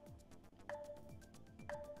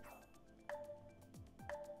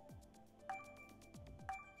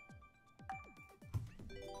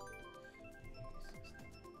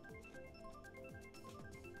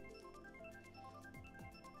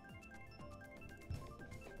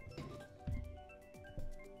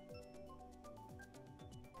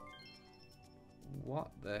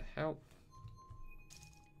 What the hell?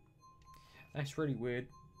 That's really weird.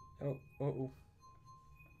 Oh, uh-oh.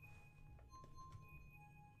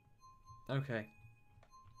 Okay.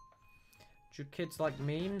 Do kids like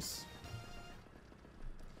memes?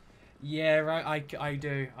 Yeah, right, I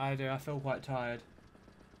do. I feel quite tired.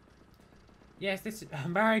 Yes, this is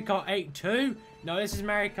Mario Kart 8 2? No, this is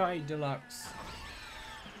Mario Kart 8 Deluxe.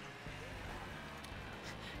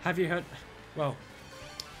 Have you heard... Well...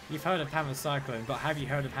 You've heard of HammerCyclone, but have you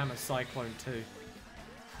heard of HammerCyclone 2?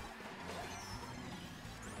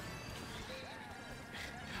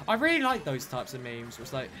 I really like those types of memes.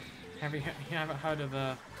 It's like, you haven't heard of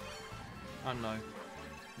I don't know,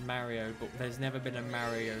 Mario, but there's never been a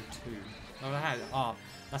Mario 2. Oh, I had. Oh,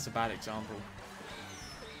 that's a bad example.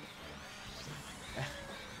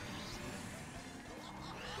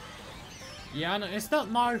 Yeah, no, it's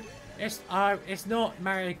not. No, it's not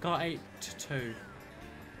Mario Kart 8 2.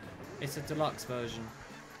 It's a deluxe version.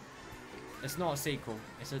 It's not a sequel.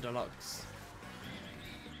 It's a deluxe.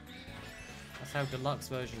 That's how deluxe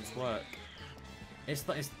versions work. It's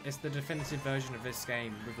the definitive version of this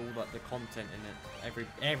game with all like the content in it.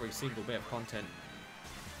 Every single bit of content.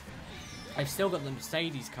 I've still got the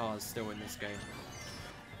Mercedes cars still in this game.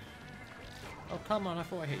 Oh come on! I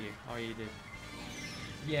thought I hit you. Oh, you did.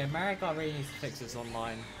 Yeah, Mario Kart really needs to fix this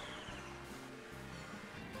online.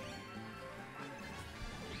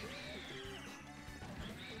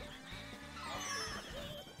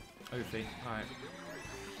 Hopefully. Alright.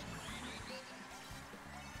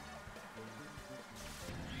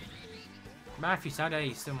 Matthew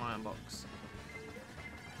Saturday is still in my inbox.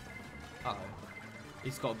 Uh oh.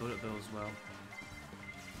 He's got a bullet bill as well.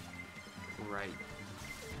 great.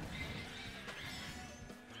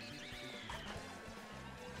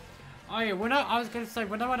 Oh yeah, I was gonna say,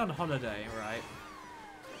 when I went on holiday, right?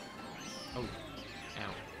 Oh,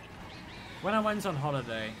 ow. When I went on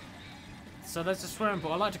holiday, so there's a swimming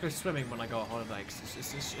pool. I like to go swimming when I go on holiday, because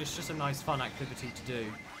it's just a nice, fun activity to do.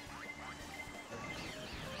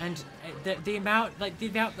 And the amount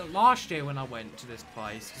that last year when I went to this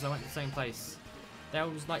place, because I went to the same place, there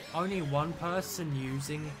was like only one person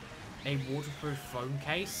using a waterproof phone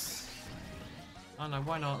case. I don't know,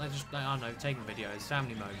 why not? They're just, I don't know, taking videos,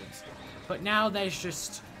 family moments. But now there's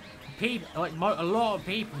just people, like a lot of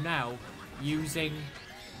people now using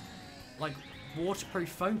like waterproof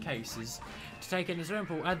phone cases to take in the swimming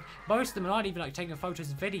pool, and most of them aren't even like taking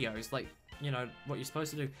photos and videos, like, you know, what you're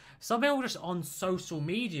supposed to do. Some people are just on social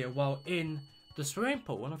media while in the swimming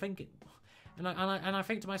pool, and I'm thinking, and I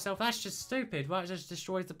think to myself, that's just stupid. Well, it just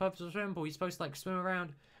destroys the purpose of the swimming pool. You're supposed to like swim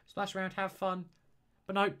around, splash around, have fun.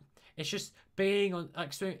 But no, it's just being on,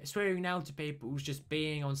 like, swearing now to people is just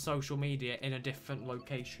being on social media in a different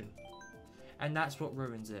location. And that's what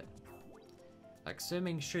ruins it. Like,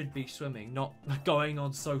 swimming should be swimming, not going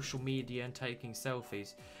on social media and taking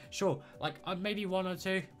selfies. Sure, like, maybe one or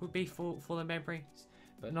two would be for the memories,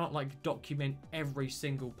 but not, like, document every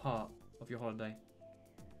single part of your holiday.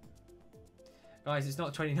 Guys, it's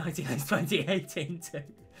not 2019, it's 2018 too.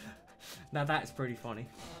 Now that's pretty funny.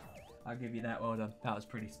 I'll give you that, well done. That was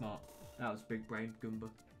pretty smart. That was big brain Goomba.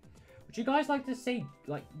 Would you guys like to see,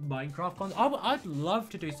 like, Minecraft content? I'd love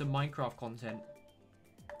to do some Minecraft content.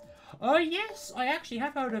 Oh, yes, I actually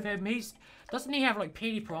have heard of him. Doesn't he have, like,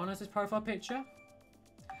 PD Piranha as his profile picture?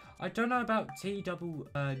 I don't know about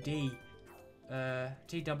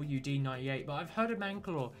TWD98, but I've heard of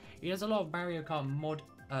Manclaw. He does a lot of Mario Kart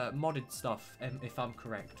modded stuff, if I'm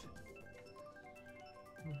correct.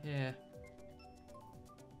 Yeah.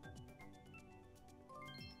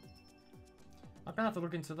 I'm gonna have to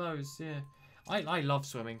look into those, yeah. I love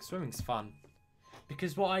swimming. Swimming's fun.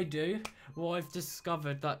 Because what I've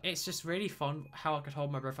discovered, that it's just really fun how I could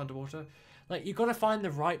hold my breath underwater. Like, you gotta find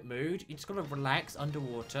the right mood. You just gotta relax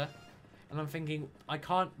underwater. And I'm thinking, I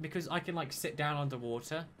can't, because I can, like, sit down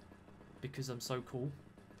underwater. Because I'm so cool.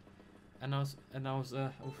 And I was,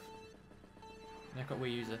 oof. I got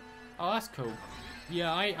Wii user. Oh, that's cool.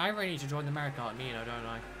 Yeah, I really need to join the Mario Kart Nino, don't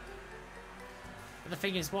I? But the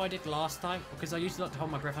thing is, what I did last time, because I used to like to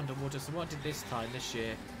hold my breath underwater, so what I did this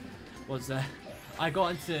year, was I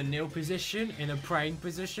got into a kneel position, in a praying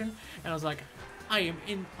position, and I was like, I am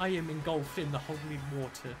engulfed in the holy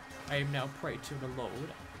water. I am now pray to the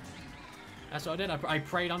Lord. That's what I did. I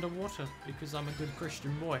prayed underwater because I'm a good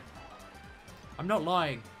Christian boy. I'm not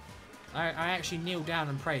lying. I actually kneeled down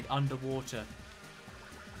and prayed underwater.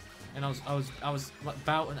 And I was like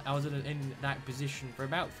in that position for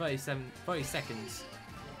about 30 seconds.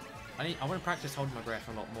 I want to practice holding my breath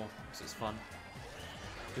a lot more because it's fun.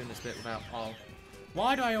 Doing this bit without. Oh,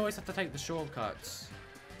 why do I always have to take the shortcuts?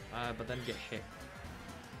 But then get hit,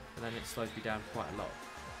 and then it slows me down quite a lot.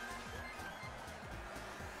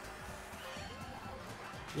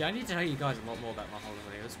 Yeah, I need to tell you guys a lot more about my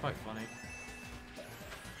holiday. It was quite funny.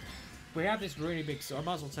 We have this really big. So I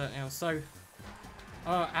might as well turn it out. So.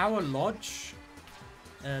 Our lodge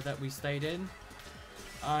that we stayed in.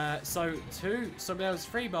 So there was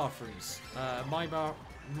 3 bathrooms. The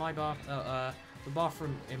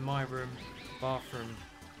bathroom in my room, the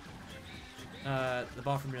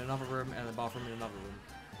bathroom in another room, and the bathroom in another room.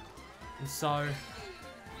 And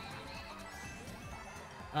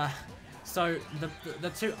so the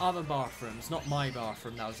 2 other bathrooms, not my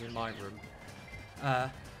bathroom that was in my room,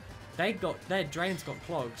 their drains got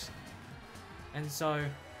clogged. And so,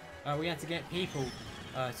 we had to get people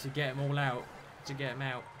to get them all out,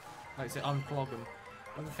 like to unclog them.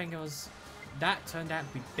 But the thing was, that turned out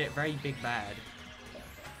to be very big bad,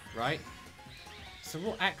 right? So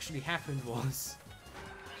what actually happened was,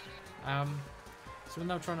 so when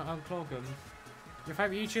they were trying to unclog them, your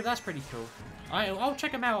favourite YouTuber, that's pretty cool. I'll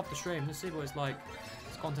check them out off the stream and see what it's like,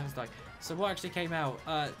 its content's like. So what actually came out,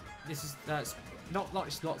 that's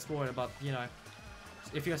not spoiler, but you know.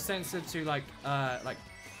 If you're sensitive to like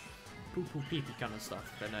poo-poo pee-pee kind of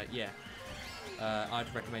stuff, then yeah,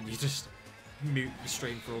 I'd recommend you just mute the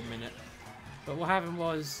stream for a minute. But what happened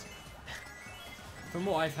was, from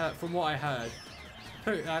what I heard,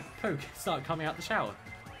 poo started coming out the shower,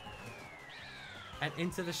 and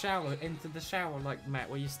into the shower, like Matt,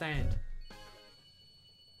 where you stand,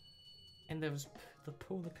 and there was the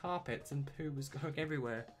carpets, and poo was going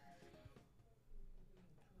everywhere.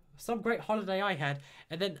 Some great holiday I had,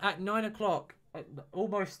 and then at 9 o'clock,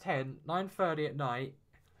 almost 10, 9:30 at night,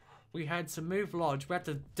 we had to move lodge. We had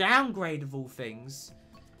to downgrade, of all things,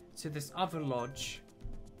 to this other lodge.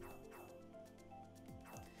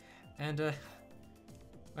 And, we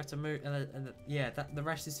had to move, yeah, the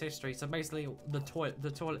rest is history. So basically, the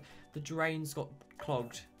drains got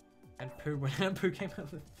clogged, and poo came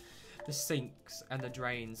out of the sinks and the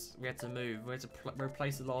drains. We had to move. We had to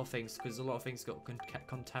replace a lot of things because a lot of things got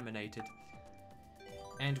contaminated.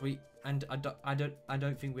 And I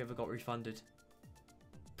don't think we ever got refunded.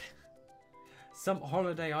 Some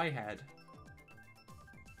holiday I had.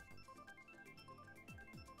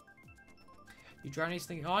 You drownies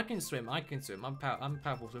think, oh, I can swim. I'm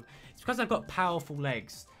powerful swim. It's because I've got powerful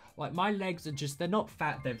legs. Like, my legs are just, they're not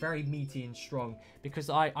fat, they're very meaty and strong. Because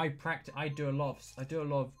I do a lot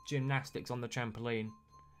of gymnastics on the trampoline.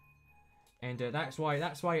 And that's why,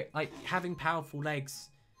 like, having powerful legs.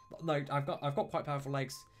 No, I've got quite powerful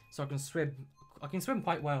legs, so I can swim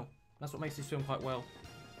quite well. That's what makes me swim quite well.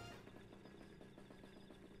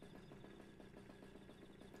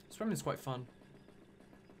 Swimming's quite fun.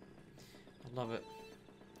 I love it.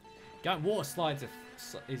 Going water slides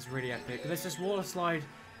is really epic. There's this water slide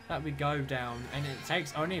that we go down, and it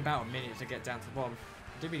takes only about a minute to get down to the bottom.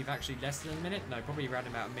 Did we actually less than a minute? No, probably around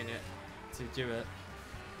about a minute to do it,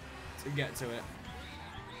 to get to it.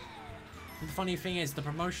 And the funny thing is, the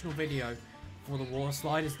promotional video for the water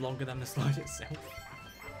slide is longer than the slide itself.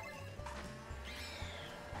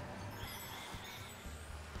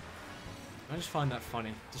 I just find that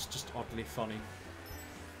funny, just oddly funny.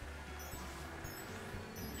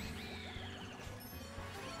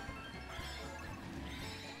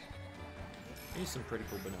 Here's some pretty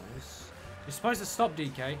cool bananas. You're supposed to stop,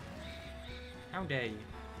 DK. How dare you?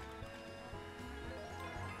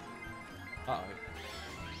 Uh-oh.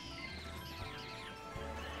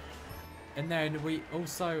 And then we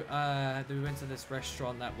also, we went to this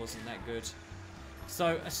restaurant that wasn't that good.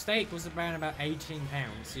 So a steak was around about £18.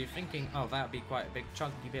 So you're thinking, oh, that would be quite a big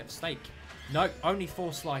chunky bit of steak. Nope, only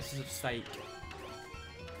 4 slices of steak.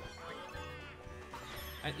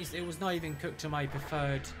 And it was not even cooked to my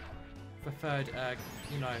preferred,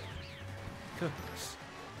 you know, cooks.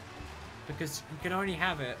 Because you can only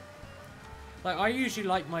have it. Like, I usually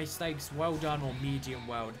like my steaks well done or medium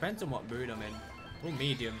well. Depends on what mood I'm in. Or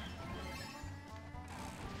medium.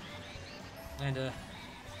 And,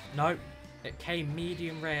 nope. It came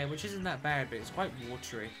medium rare, which isn't that bad, but it's quite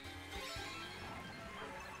watery.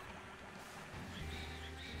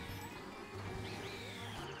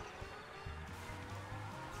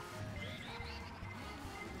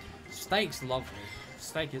 Steak's lovely.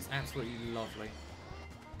 Steak is absolutely lovely.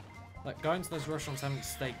 Like, going to those restaurants having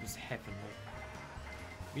steak was heavenly.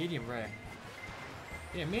 Medium rare.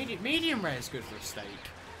 Yeah, medium rare is good for a steak.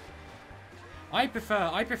 I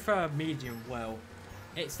prefer medium well.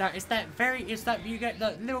 It's that you get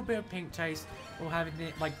that little bit of pink taste while having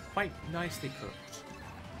it like quite nicely cooked.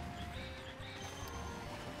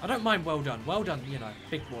 I don't mind well done. Well done, you know,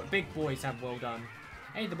 big boys have well done.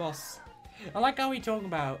 Hey, the boss. I like how we're talking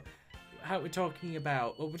about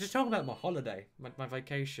well, we're just talking about my holiday, my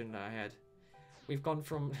vacation that I had. We've gone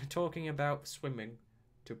from talking about swimming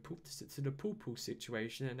to the poo-poo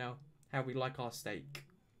situation, and now how we like our steak.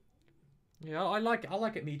 Yeah, I like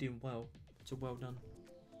it medium well. It's a well done.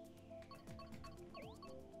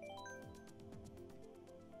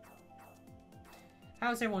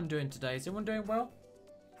 How's everyone doing today? Is everyone doing well?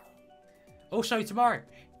 Also, tomorrow,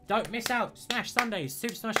 don't miss out. Smash Sundays.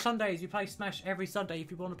 Super Smash Sundays. We play Smash every Sunday. If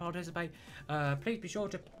you want to participate, please be sure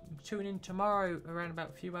to tune in tomorrow around about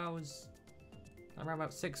a few hours. Around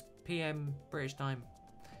about 6 PM British time.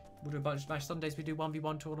 We'll do a bunch of Smash Sundays. We do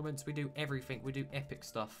 1v1 tournaments. We do everything. We do epic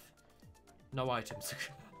stuff. No items.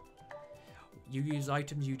 You use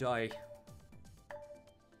items, you die.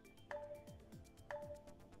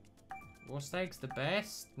 Raw steak's the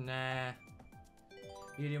best? Nah.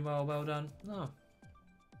 Medium well done? No.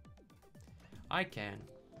 I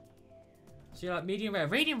So you like medium rare?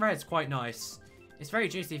 Medium rare is quite nice. It's very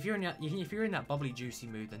juicy. If you're in that bubbly juicy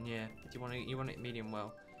mood, then yeah, you want it medium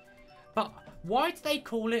well. But why do they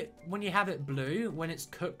call it when you have it blue when it's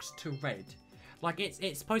cooked to red? Like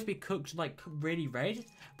it's supposed to be cooked like really red,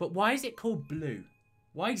 but why is it called blue?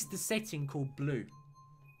 Why is the setting called blue?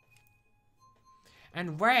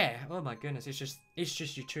 And rare, oh my goodness, it's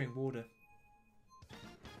just you chewing water.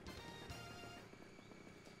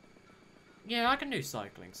 Yeah, I can do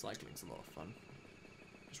cycling. Cycling's a lot of fun.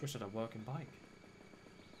 Just wish I had a working bike.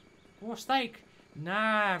 Raw steak?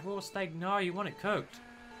 Nah, raw steak, no, you want it cooked.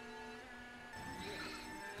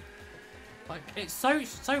 Like, it's so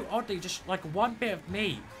oddly just like one bit of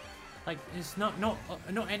meat. Like, it's not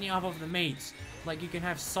any other of the meats. Like, you can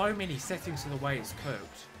have so many settings to the way it's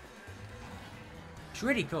cooked. It's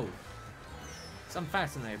really cool. So I'm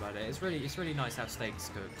fascinated by it. It's really nice how steak's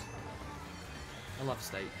cooked. I love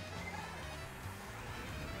steak.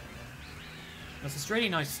 There's this really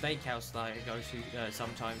nice steakhouse that I go to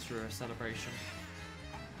sometimes for a celebration.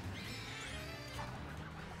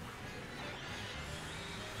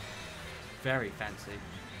 Very fancy.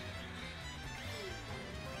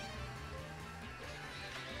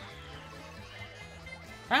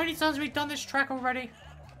 How many times have we done this track already?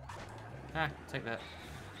 Ah, take that.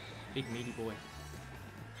 Big meaty boy.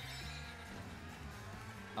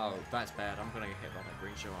 Oh, that's bad. I'm gonna get hit by that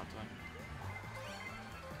green shell, aren't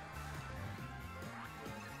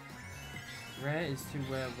I? Rare is too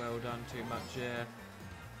well done, too much, yeah.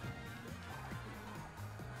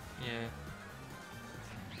 Yeah.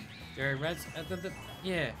 Very red's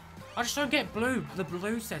yeah. I just don't get blue. The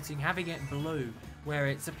blue setting, having it blue, where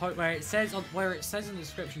it says in the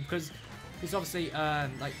description, because obviously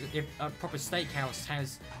like if a proper steakhouse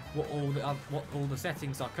has what all the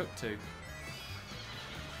settings are cooked to.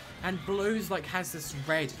 And blues like has this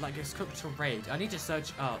red, like it's cooked to red. I need to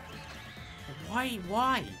search up.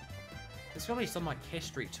 Why? There's probably some like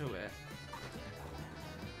history to it.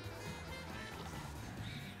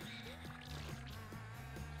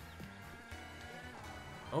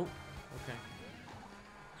 Oh, okay.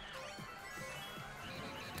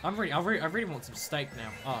 I really want some steak now.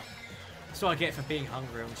 Oh, that's what I get for being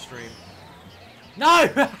hungry on the stream. No!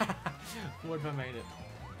 What if I made it?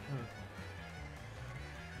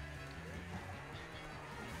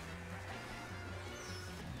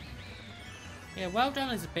 Yeah, well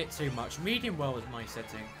done is a bit too much. Medium well is my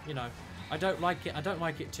setting. You know, I don't like it. I don't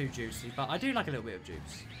like it too juicy, but I do like a little bit of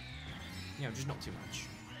juice. You know, just not too much.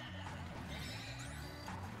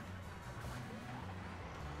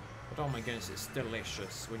 But oh my goodness, it's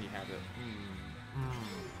delicious when you have it.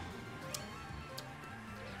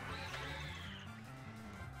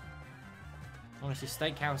 Honestly,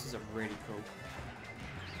 steakhouses are really cool.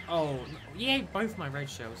 Oh, yeah, both my red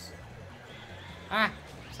shells. Ah,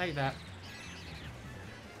 take that.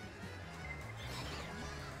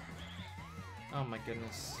 Oh my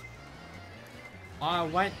goodness. I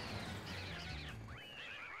went.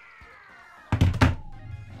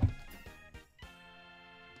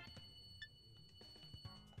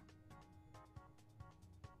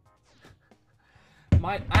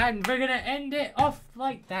 And we're gonna end it off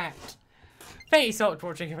like that. Thank you so much for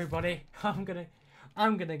watching, everybody. I'm gonna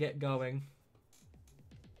get going.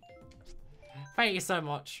 Thank you so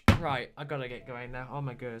much. Right, I gotta get going now. Oh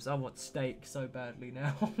my goodness, I want steak so badly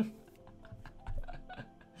now.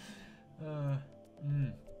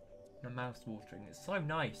 My mouth's watering. It's so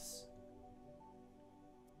nice.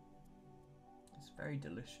 It's very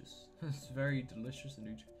delicious. It's very delicious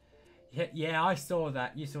and yeah, I saw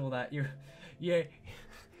that. You saw that. You're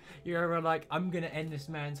like, I'm gonna end this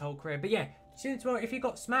man's whole career. But yeah, see you tomorrow. If you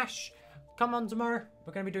got Smash, come on tomorrow.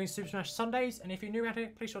 We're gonna be doing Super Smash Sundays, and if you're new around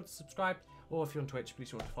here, please sure to subscribe. Or if you're on Twitch, please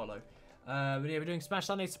sure to follow. But yeah, we're doing Smash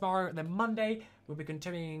Sundays tomorrow. And then Monday, we'll be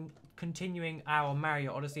continuing our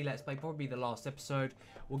Mario Odyssey Let's Play. Probably the last episode.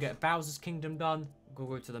 We'll get Bowser's Kingdom done. We'll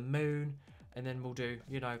go to the moon, and then we'll do,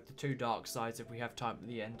 you know, the 2 dark sides if we have time at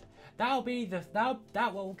the end. That'll be the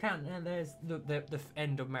that will count. And there's the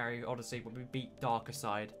end of Mario Odyssey when we beat Darker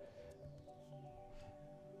Side.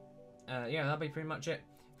 Yeah, that'll be pretty much it.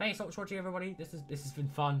 Thanks so much for watching, everybody. This has been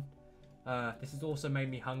fun. This has also made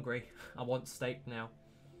me hungry. I want steak now.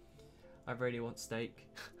 I really want steak.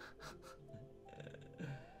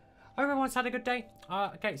 Hope everyone's had a good day.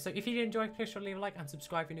 Okay, so if you did enjoy, please sure to leave a like and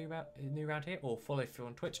subscribe if you're new around here, or follow if you're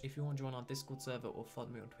on Twitch. If you want to join our Discord server or follow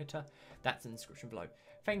me on Twitter, that's in the description below.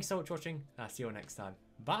 Thanks so much for watching, and I'll see you all next time.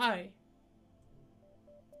 Bye!